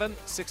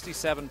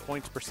 767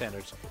 points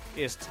percentage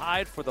is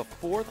tied for the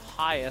fourth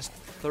highest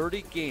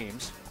 30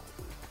 games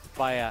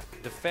by a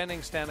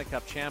defending Stanley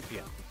Cup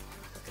champion,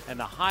 and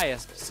the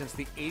highest since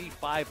the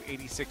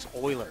 85-86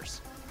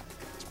 Oilers.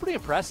 It's pretty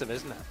impressive,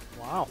 isn't it?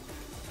 Wow.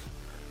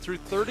 Through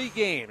 30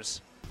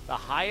 games, the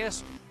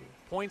highest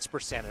points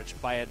percentage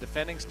by a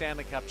defending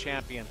Stanley Cup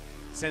champion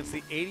since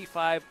the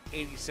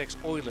 85-86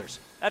 Oilers.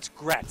 That's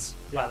Gretz,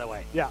 by the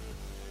way. Yeah.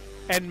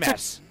 And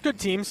Mess. Good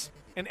teams.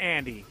 And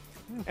Andy.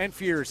 And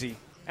Fierzy.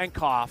 And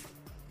Koff.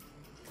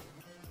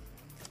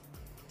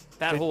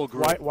 That whole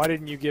group. Why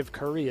didn't you give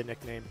Curry a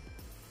nickname?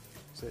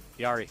 Is it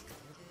Yari.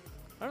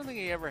 I don't think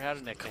he ever had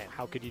a nickname.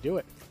 How could you do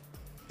it?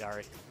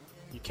 Yari.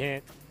 You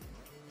can't.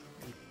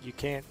 You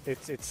can't.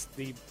 It's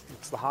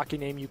the hockey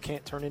name you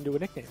can't turn into a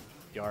nickname.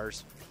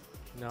 Yars.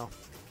 No.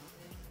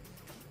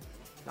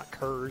 Not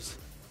Kurz.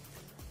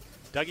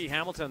 Dougie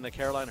Hamilton and the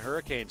Carolina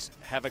Hurricanes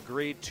have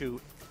agreed to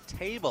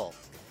table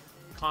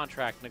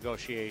contract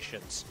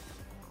negotiations.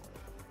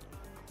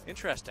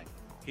 Interesting.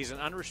 He's an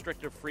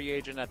unrestricted free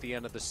agent at the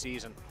end of the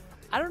season.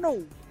 I don't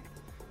know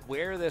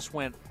where this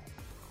went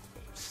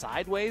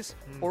sideways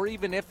or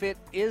even if it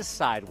is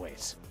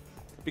sideways,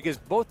 because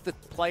both the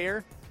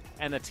player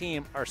and the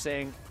team are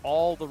saying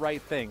all the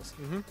right things.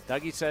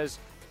 Dougie says,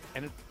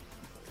 and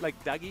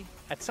like Dougie,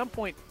 at some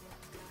point,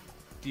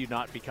 do you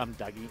not become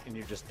Dougie and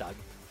you're just Doug?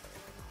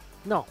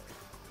 No.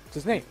 It's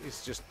his name.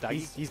 It's just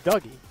Dougie. He's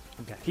Dougie.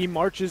 Okay. He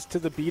marches to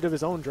the beat of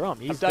his own drum.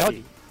 He's Dougie.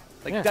 Dougie.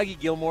 Like Yeah. Dougie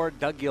Gilmore,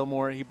 Doug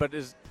Gilmore. But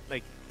is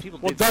like people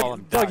Well, did call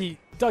him Doug.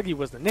 Dougie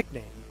was the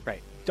nickname.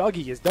 Right.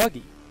 Dougie is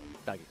Dougie.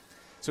 Dougie.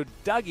 So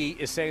Dougie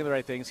is saying the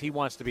right things. He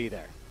wants to be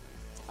there.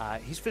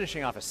 He's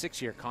finishing off a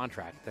 6-year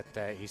contract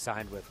that he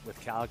signed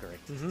with Calgary.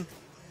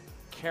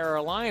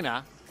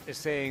 Carolina is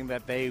saying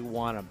that they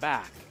want him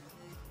back.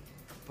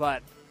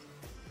 But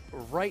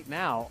right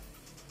now,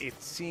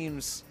 it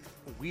seems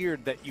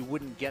weird that you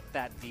wouldn't get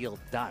that deal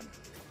done.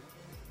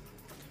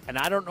 And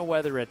I don't know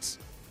whether it's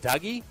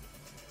Dougie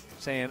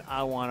saying,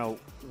 I want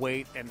to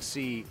wait and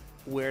see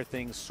where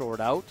things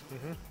sort out.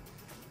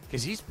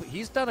 Because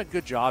he's done a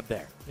good job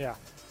there. Yeah.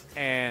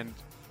 And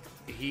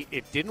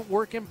it didn't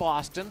work in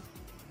Boston,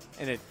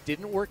 and it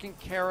didn't work in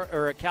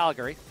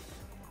Calgary,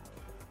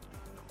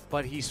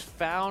 but he's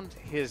found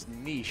his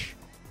niche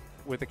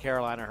with the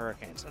Carolina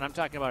Hurricanes. And I'm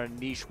talking about a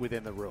niche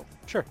within the room.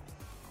 Sure.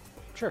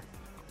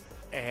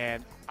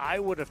 And I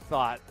would have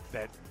thought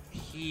that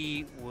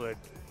he would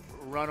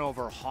run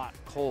over hot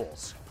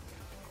coals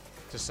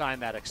to sign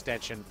that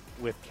extension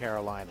with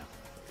Carolina.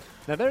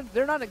 Now,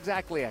 they're not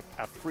exactly a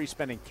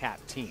free-spending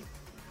cap team.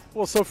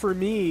 Well, so for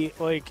me,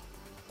 like,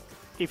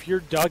 if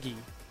you're Dougie,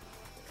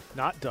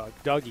 not Doug,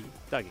 Dougie,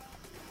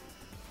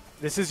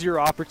 this is your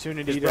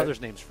opportunity. His brother's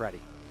name's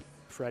Freddie.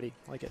 Freddie,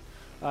 like it.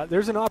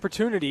 There's an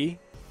opportunity,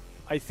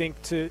 I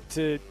think,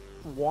 to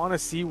want to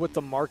see what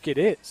the market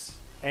is.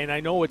 And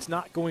I know it's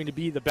not going to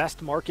be the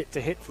best market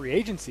to hit free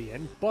agency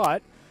in,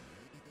 but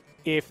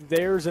if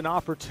there's an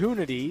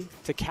opportunity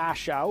to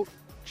cash out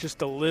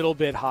just a little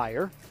bit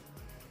higher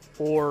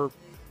or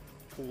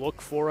look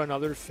for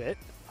another fit,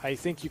 I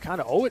think you kind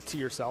of owe it to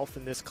yourself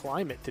in this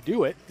climate to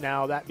do it.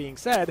 Now, that being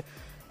said,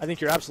 I think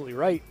you're absolutely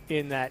right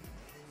in that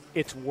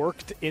it's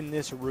worked in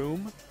this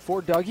room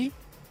for Dougie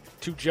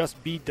to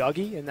just be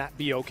Dougie and that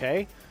be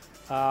okay.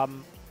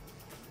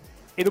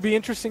 It'll be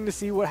interesting to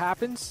see what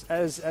happens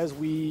as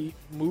we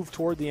move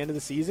toward the end of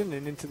the season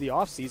and into the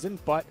offseason,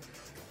 but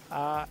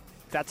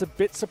that's a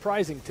bit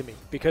surprising to me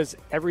because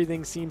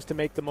everything seems to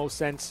make the most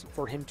sense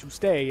for him to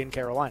stay in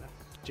Carolina.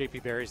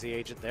 JP Barry's the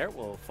agent there.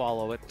 We'll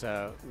follow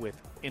it with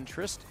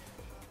interest.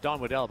 Don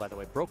Waddell, by the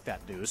way, broke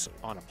that news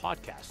on a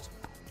podcast.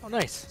 Oh,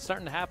 nice. It's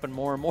starting to happen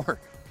more and more.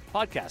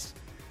 Podcasts.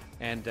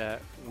 And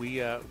we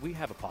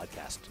have a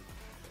podcast.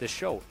 This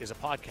show is a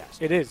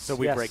podcast. It is, So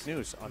we yes. break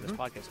news on this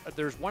podcast.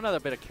 There's one other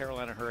bit of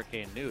Carolina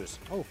Hurricane news.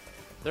 Oh.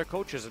 Their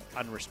coach is an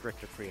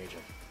unrestricted free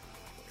agent.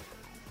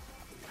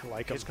 I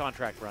like him. His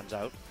contract runs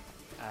out.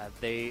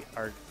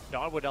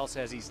 Don Waddell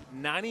says he's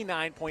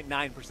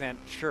 99.9%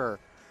 sure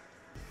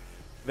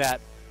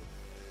that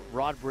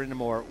Rod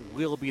Brind'Amour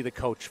will be the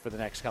coach for the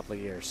next couple of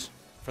years,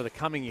 for the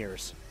coming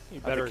years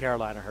of the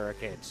Carolina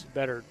Hurricanes.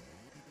 Better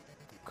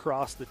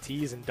cross the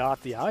T's and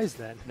dot the I's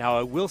then. Now,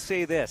 I will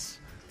say this.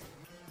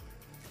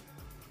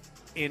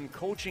 In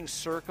coaching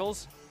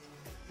circles,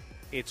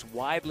 it's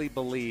widely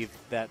believed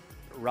that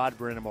Rod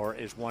Brind'Amour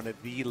is one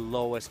of the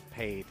lowest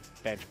paid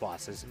bench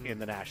bosses in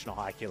the National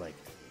Hockey League.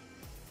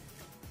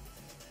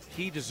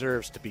 He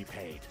deserves to be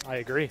paid. I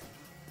agree.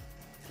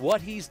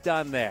 What he's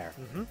done there,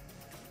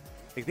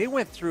 like they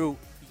went through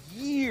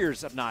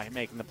years of not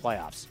making the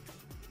playoffs.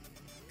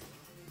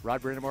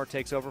 Rod Brind'Amour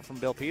takes over from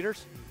Bill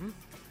Peters,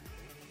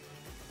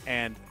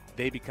 and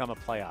they become a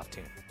playoff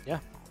team. Yeah.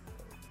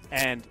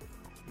 And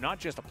not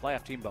just a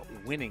playoff team, but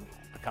winning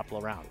a couple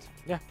of rounds.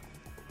 Yeah.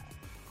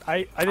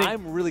 I think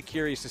I'm really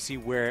curious to see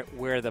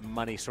where the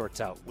money sorts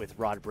out with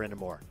Rod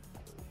Brind'Amour.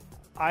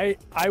 I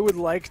would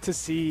like to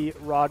see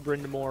Rod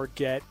Brind'Amour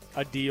get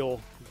a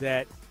deal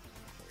that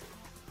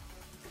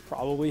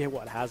probably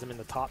has him in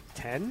the top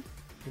 10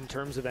 in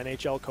terms of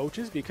NHL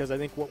coaches, because I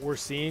think what we're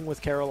seeing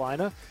with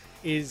Carolina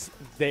is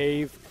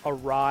they've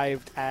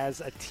arrived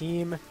as a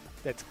team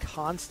that's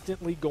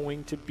constantly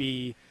going to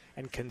be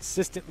and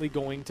consistently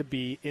going to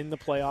be in the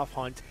playoff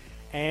hunt,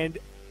 and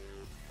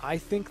I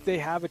think they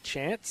have a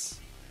chance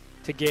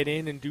to get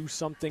in and do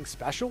something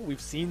special.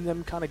 We've seen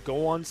them kind of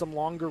go on some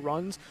longer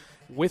runs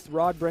with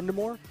Rod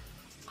Brind'Amour.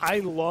 I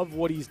love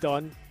what he's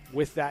done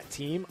with that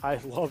team. I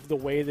love the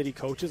way that he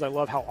coaches. I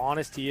love how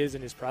honest he is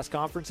in his press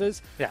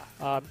conferences.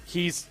 Yeah.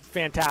 He's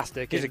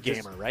fantastic. He's a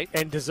gamer, right?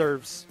 And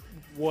deserves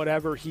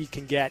whatever he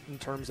can get in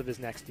terms of his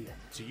next deal.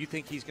 So you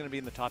think he's going to be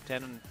in the top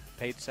 10 in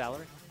paid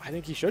salary? I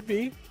think he should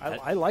be.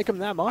 I like him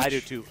that much. I do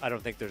too. I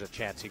don't think there's a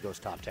chance he goes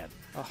top 10.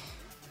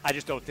 I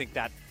just don't think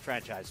that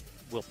franchise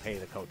will pay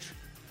the coach.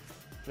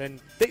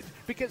 Then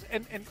because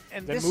then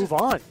this move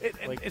on.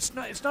 It's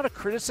not a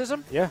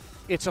criticism. Yeah.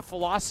 It's a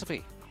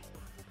philosophy.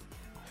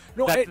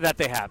 No, that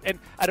they have, and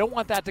I don't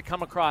want that to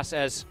come across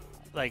as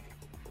like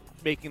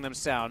making them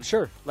sound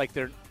like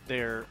they're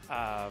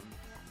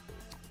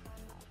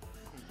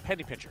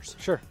penny pinchers.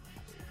 Sure.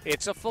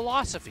 It's a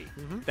philosophy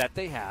that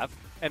they have,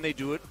 and they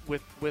do it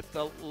with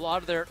a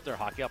lot of their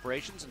hockey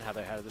operations and how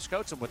they have the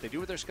scouts and what they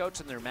do with their scouts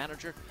and their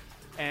manager,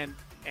 and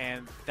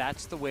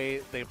that's the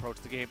way they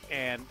approach the game.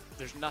 And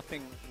there's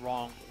nothing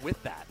wrong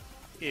with that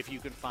if you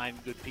can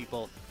find good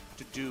people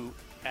to do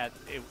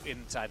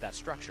inside that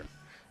structure.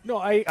 No,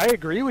 I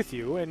agree with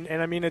you, and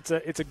I mean it's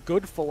a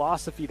good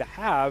philosophy to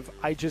have.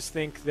 I just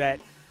think that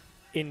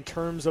in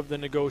terms of the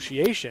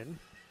negotiation,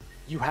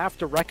 you have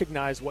to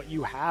recognize what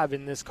you have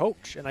in this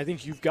coach, and I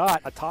think you've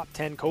got a top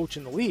 10 coach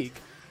in the league,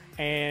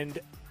 and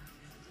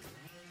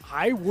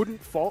I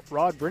wouldn't fault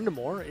Rod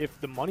Brind'Amour if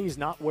the money's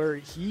not where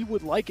he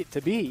would like it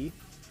to be.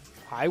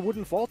 I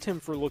wouldn't fault him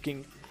for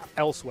looking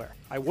elsewhere.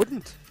 I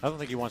wouldn't. I don't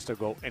think he wants to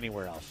go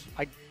anywhere else.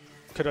 I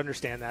could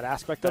understand that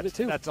aspect of it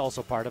too. That's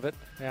also part of it.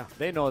 Yeah.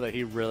 They know that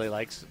he really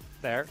likes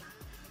there.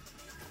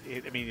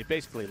 I mean, he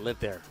basically lived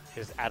there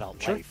his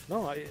adult life.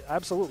 No,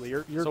 absolutely.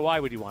 You're so why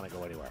would you want to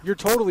go anywhere? You're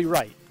totally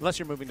right. Unless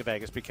you're moving to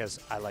Vegas, because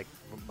I like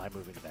my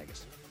moving to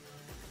Vegas.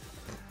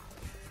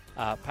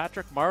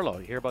 Patrick Marleau,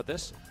 you hear about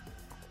this?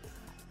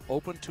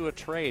 Open to a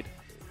trade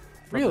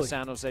from the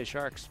San Jose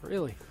Sharks.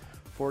 Really?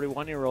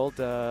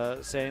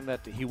 41-year-old saying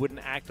that he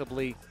wouldn't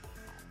actively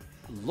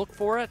look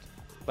for it,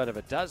 but if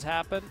it does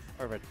happen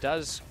or if it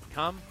does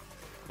come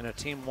and a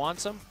team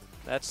wants him,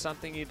 that's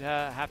something you'd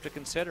have to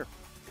consider.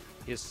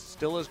 His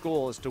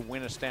goal is to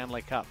win a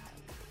Stanley Cup.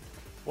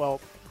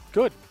 Well,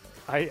 good.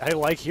 I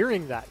like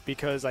hearing that,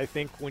 because I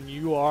think when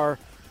you are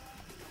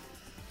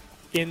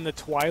in the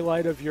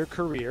twilight of your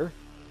career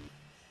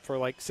for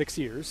like 6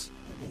 years,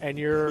 and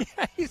you're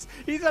he's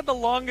had the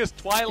longest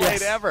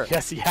twilight ever.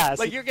 Yes, he has.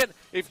 Like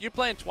if you're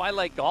playing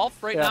Twilight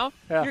Golf right now,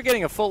 you're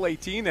getting a full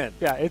 18 in.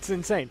 Yeah, it's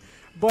insane.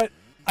 But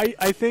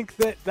I think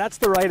that's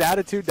the right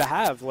attitude to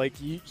have. Like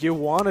you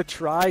want to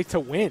try to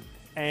win,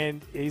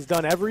 and he's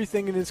done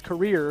everything in his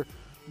career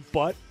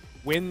but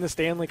win the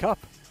Stanley Cup.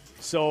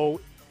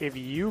 So if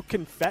you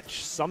can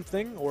fetch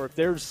something, or if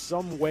there's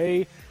some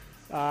way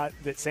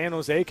that San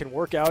Jose can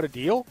work out a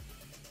deal,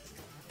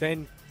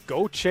 then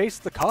go chase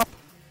the cup.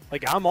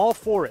 Like, I'm all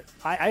for it.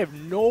 I have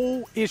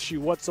no issue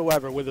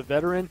whatsoever with a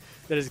veteran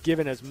that has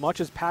given as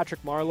much as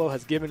Patrick Marleau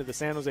has given to the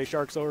San Jose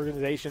Sharks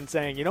organization,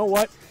 saying, you know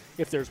what,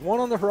 if there's one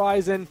on the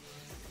horizon,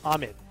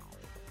 I'm in.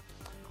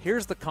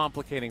 Here's the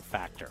complicating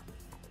factor.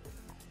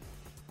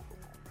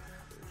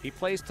 He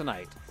plays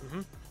tonight.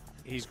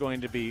 He's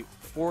going to be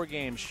 4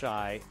 games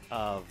shy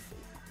of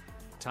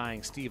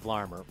tying Steve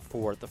Larmer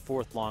for the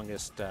 4th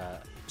longest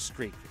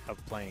streak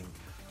of playing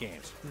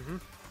games.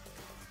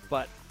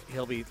 But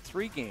he'll be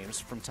 3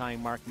 games from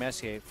tying Mark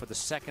Messier for the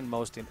 2nd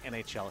most in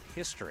NHL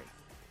history.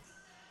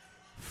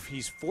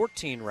 He's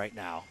 14 right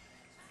now,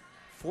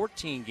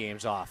 14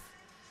 games off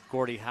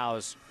Gordie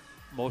Howe's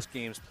most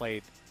games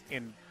played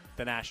in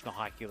the National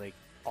Hockey League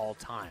all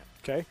time.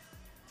 Okay.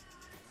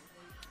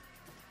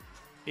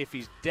 If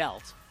he's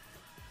dealt,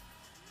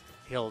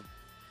 he'll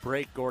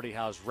break Gordie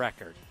Howe's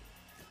record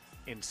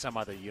in some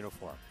other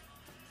uniform.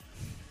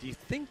 Do you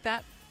think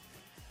that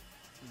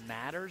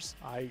matters?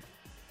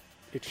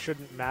 it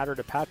shouldn't matter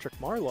to Patrick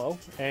Marleau,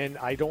 and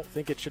I don't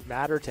think it should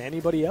matter to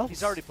anybody else.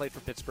 He's already played for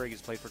Pittsburgh.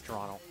 He's played for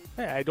Toronto.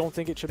 Yeah, I don't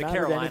think it should The matter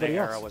Carolina to anybody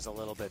era else. was a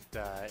little bit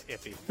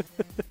iffy.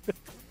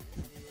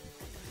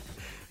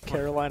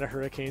 Carolina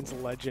Hurricanes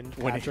legend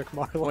Patrick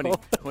Marleau.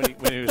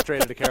 when he was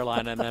traded to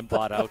Carolina and then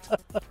bought out.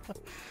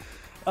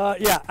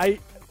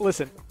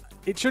 Listen,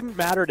 it shouldn't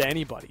matter to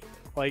anybody.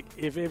 Like,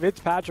 if it's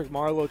Patrick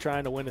Marleau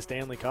trying to win a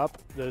Stanley Cup,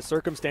 the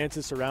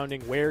circumstances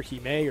surrounding where he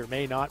may or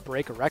may not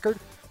break a record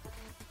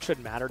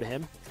shouldn't matter to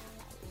him.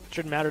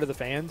 Shouldn't matter to the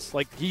fans.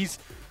 Like, he's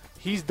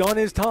done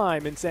his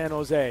time in San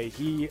Jose.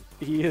 He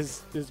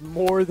is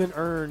more than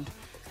earned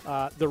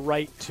the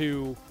right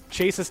to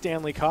chase a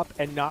Stanley Cup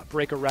and not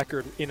break a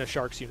record in a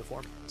Sharks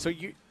uniform. So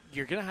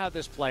you're going to have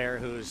this player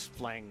who's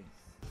playing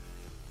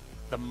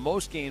the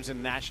most games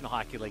in National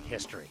Hockey League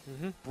history,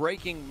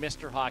 breaking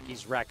Mr.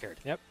 Hockey's record.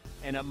 Yep.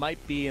 And it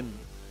might be in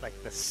like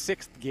the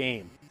 6th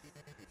game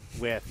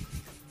with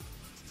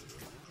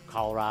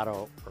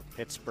Colorado or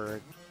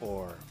Pittsburgh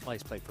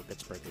he's played for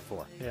Pittsburgh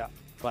before. Yeah.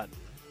 But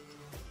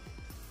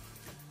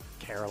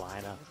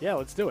Carolina. Yeah,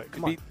 let's do it.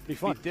 Come on. Be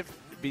fun.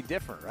 Be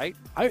different, right?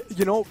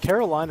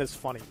 Carolina's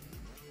funny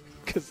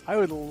because I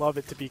would love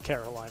it to be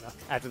Carolina.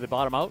 After they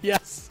bottom out?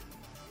 Yes.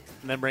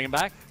 And then bring him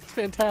back? It's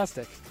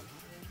fantastic.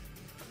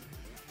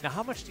 Now,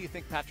 how much do you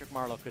think Patrick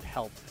Marleau could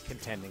help a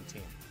contending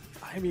team?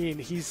 I mean,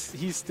 he's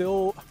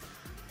still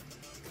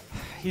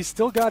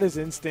got his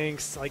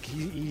instincts. Like,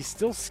 he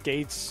still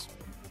skates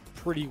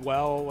pretty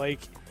well. Like,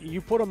 you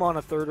put him on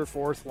a 3rd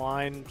or 4th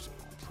line,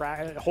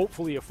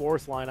 hopefully a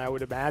 4th line, I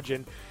would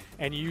imagine,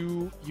 and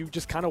you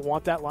just kind of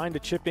want that line to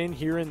chip in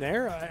here and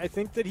there. I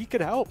think that he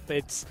could help.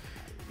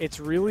 It's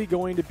really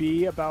going to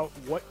be about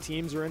what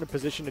teams are in a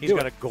position to do. He's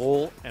got a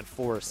goal and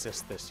 4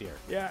 assists this year.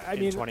 Yeah, I in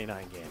mean,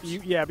 29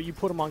 games. But you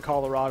put him on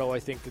Colorado, I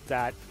think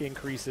that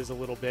increases a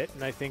little bit,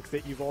 and I think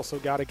that you've also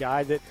got a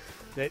guy that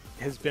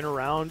has been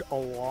around a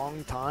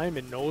long time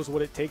and knows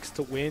what it takes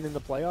to win in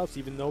the playoffs.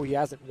 Even though he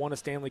hasn't won a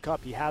Stanley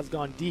Cup, he has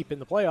gone deep in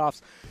the playoffs,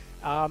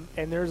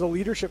 and there's a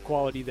leadership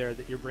quality there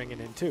that you're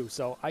bringing in too.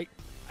 So I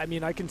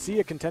mean, I can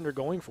see a contender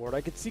going for it. I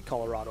could see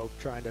Colorado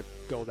trying to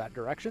go that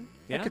direction.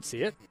 Yeah. I could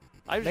see it.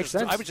 I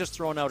was just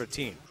throwing out a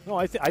team. No,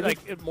 I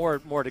think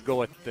more to go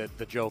with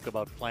the joke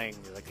about playing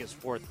like his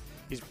 4th.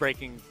 He's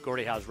breaking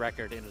Gordie Howe's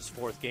record in his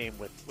 4th game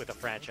with a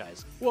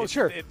franchise. Well,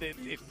 sure.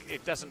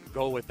 It doesn't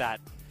go with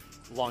that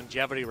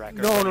longevity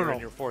record. No. In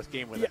your 4th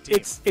game with a team.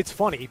 It's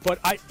funny, but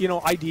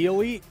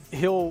ideally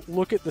he'll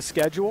look at the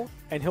schedule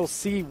and he'll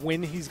see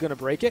when he's going to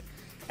break it,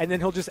 and then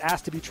he'll just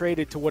ask to be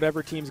traded to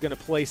whatever team's going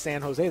to play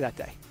San Jose that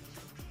day.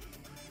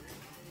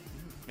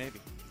 Maybe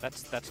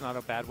that's not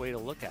a bad way to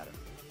look at it.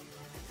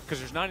 Because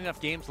there's not enough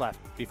games left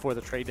before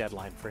the trade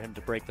deadline for him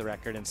to break the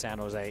record in San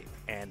Jose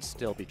and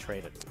still be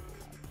traded.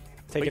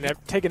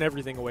 Taking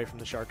everything away from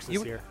the Sharks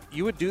this year.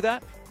 You would do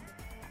that?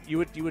 You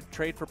would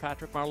trade for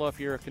Patrick Marleau if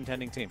you're a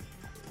contending team?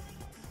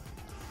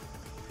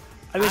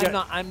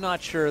 I'm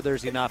not sure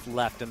there's enough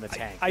left in the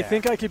tank. I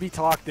think I could be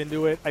talked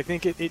into it. I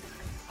think it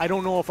I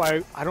don't know if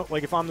I don't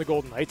like if I'm the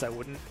Golden Knights, I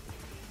wouldn't.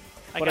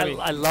 But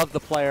I love the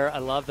player. I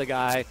love the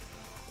guy.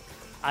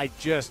 I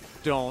just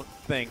don't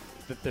think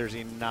that there's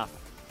enough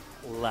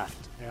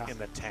left in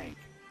the tank.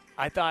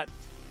 I thought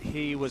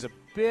he was a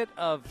bit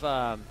of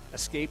a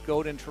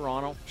scapegoat in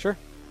Toronto. Sure.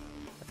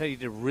 I thought he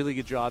did a really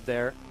good job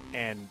there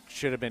and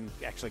should have been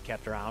actually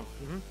kept around.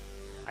 Mm-hmm.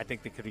 I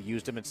think they could have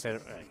used him instead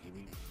of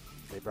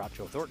they brought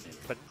Joe Thornton in.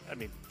 But, I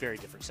mean, very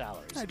different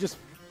salaries. I'm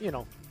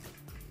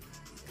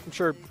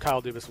sure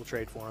Kyle Dubas will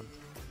trade for him.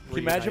 Can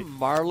you imagine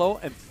Marleau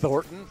and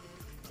Thornton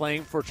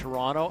playing for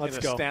Toronto in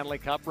a Stanley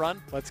Cup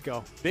run? Let's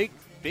go. Big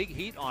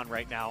heat on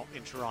right now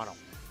in Toronto.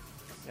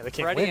 Yeah, they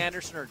can't Freddie win.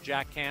 Anderson or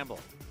Jack Campbell?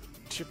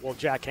 Well,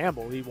 Jack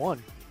Campbell, he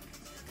won.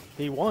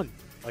 He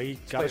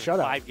got a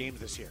shutout. 5 games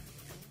this year.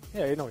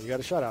 Yeah, you got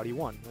a shutout. He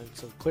won. And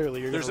so clearly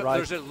you're going to ride.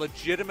 There's a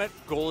legitimate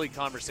goalie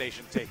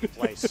conversation taking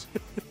place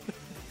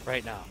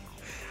right now.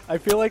 I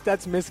feel like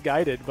that's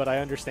misguided, but I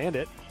understand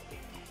it.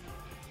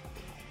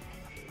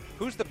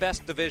 Who's the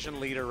best division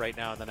leader right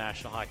now in the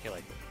National Hockey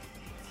League?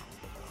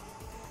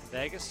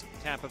 Vegas,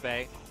 Tampa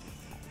Bay,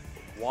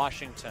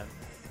 Washington.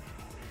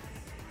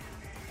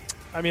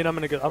 I mean, I'm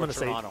going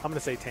to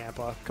say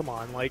Tampa. Come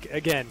on,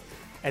 again.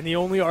 And the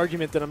only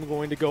argument that I'm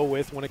going to go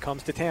with when it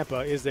comes to Tampa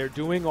is they're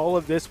doing all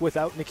of this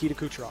without Nikita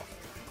Kucherov,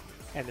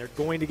 and they're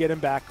going to get him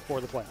back for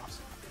the playoffs.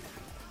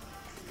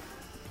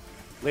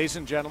 Ladies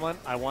and gentlemen,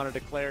 I want to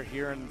declare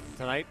here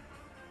tonight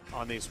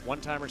on this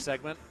one-timer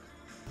segment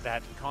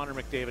that Connor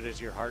McDavid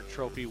is your Hart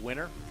Trophy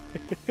winner.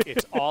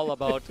 It's all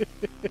about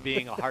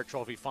being a Hart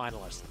Trophy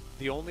finalist.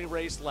 The only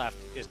race left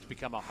is to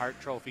become a Hart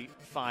Trophy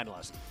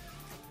finalist.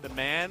 The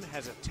man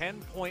has a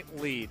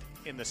 10-point lead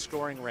in the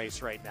scoring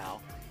race right now.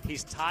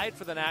 He's tied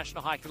for the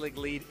National Hockey League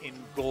lead in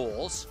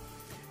goals.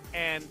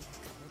 And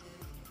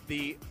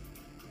the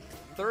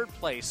third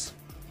place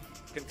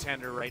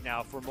contender right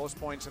now for most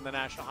points in the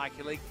National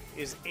Hockey League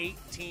is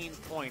 18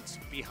 points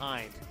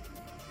behind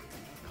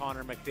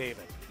Connor McDavid.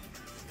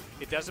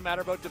 It doesn't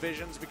matter about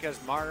divisions because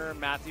Marner,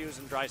 Matthews,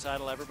 and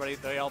Draisaitl, everybody,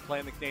 they all play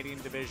in the Canadian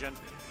division.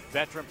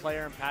 veteran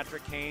player in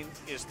Patrick Kane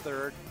is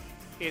third.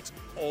 It's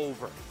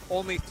over.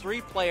 Only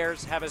 3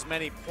 players have as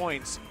many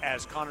points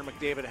as Connor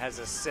McDavid has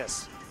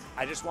assists.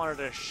 I just wanted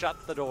to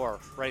shut the door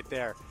right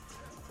there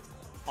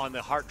on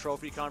the Hart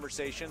Trophy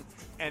conversation,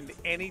 and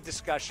any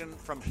discussion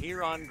from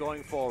here on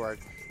going forward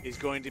is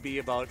going to be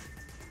about,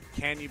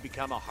 can you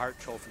become a Hart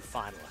Trophy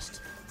finalist?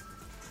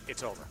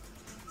 It's over.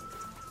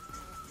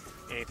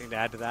 Anything to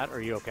add to that, or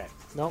are you okay?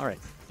 No. All right.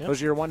 Yep.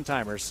 Those are your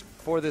one-timers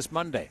for this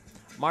Monday,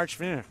 March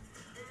 5th,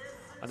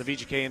 on the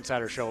VGK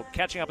Insider Show.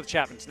 Catching up with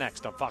Chapman's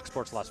next on Fox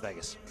Sports Las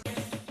Vegas.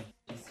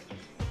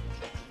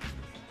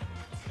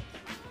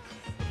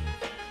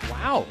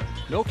 Wow.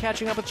 No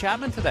catching up with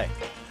Chapman today.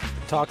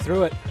 Talk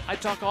through it. I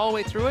talked all the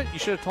way through it. You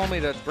should have told me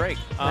to break.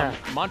 Yeah.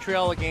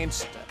 Montreal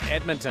against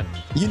Edmonton.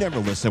 You never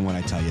listen when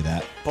I tell you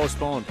that.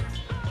 Postponed.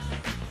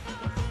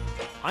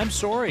 I'm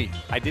sorry.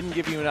 I didn't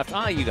give you enough.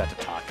 You got to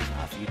talk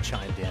enough. You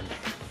chimed in.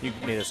 You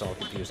made us all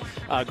confused.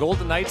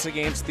 Golden Knights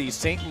against the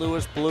St.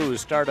 Louis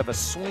Blues. Start of a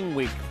swing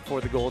week for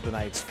the Golden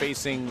Knights,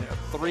 facing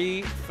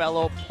 3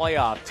 fellow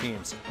playoff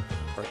teams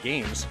or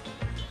games.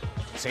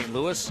 St.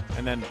 Louis,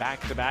 and then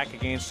back-to-back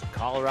against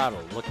Colorado.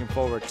 Looking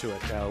forward to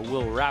it.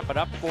 We'll wrap it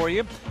up for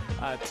you.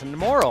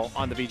 Tomorrow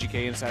on the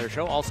VGK Insider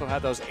Show, also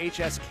have those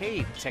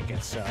HSK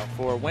tickets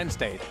for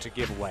Wednesday to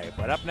give away.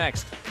 But up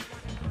next,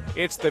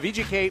 it's the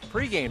VGK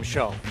pregame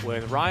show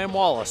with Ryan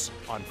Wallace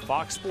on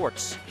Fox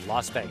Sports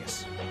Las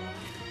Vegas.